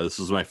 This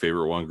was my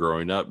favorite one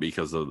growing up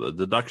because of the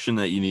deduction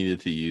that you needed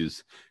to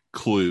use.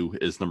 Clue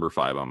is number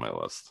 5 on my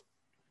list.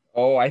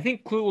 Oh, I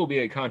think Clue will be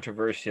a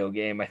controversial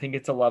game. I think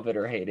it's a love it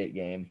or hate it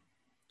game.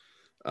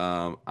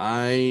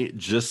 I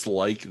just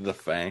like the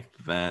fact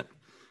that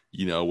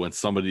when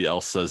somebody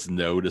else says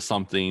no to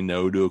something,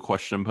 no to a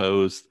question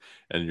posed,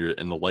 and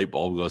the light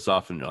bulb goes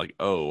off, and you're like,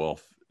 oh, well,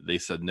 if they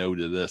said no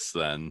to this,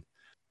 then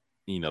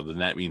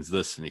that means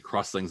this, and you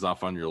cross things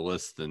off on your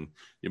list, and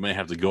you might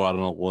have to go out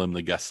on a limb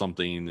to guess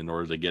something in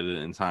order to get it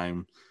in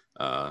time.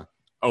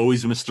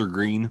 Always Mr.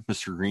 Green.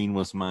 Mr. Green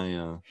was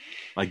my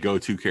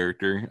go-to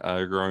character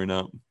growing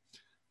up,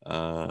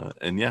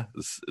 and yeah,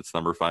 it's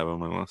number 5 on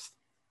my list.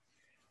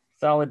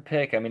 Solid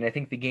pick. I mean, I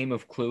think the game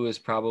of Clue is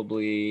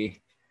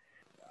probably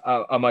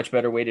a much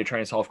better way to try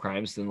and solve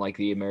crimes than like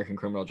the American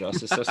criminal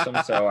justice system.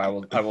 So I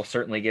will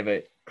certainly give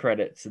it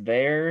credits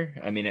there.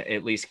 I mean,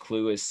 at least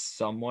Clue is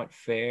somewhat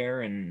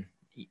fair, and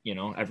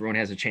everyone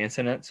has a chance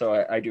in it.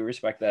 So I do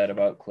respect that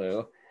about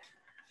Clue.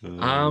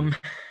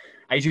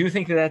 I do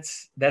think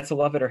that's a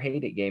love it or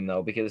hate it game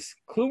though, because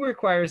Clue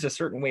requires a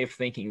certain way of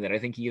thinking that I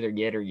think you either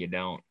get or you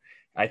don't.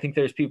 I think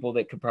there's people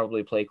that could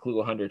probably play Clue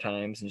 100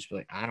 times and just be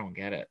like, I don't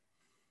get it.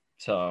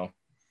 So.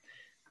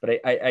 But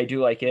I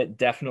do like it.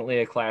 Definitely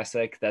a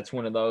classic. That's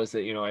one of those that,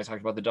 I talked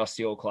about the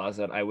dusty old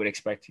closet. I would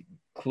expect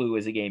Clue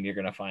is a game you're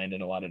going to find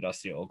in a lot of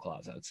dusty old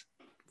closets.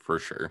 For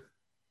sure.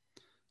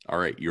 All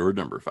right. You're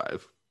number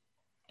 5.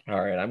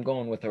 All right. I'm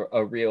going with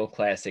a real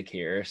classic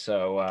here.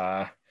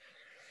 So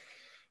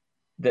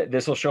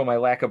this will show my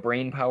lack of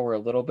brain power a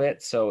little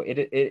bit. So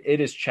it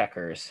is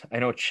checkers. I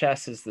know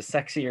chess is the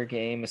sexier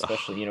game,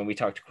 especially, we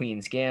talked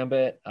Queen's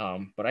Gambit,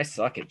 but I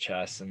suck at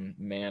chess, and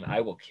man,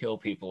 I will kill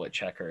people at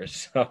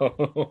checkers.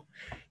 So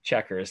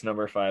checkers,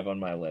 number 5 on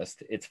my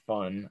list. It's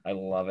fun. I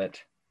love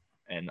it.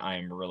 And I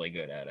am really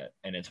good at it.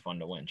 And it's fun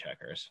to win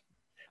checkers.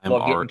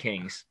 Love getting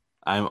kings.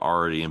 I'm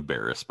already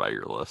embarrassed by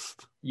your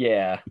list.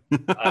 Yeah.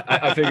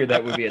 I figured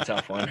that would be a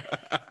tough one.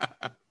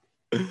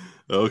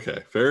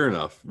 Okay, fair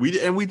enough. We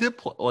did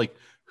like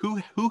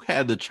who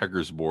had the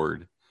checkers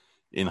board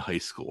in high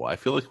school? I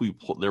feel like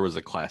there was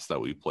a class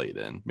that we played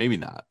in. Maybe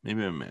not.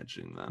 Maybe I'm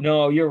imagining that.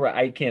 No, you're right.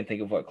 I can't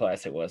think of what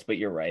class it was, but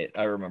you're right.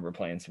 I remember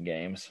playing some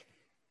games.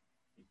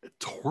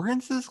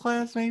 Torrance's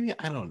class, maybe?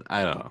 I don't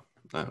know.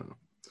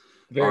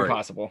 Very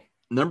possible.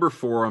 Number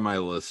 4 on my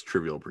list,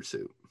 Trivial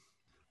Pursuit.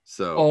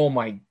 So, oh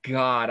my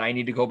God, I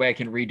need to go back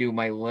and redo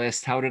my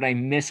list. How did I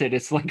miss it?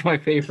 It's like my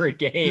favorite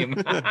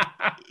game.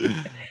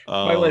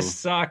 My list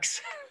sucks.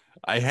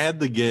 I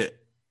had to get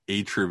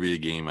a trivia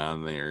game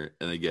on there.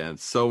 And again,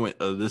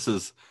 this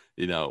is,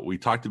 we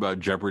talked about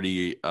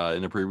Jeopardy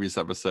in a previous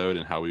episode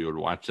and how we would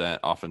watch that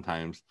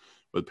oftentimes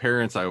with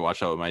parents. I would watch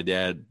that with my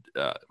dad.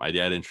 My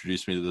dad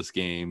introduced me to this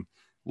game,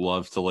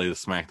 loves to lay the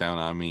smackdown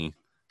on me.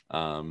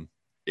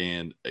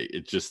 And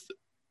it just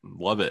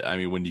love it. I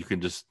mean, when you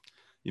can just,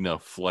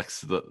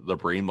 flex the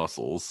brain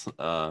muscles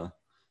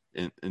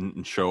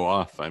and show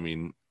off. I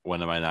mean,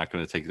 when am I not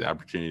going to take the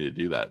opportunity to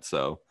do that?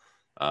 So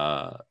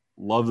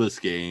love this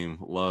game.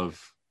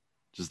 Love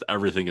just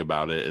everything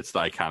about it. It's the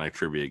iconic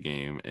trivia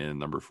game, and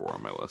number 4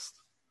 on my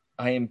list.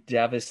 I am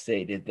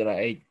devastated that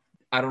I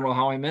don't know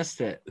how I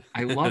missed it.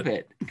 I love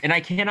it. And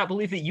I cannot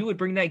believe that you would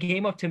bring that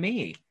game up to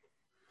me.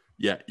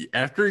 Yeah.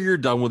 After you're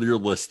done with your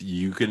list,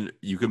 you can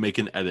make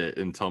an edit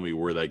and tell me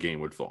where that game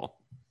would fall.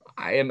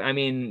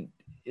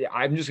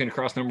 I'm just going to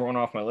cross number 1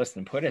 off my list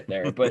and put it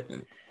there. But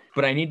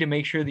But I need to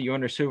make sure that you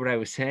understood what I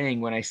was saying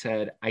when I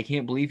said, I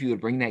can't believe you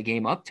would bring that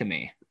game up to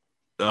me.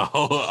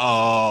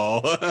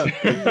 Oh.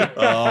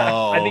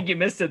 I think you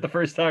missed it the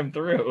first time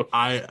through.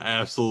 I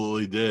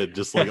absolutely did.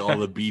 Just like all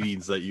the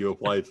beatings that you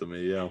applied to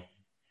me. Yeah.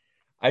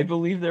 I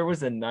believe there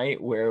was a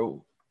night where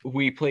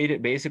we played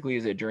it basically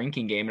as a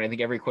drinking game. And I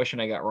think every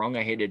question I got wrong,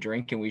 I had to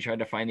drink. And we tried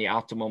to find the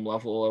optimum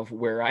level of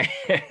where I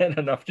had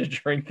enough to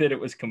drink that it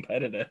was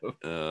competitive.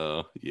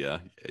 Yeah.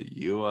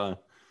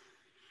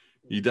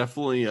 You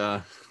definitely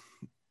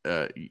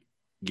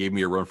gave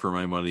me a run for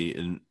my money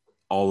in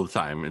all the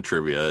time in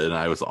trivia, and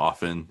I was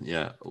often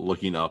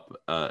looking up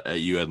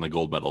at you in the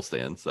gold medal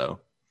stand. So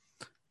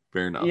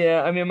fair enough.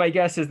 Yeah, I mean, my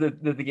guess is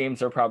that the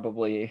games are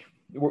probably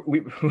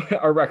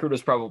our record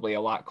was probably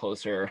a lot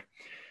closer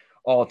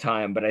all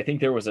time, but I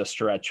think there was a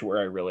stretch where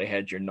I really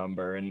had your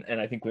number, and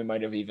I think we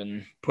might have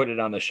even put it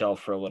on the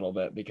shelf for a little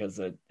bit because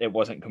it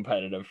wasn't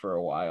competitive for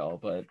a while.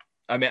 But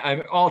I mean,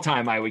 all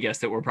time, I would guess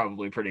that we're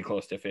probably pretty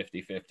close to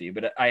 50-50,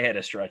 but I had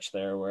a stretch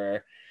there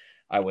where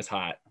I was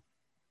hot.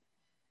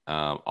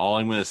 All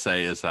I'm going to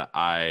say is that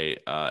I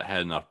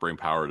had enough brain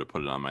power to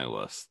put it on my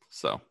list.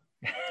 So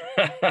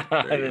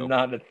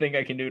not a thing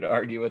I can do to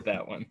argue with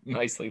that one.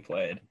 Nicely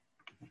played.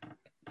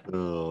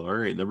 Oh, all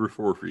right. Number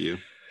 4 for you.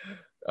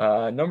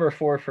 Number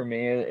 4 for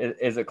me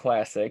is a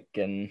classic,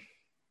 and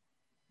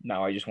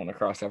now I just want to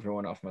cross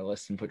everyone off my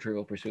list and put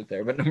Trivial Pursuit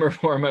there. But number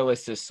 4 on my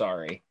list is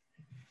Sorry.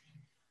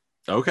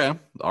 Okay.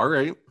 All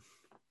right.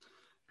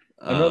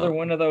 Another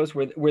one of those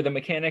where the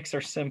mechanics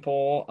are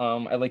simple.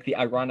 I like the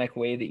ironic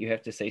way that you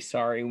have to say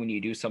sorry when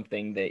you do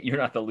something that you're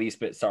not the least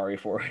bit sorry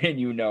for, and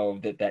you know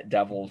that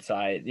devil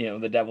side,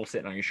 the devil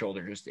sitting on your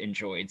shoulder just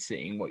enjoyed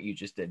seeing what you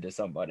just did to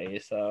somebody.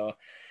 So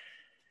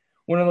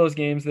one of those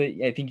games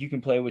that I think you can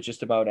play with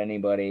just about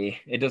anybody.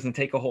 It doesn't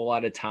take a whole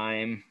lot of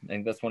time. I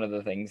think that's one of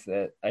the things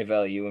that I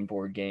value in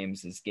board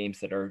games is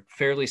games that are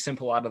fairly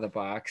simple out of the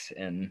box,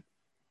 and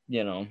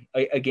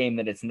a game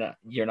that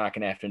you're not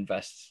going to have to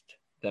invest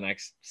the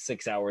next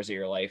 6 hours of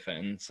your life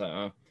in.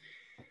 So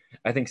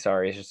I think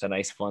Sorry is just a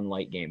nice, fun,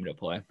 light game to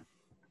play.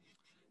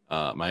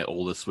 My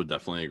oldest would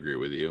definitely agree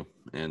with you.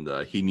 And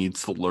he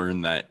needs to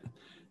learn that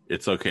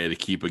it's okay to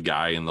keep a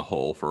guy in the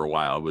hole for a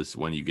while. Was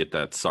when you get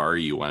that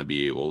Sorry, you want to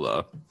be able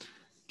to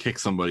kick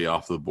somebody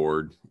off the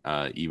board,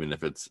 even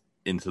if it's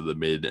into the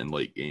mid and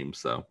late game.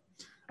 So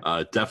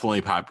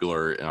definitely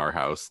popular in our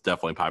house.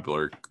 Definitely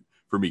popular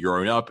for me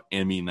growing up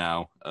and me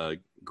now.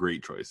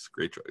 Great choice.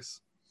 Great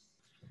choice.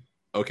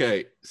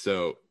 Okay,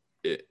 so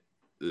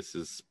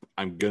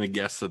I'm going to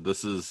guess that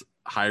this is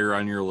higher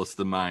on your list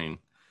than mine.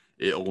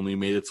 It only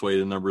made its way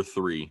to number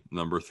 3.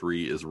 Number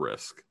 3 is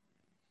Risk.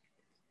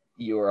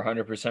 You are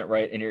 100%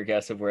 right in your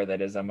guess of where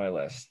that is on my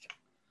list.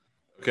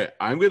 Okay,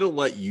 I'm going to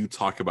let you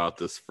talk about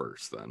this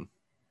first then.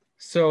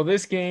 So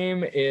this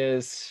game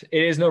is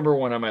number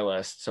 1 on my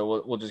list.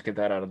 So we'll just get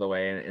that out of the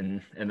way,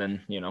 and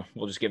then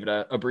we'll just give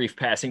it a brief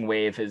passing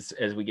wave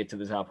as we get to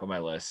the top of my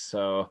list.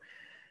 So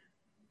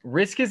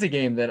Risk is a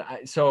game that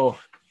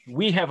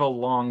we have a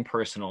long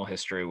personal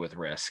history with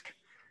Risk,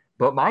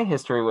 but my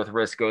history with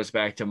Risk goes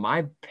back to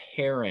my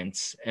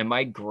parents and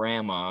my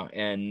grandma,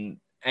 and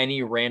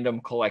any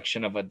random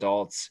collection of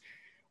adults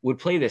would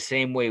play the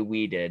same way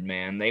we did,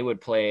 man. They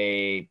would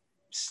play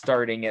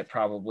starting at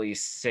probably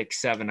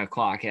 6-7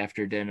 o'clock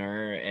after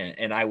dinner,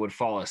 and I would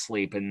fall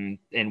asleep and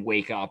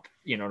wake up,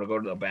 to go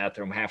to the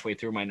bathroom halfway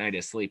through my night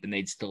of sleep, and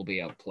they'd still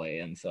be up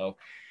playing. So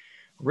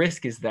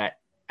Risk is that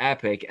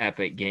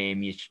epic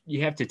game.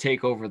 You have to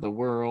take over the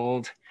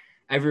world.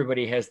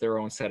 Everybody has their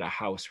own set of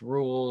house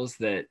rules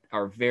that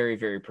are very,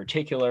 very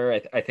particular.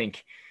 I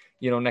think,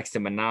 next to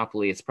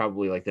Monopoly, it's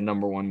probably like the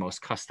number 1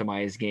 most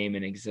customized game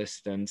in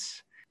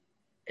existence.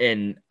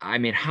 And I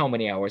mean, how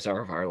many hours of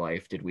our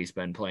life did we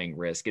spend playing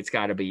Risk? It's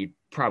got to be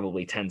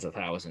probably tens of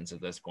thousands at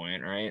this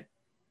point, right?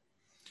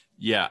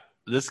 Yeah,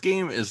 this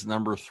game is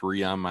number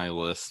 3 on my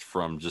list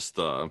from just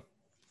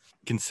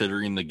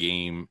considering the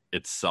game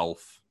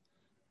itself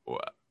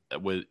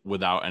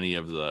without any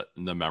of the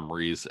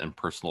memories and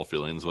personal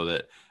feelings with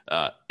it.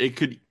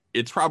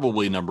 It's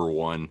probably number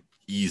 1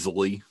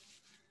 easily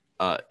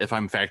if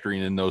I'm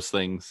factoring in those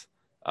things,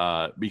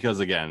 because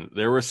again,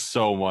 there was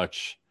so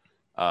much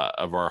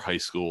of our high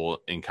school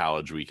and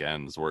college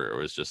weekends where it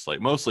was just like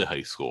mostly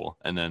high school,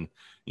 and then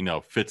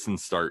fits and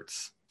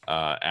starts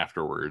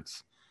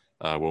afterwards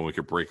when we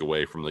could break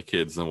away from the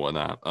kids and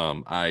whatnot.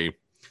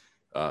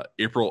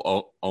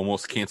 April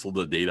almost canceled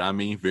the date on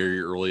me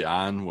very early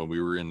on when we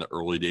were in the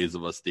early days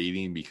of us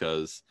dating,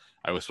 because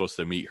I was supposed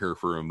to meet her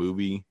for a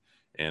movie,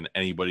 and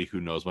anybody who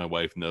knows my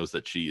wife knows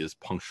that she is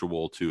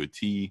punctual to a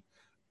T.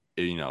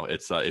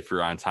 It's if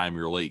you're on time,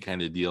 you're late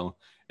kind of deal.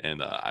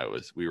 And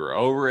we were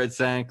over at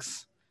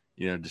Zach's,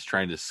 just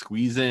trying to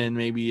squeeze in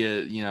maybe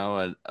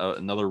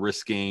another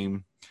Risk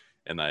game,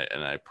 and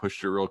I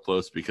pushed it real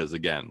close because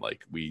again,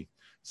 like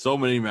so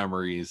many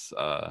memories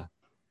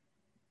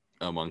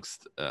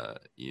amongst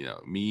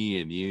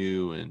me and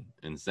you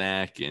and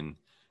Zach and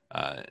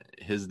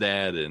his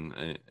dad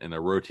and a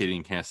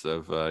rotating cast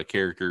of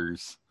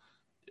characters.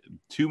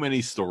 Too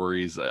many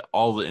stories,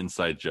 all the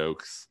inside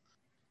jokes.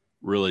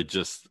 really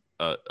just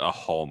a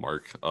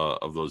hallmark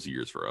of those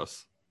years for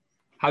us.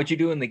 How'd you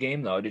do in the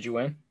game, though? Did you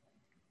win?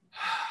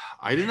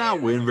 I did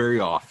not win very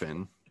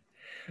often.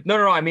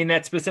 No. I mean,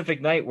 that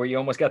specific night where you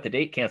almost got the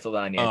date canceled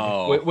on you.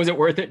 Oh. Was it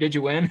worth it? Did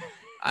you win?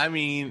 I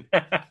mean,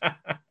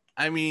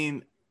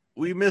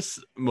 we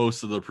missed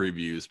most of the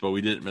previews, but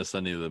we didn't miss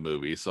any of the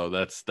movie, so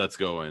that's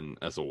going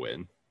as a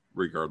win,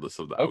 regardless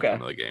of the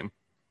outcome of the game.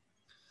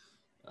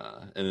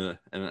 And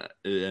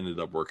it ended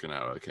up working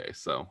out okay.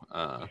 So,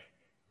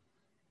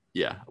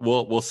 yeah,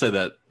 we'll say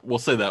that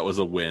was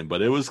a win,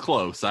 but it was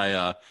close.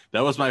 That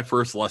was my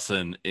first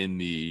lesson in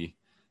the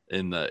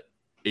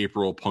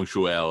April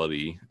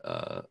punctuality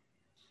of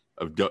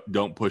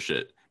don't push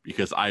it,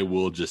 because I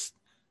will just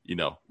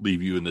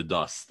leave you in the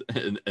dust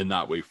and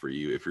not wait for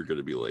you if you're going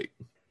to be late.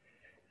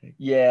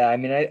 Yeah, I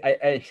mean,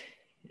 I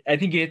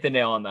think you hit the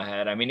nail on the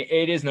head. I mean,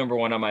 it is number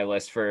one on my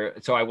list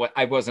so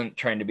I wasn't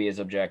trying to be as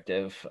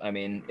objective. I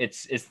mean,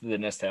 it's the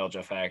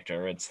nostalgia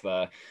factor. It's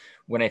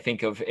when I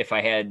think of if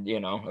I had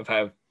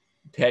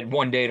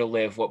one day to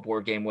live, what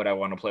board game would I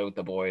want to play with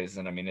the boys?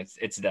 And I mean,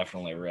 it's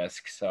definitely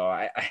Risk. So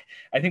I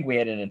think we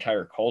had an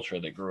entire culture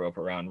that grew up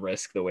around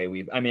Risk the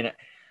way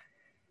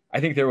I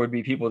think there would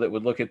be people that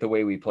would look at the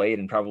way we played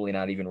and probably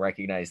not even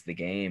recognize the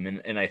game.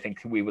 And I think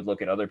we would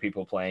look at other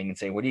people playing and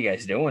say, what are you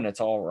guys doing?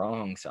 It's all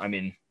wrong. So, I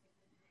mean,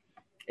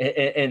 we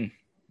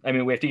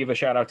have to give a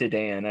shout out to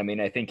Dan. I mean,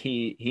 I think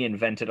he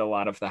invented a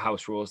lot of the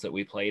house rules that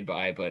we played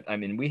by, but I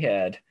mean, we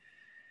had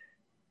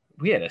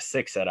a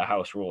 6 set of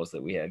house rules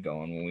that we had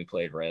going when we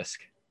played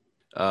Risk.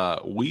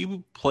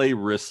 We play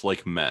Risk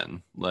like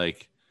men,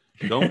 like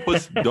don't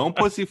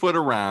pussyfoot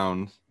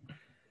around.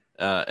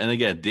 And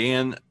again,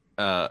 Dan,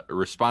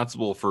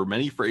 responsible for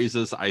many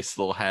phrases I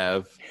still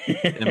have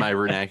in my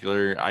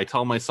vernacular. I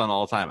tell my son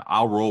all the time,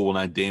 I'll roll when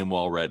I'm damn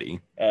well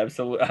ready.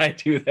 Absolutely. I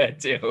do that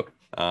too.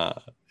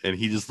 And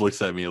he just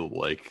looks at me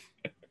like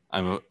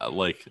I'm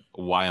like,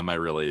 why am I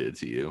related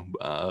to you?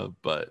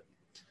 But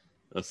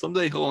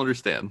someday he'll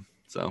understand.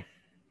 So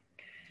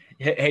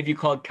have you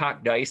called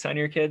cock dice on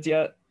your kids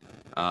yet?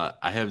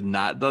 I have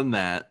not done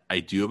that. I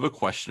do have a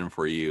question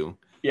for you.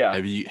 Yeah.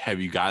 Have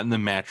you gotten the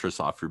mattress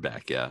off your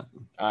back yet?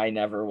 I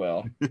never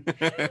will.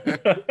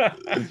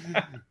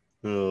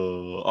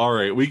 Oh, all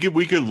right. We could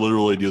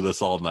literally do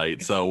this all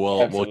night. So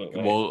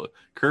we'll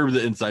curb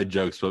the inside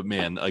jokes. But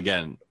man,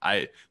 again,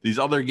 these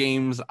other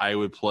games I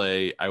would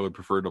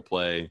prefer to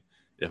play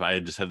if I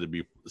just had to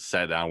be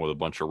sat down with a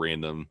bunch of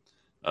random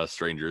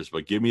strangers.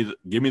 But give me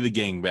the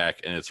gang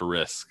back, and it's a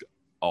Risk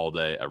all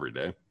day, every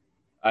day.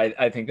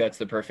 I think that's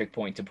the perfect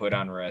point to put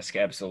on Risk.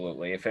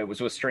 Absolutely. If it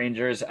was with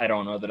strangers, I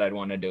don't know that I'd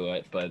want to do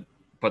it, but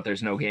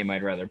there's no game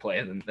I'd rather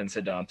play than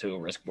sit down to a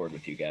Risk board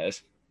with you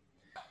guys.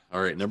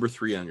 All right, number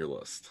 3 on your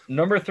list.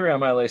 Number 3 on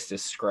my list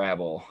is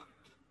Scrabble.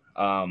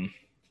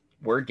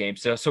 Word game.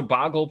 So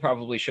Boggle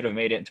probably should have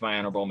made it into my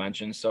honorable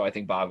mentions. So I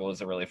think Boggle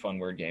is a really fun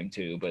word game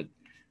too. But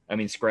I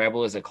mean,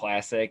 Scrabble is a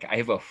classic. I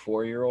have a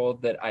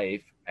 4-year-old that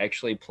I've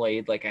actually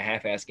played like a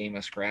half-ass game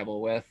of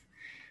Scrabble with,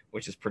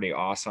 which is pretty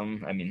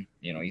awesome. I mean,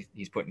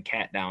 he's putting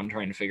cat down,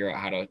 trying to figure out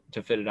how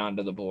to fit it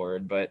onto the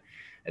board. But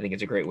I think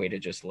it's a great way to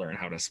just learn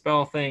how to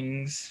spell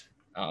things.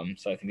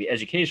 So I think the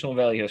educational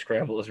value of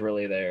Scrabble is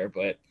really there.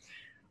 But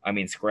I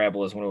mean,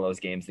 Scrabble is one of those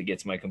games that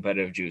gets my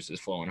competitive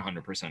juices flowing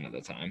 100% of the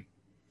time.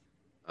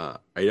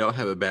 I don't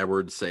have a bad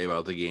word to say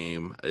about the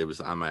game. It was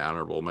on my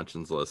honorable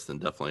mentions list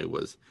and definitely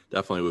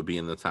would be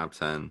in the top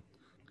 10.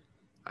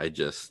 I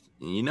just,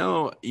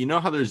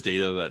 how there's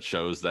data that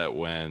shows that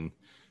when,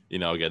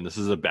 again, this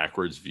is a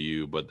backwards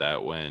view, but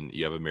that when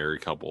you have a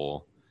married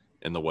couple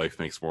and the wife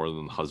makes more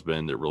than the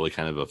husband, it really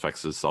kind of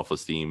affects his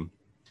self-esteem.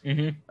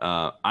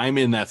 Mm-hmm. I'm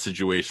in that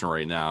situation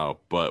right now,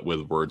 but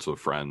with Words with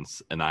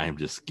Friends, and I am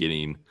just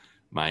getting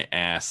my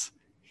ass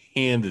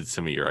handed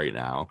to me right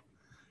now.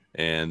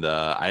 And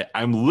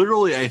I'm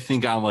literally, I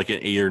think, on like an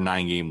 8 or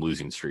 9 game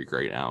losing streak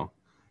right now,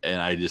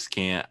 and I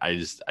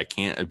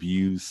can't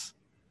abuse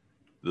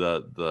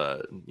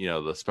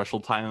the special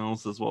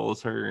tiles as well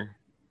as her,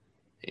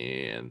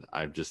 and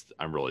I'm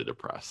really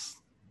depressed.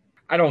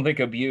 I don't think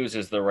abuse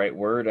is the right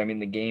word. I mean,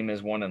 the game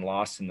is won and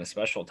lost in the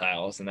special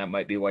tiles, and that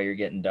might be why you're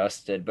getting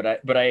dusted.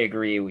 But I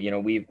agree.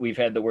 We've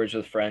had the Words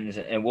with Friends,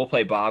 and we'll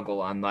play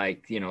Boggle on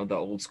like the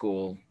old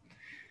school,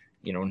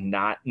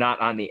 not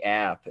on the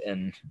app,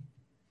 and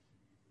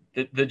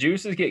the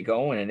juices get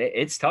going, and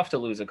it's tough to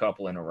lose a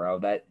couple in a row.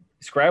 That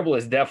Scrabble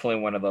is definitely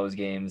one of those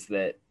games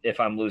that if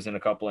I'm losing a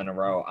couple in a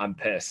row, I'm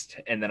pissed,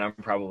 and then I'm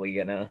probably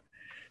gonna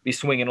be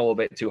swinging a little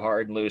bit too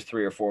hard and lose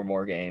 3 or 4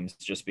 more games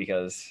just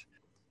because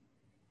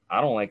I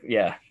don't like.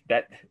 Yeah,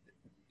 that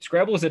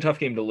Scrabble is a tough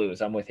game to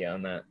lose. I'm with you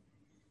on that.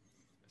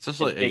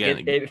 Especially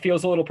it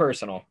feels a little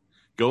personal.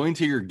 Going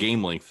to your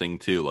game link thing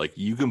too, like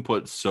you can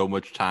put so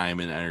much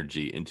time and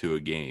energy into a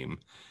game,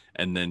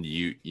 and then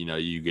you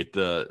get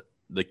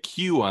the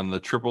Q on the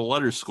triple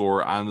letter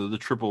score onto the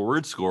triple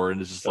word score, and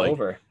it's just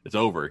over. It's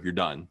over. You're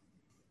done.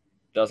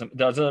 Doesn't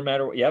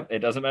matter. Yep, it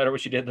doesn't matter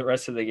what you did the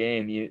rest of the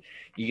game. You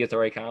get the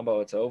right combo,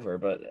 it's over.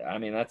 But I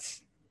mean,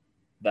 that's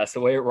that's the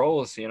way it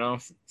rolls.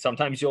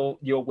 Sometimes you'll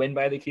win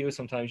by the Q,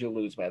 sometimes you'll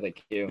lose by the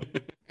Q.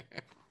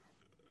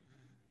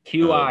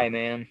 QI,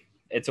 man,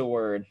 it's a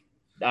word.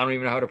 I don't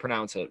even know how to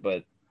pronounce it,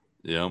 but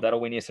that'll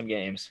win you some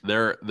games.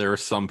 There are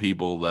some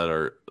people that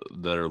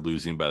are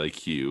losing by the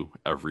Q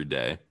every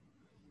day.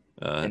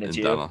 And it's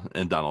Donald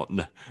in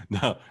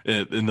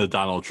the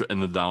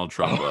Donald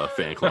Trump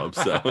fan club.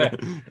 So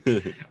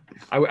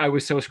I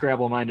was so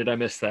Scrabble minded, I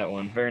missed that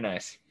one. Very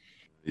nice.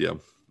 Yeah.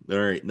 All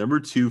right. Number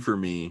 2 for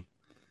me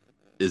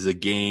is a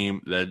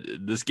game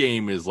this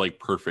game is like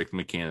perfect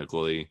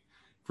mechanically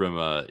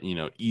from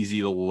easy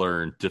to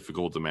learn,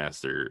 difficult to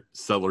master.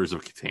 Settlers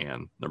of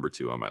Catan, number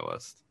 2 on my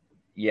list.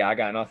 Yeah, I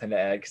got nothing to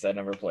add because I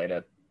never played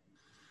it.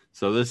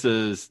 So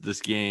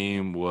this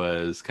game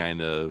was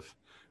kind of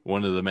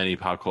one of the many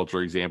pop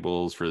culture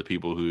examples for the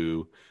people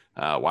who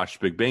watched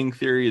Big Bang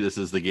Theory. This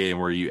is the game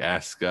where you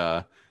ask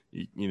your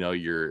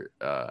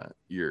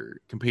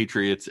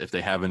compatriots if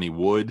they have any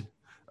wood,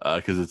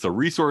 because it's a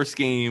resource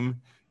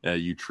game.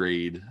 You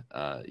trade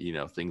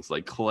things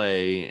like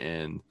clay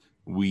and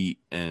wheat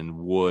and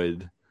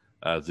wood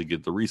to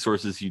get the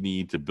resources you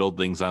need to build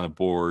things on a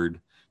board.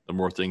 The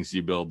more things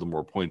you build, the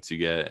more points you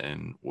get,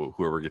 and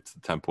whoever gets the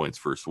 10 points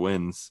first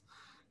wins.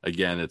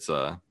 Again, it's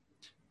not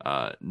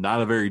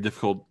a very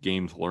difficult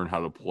game to learn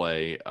how to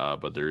play,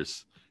 but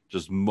there's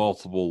just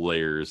multiple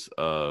layers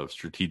of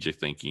strategic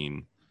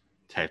thinking,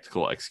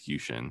 tactical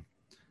execution.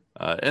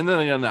 And then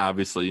again,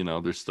 obviously,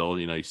 there's still,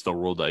 you still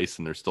roll dice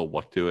and there's still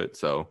luck to it.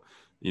 So,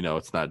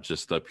 it's not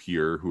just up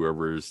here.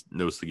 Whoever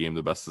knows the game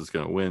the best is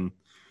going to win.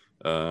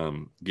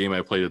 Game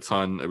I played a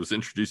ton. I was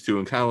introduced to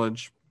in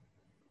college.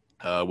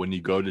 When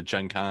you go to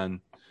Gen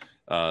Con,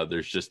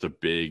 there's just a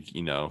big,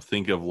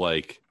 think of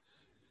like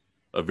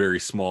a very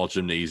small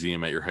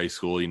gymnasium at your high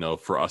school.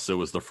 For us, it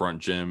was the front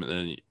gym,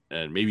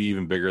 and maybe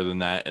even bigger than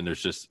that. And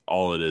there's just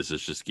all it is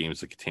just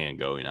games of Catan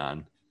going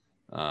on.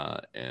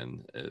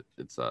 And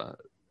it's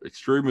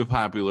extremely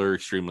popular,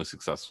 extremely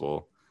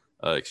successful,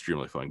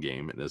 extremely fun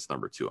game, and it's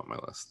number 2 on my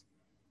list.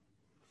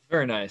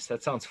 Very nice.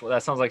 That sounds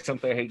like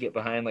something I could get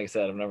behind. Like I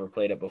said, I've never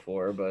played it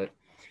before, but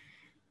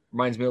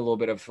reminds me a little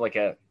bit of like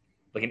an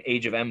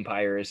Age of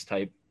Empires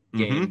type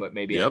game, but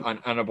maybe on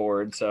a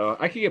board. So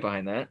I could get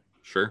behind that.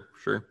 Sure.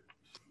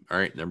 All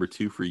right, number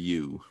 2 for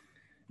you.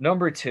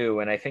 Number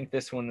 2, and I think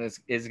this one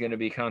is going to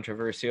be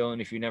controversial.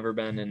 And if you've never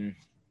been in,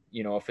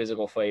 a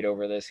physical fight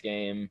over this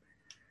game,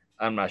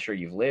 I'm not sure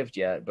you've lived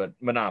yet. But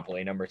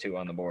Monopoly, number 2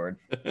 on the board.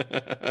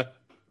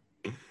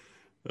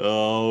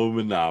 Oh,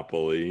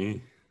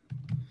 Monopoly,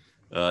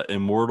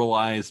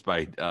 immortalized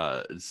by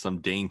some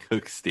Dane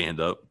Cook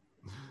stand-up.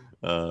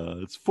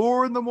 It's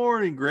 4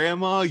 a.m,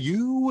 Grandma.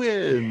 You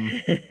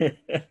win.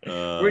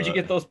 Where'd you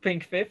get those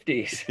pink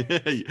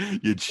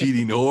 50s? You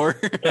cheating whore.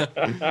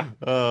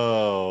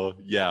 Oh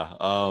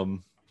yeah.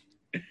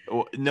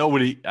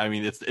 Nobody. I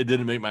mean, it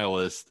didn't make my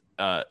list.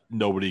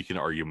 Nobody can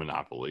argue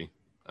Monopoly.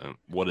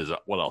 What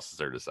else is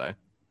there to say?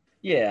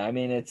 Yeah, I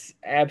mean, it's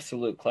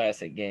absolute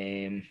classic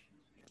game.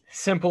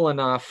 Simple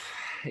enough,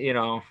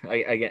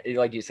 I get,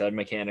 like you said,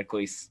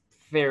 mechanically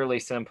fairly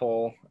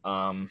simple.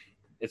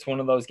 It's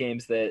one of those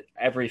games that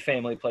every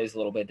family plays a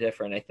little bit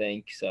different, I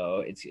think.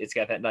 So it's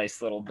got that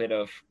nice little bit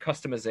of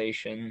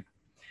customization.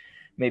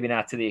 Maybe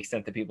not to the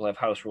extent that people have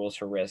house rules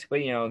for Risk, but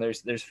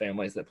there's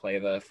families that play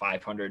the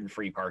 500 and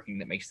free parking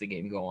that makes the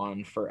game go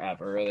on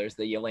forever. There's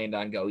the you land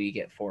on go, you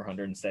get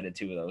 400 instead of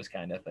 2 of those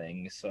kind of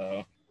things.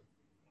 So,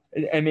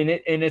 I mean,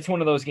 it's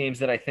one of those games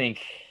that I think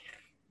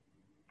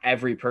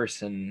every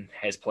person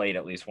has played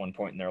at least one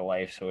point in their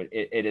life. So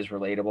it is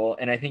relatable,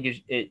 and I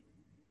think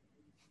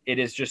it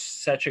is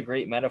just such a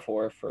great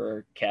metaphor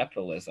for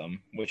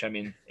capitalism, which I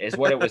mean is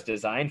what it was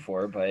designed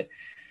for. But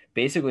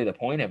basically the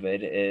point of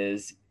it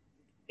is,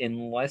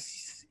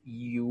 unless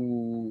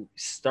you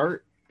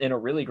start in a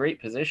really great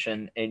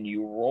position and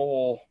you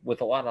roll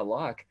with a lot of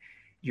luck,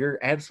 you're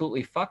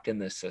absolutely fucked in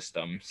this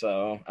system.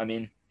 So, I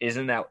mean,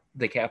 isn't that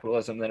the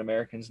capitalism that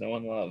Americans know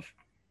and love?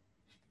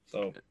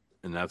 So,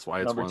 and that's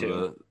why it's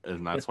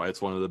why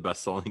it's one of the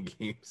best-selling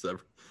games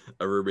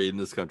ever made in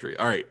this country.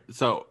 All right,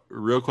 so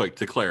real quick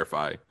to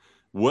clarify,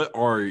 what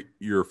are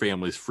your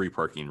family's free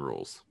parking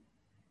rules?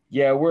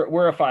 Yeah,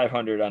 we're a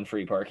 500 on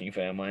free parking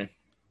family.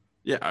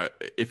 Yeah,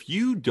 if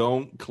you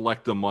don't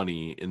collect the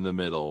money in the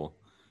middle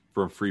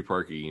from free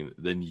parking,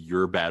 then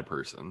you're a bad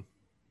person.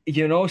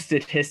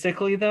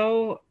 Statistically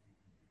though,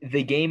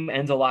 the game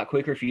ends a lot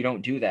quicker if you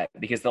don't do that,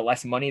 because the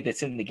less money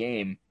that's in the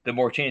game, the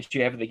more chance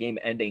you have of the game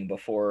ending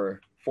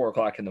before 4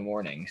 o'clock in the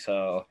morning.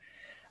 So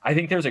I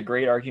think there's a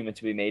great argument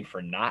to be made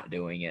for not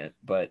doing it,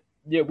 but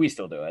yeah, we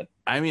still do it.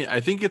 I mean, I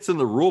think it's in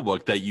the rule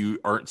book that you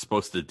aren't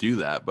supposed to do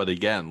that. But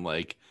again,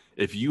 like,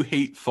 if you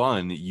hate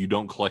fun, you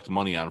don't collect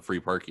money on free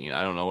parking.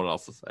 I don't know what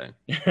else to say.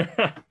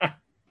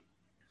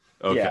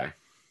 Okay.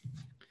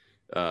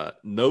 Yeah.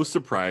 No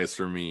surprise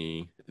for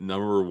me.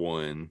 Number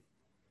 1,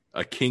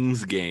 a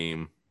King's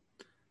Game,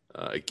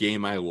 a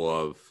game I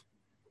love.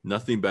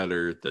 Nothing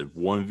better than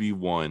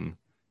 1v1,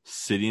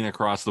 sitting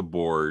across the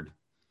board.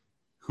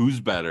 Who's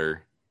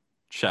better?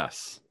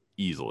 Chess,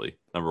 easily.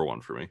 Number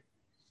 1 for me.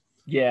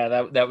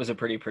 Yeah, that was a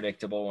pretty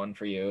predictable one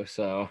for you.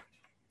 So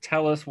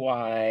tell us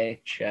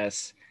why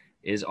chess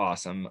is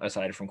awesome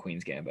aside from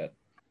Queen's Gambit.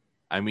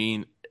 I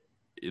mean,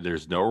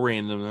 there's no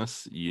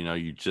randomness.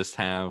 You just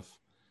have,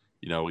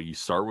 you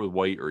start with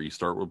white or you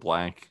start with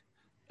black.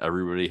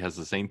 Everybody has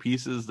the same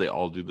pieces. They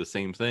all do the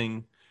same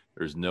thing.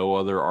 There's no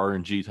other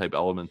RNG type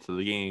element to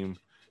the game,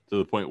 to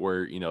the point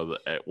where,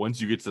 once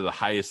you get to the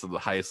highest of the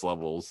highest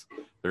levels,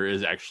 there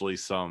is actually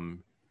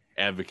some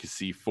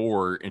advocacy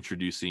for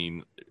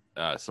introducing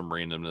some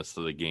randomness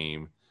to the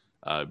game,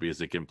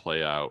 because it can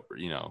play out,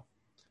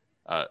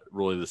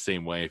 really the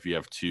same way. If you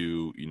have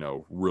two,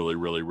 really,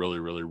 really, really,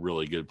 really,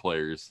 really good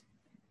players,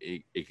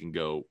 it can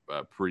go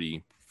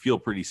feel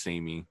pretty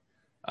samey.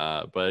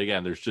 But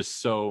again, there's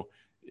just so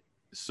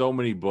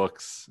many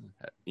books.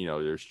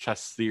 There's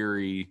chess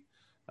theory.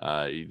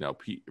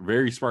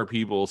 Very smart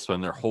people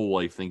spend their whole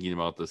life thinking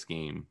about this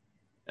game.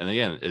 And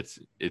again, it's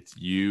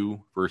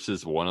you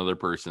versus one other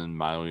person,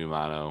 mano a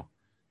mano,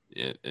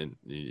 and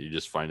you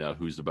just find out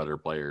who's the better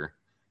player.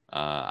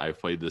 I've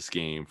played this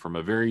game from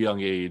a very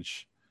young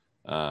age.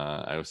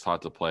 I was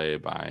taught to play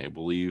by, I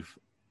believe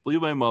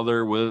my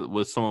mother with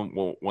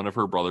one of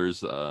her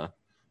brothers, my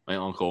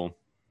uncle.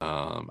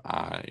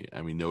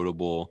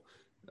 Notable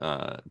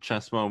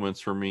chess moments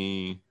for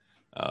me,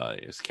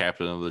 as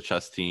captain of the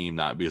chess team,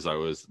 not because I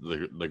was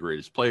the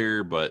greatest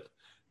player, but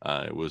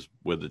it was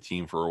with the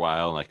team for a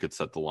while, and I could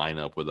set the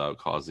lineup without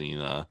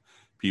causing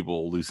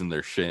people losing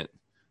their shit.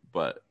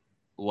 But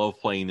love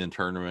playing in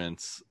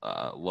tournaments,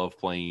 love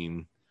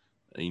playing,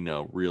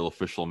 real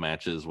official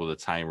matches with a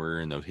timer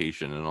and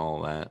notation and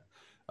all that.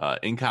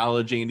 In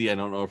college, Andy, I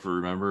don't know if you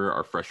remember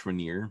our freshman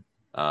year,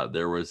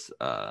 there was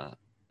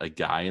a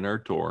guy in our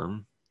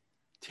dorm,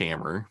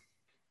 Tamer,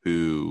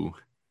 who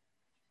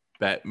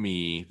bet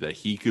me that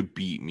he could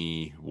beat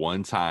me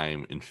one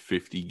time in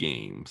 50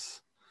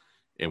 games.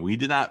 And we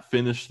did not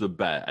finish the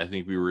bet. I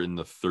think we were in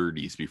the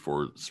 30s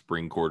before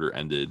spring quarter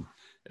ended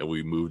and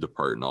we moved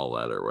apart and all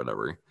that or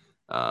whatever.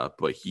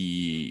 But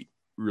he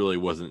really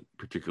wasn't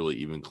particularly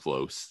even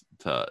close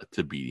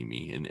to beating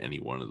me in any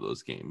one of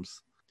those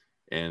games.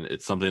 And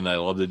it's something that I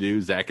love to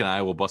do. Zach and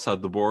I will bust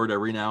out the board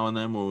every now and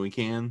then when we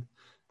can.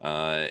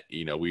 I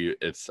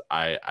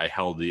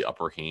held the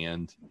upper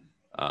hand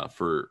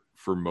for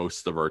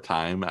most of our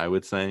time, I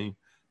would say.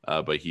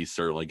 But he's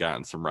certainly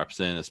gotten some reps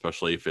in,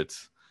 especially if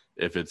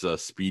it's a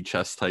speed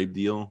chess type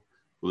deal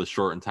with a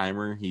shortened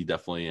timer. He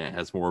definitely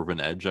has more of an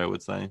edge, I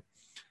would say.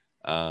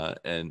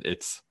 And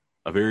it's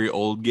a very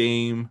old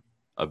game,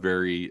 a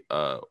very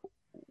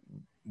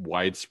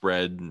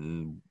widespread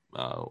and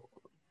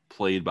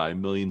played by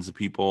millions of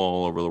people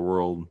all over the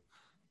world.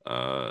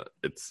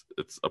 It's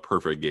a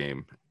perfect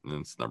game,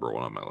 and it's number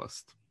one on my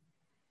list.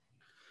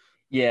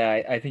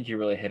 Yeah, I think you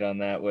really hit on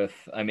that with,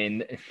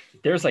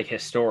 there's like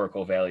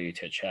historical value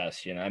to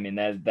chess,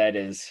 that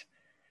is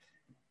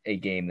a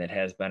game that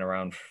has been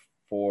around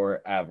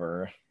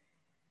forever.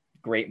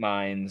 Great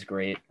minds,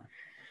 great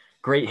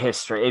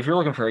history. If you're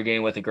looking for a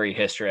game with a great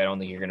history, I don't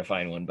think you're going to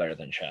find one better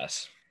than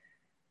chess.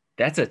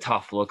 That's a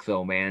tough look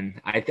though, man.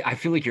 I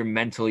feel like you're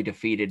mentally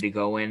defeated to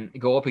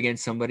go up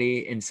against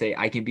somebody and say,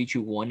 I can beat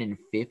you 1 in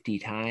 50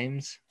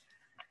 times.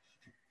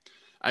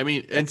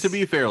 And to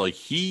be fair,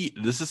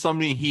 this is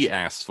something he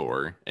asked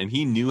for, and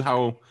he knew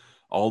how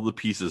all the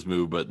pieces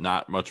move, but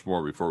not much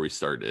more before we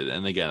started.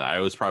 And again, I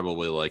was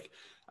probably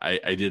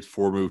I did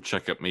 4-move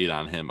checkmate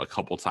on him a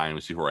couple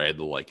times before I had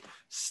to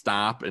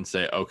stop and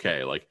say,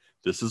 okay,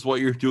 this is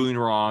what you're doing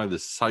wrong.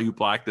 This is how you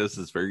block this.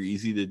 It's very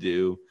easy to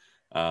do.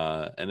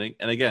 And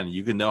again,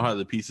 you can know how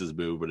the pieces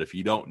move, but if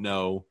you don't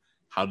know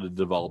how to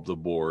develop the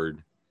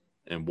board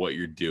and what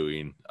you're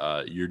doing,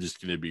 you're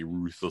just going to be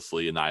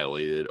ruthlessly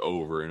annihilated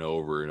over and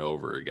over and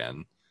over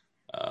again.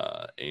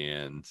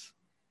 And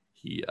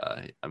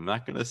I'm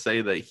not going to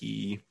say that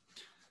he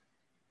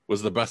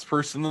was the best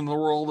person in the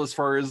world as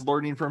far as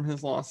learning from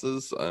his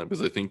losses,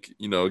 because I think,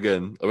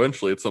 again,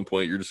 eventually at some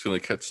point you're just going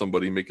to catch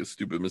somebody make a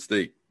stupid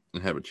mistake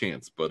and have a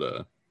chance.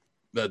 But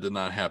that did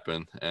not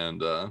happen.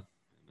 And I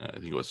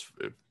think it was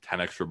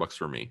 10 extra bucks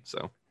for me.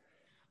 So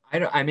I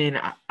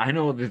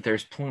know that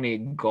there's plenty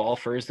of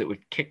golfers that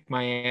would kick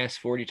my ass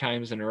 40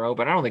 times in a row,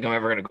 but I don't think I'm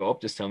ever going to go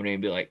up to somebody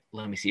and be like,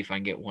 let me see if I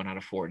can get 1 out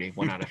of 40,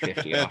 1 out of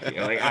 50 off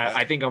you.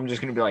 I think I'm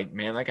just going to be like,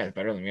 man, that guy's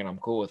better than me and I'm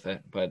cool with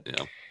it. But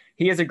yeah.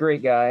 He is a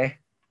great guy.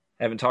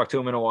 I haven't talked to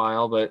him in a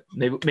while, but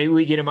maybe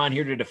we get him on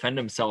here to defend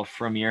himself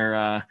from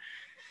your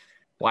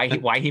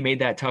why he made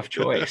that tough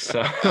choice.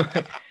 So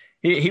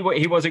he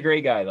was a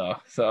great guy though.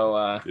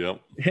 So yep.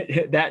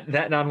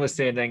 that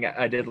notwithstanding,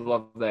 I did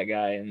love that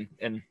guy,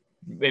 and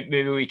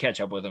maybe we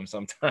catch up with him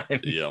sometime.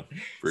 Yeah.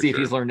 See if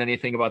he's learned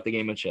anything about the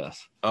game of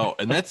chess. Oh,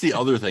 and that's the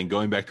other thing,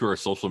 going back to our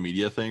social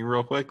media thing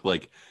real quick.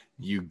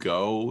 You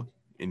go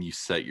and you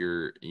set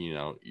your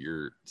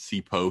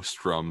C post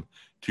from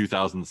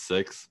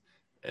 2006,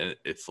 and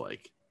it's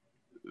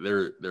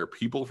there are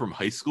people from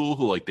high school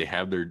who they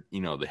have their,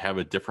 they have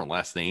a different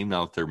last name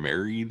now that they're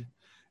married.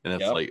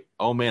 And it's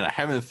oh man, I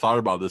haven't thought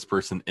about this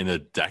person in a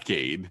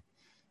decade.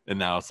 And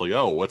now it's like,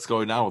 oh, what's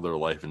going on with their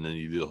life? And then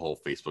you do the whole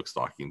Facebook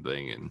stalking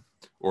thing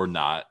or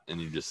not.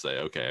 And you just say,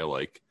 okay,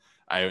 like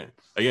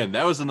again,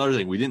 that was another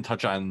thing we didn't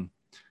touch on.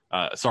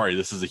 Sorry,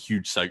 this is a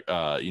huge getting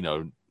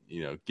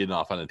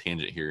off on a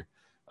tangent here.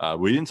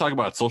 We didn't talk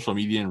about social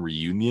media and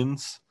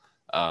reunions.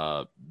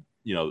 5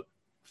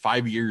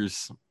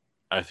 years,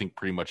 I think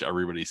pretty much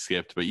everybody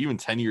skipped, but even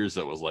 10 years,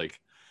 that was like,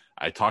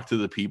 I talk to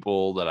the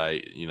people that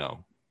I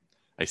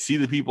see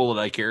the people that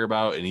I care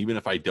about. And even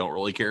if I don't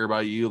really care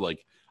about you,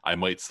 like I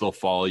might still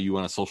follow you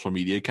on a social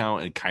media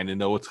account and kind of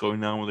know what's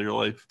going on with your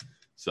life.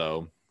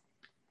 So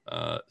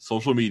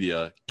social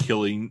media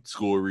killing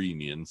school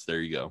reunions.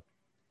 There you go.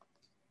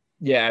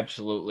 Yeah,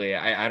 absolutely.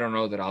 I don't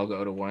know that I'll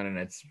go to one, and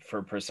it's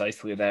for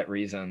precisely that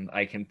reason.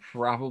 I can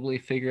probably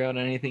figure out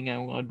anything I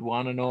would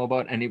want to know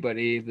about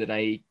anybody that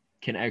I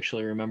can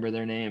actually remember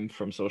their name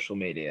from social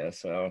media.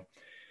 So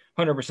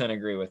 100%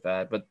 agree with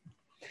that. But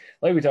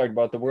like we talked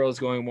about, the world is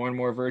going more and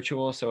more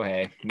virtual. So,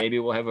 hey, maybe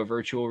we'll have a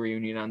virtual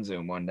reunion on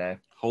Zoom one day.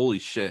 Holy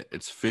shit.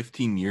 It's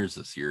 15 years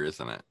this year,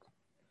 isn't it?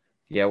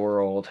 Yeah,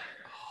 we're old.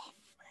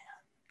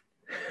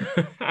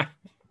 Oh, man.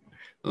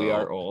 We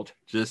are old.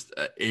 Just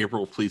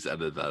April, please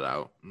edit that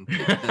out.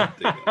 Take it out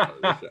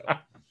of the show.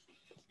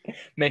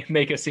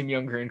 Make us seem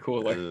younger and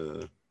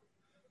cooler.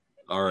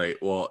 All right.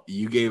 Well,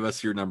 you gave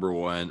us your number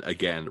one.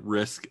 Again,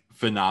 Risk,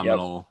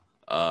 phenomenal.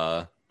 Yep.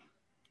 I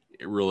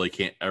really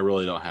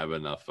don't have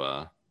enough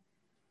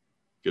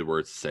good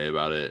words to say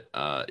about it.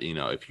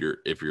 If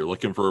you're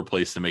looking for a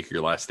place to make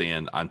your last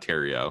stand,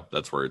 Ontario,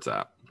 that's where it's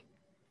at.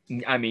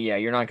 I mean, yeah,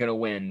 you're not going to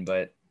win,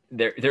 but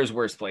there's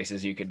worse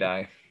places you could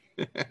die.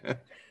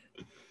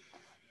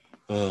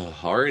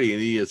 Alrighty,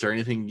 Andy, is there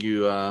anything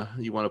you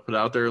want to put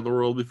out there in the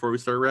world before we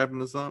start wrapping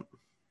this up?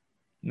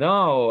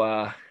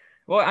 No.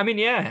 Well, I mean,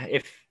 yeah,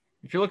 if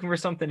you're looking for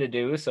something to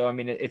do, so I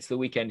mean, it's the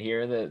weekend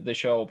here. The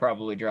show will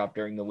probably drop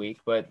during the week,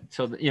 but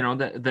so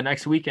the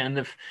next weekend,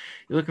 if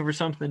you're looking for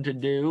something to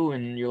do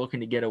and you're looking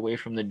to get away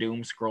from the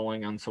doom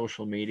scrolling on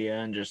social media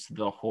and just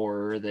the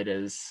horror that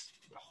is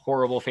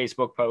horrible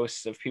Facebook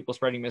posts of people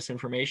spreading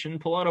misinformation,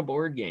 pull out a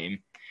board game.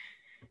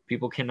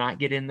 People cannot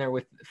get in there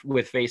with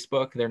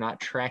Facebook. They're not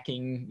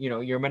tracking,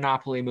 your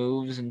Monopoly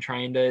moves and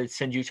trying to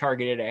send you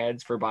targeted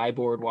ads for buy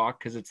Boardwalk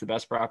because it's the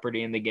best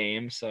property in the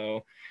game.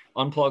 So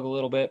unplug a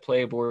little bit,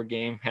 play a board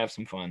game, have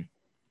some fun.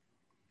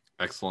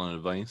 Excellent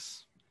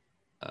advice.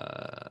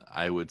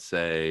 I would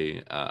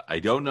say I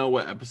don't know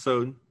what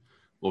episode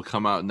will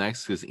come out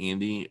next because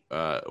Andy,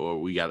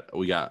 we got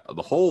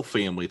the whole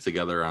family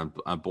together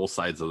on both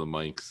sides of the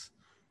mics.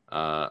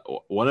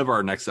 One of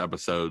our next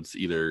episodes,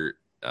 either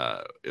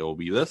it will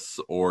be this,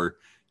 or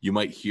you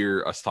might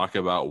hear us talk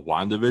about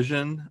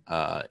WandaVision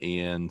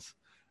and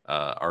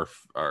our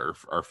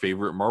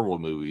favorite Marvel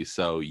movies.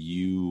 So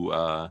you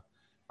are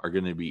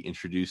going to be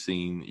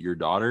introducing your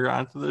daughter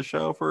onto the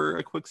show for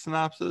a quick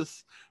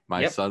synopsis.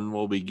 My son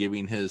will be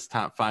giving his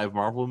top 5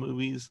 Marvel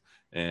movies,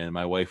 and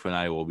my wife and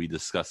I will be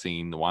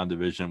discussing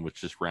WandaVision, which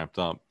just ramped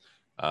up.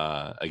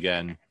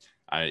 Again,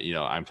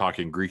 I'm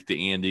talking Greek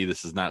to Andy.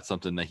 This is not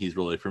something that he's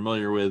really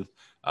familiar with.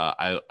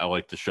 I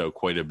like the show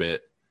quite a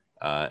bit.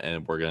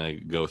 And we're going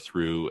to go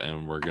through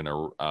and we're going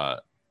to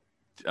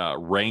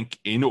rank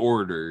in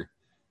order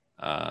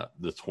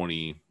the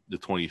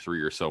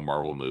 23 or so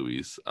Marvel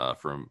movies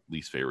from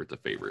least favorite to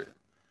favorite.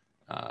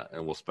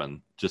 And we'll spend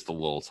just a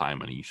little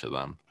time on each of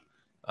them,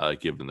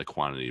 given the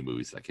quantity of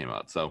movies that came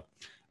out. So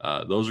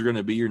those are going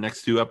to be your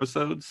next 2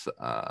 episodes.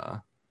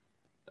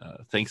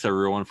 Thanks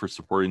everyone for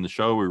supporting the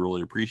show. We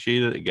really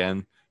appreciate it.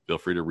 Again, feel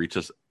free to reach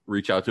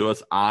out to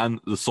us on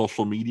the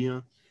social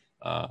media.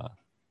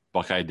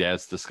 Buckeye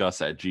Dads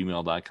Discuss at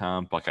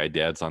gmail.com. Buckeye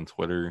Dads on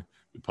Twitter.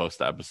 We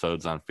post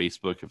episodes on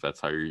Facebook if that's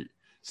how you're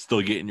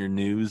still getting your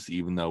news,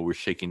 even though we're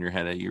shaking your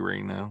head at you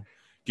right now.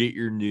 Get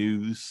your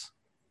news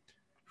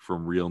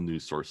from real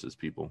news sources,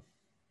 people.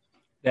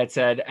 That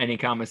said, any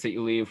comments that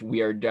you leave, we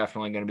are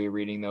definitely going to be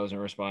reading those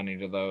and responding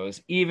to those,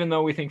 even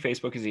though we think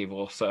Facebook is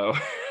evil. So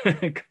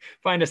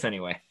find us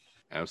anyway.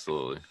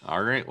 Absolutely.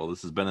 All right. Well,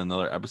 this has been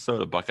another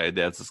episode of Buckeye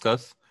Dads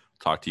Discuss.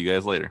 Talk to you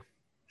guys later.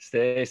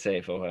 Stay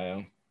safe,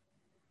 Ohio.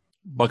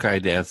 Buckeye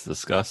Dads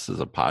Discuss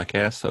is a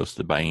podcast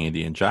hosted by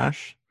Andy and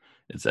Josh.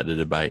 It's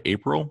edited by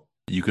April.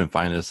 You can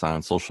find us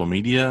on social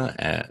media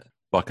at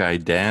Buckeye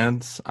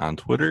Dads on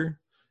Twitter,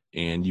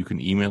 and you can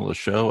email the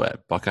show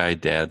at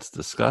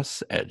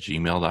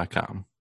buckeyedadsdiscuss@gmail.com.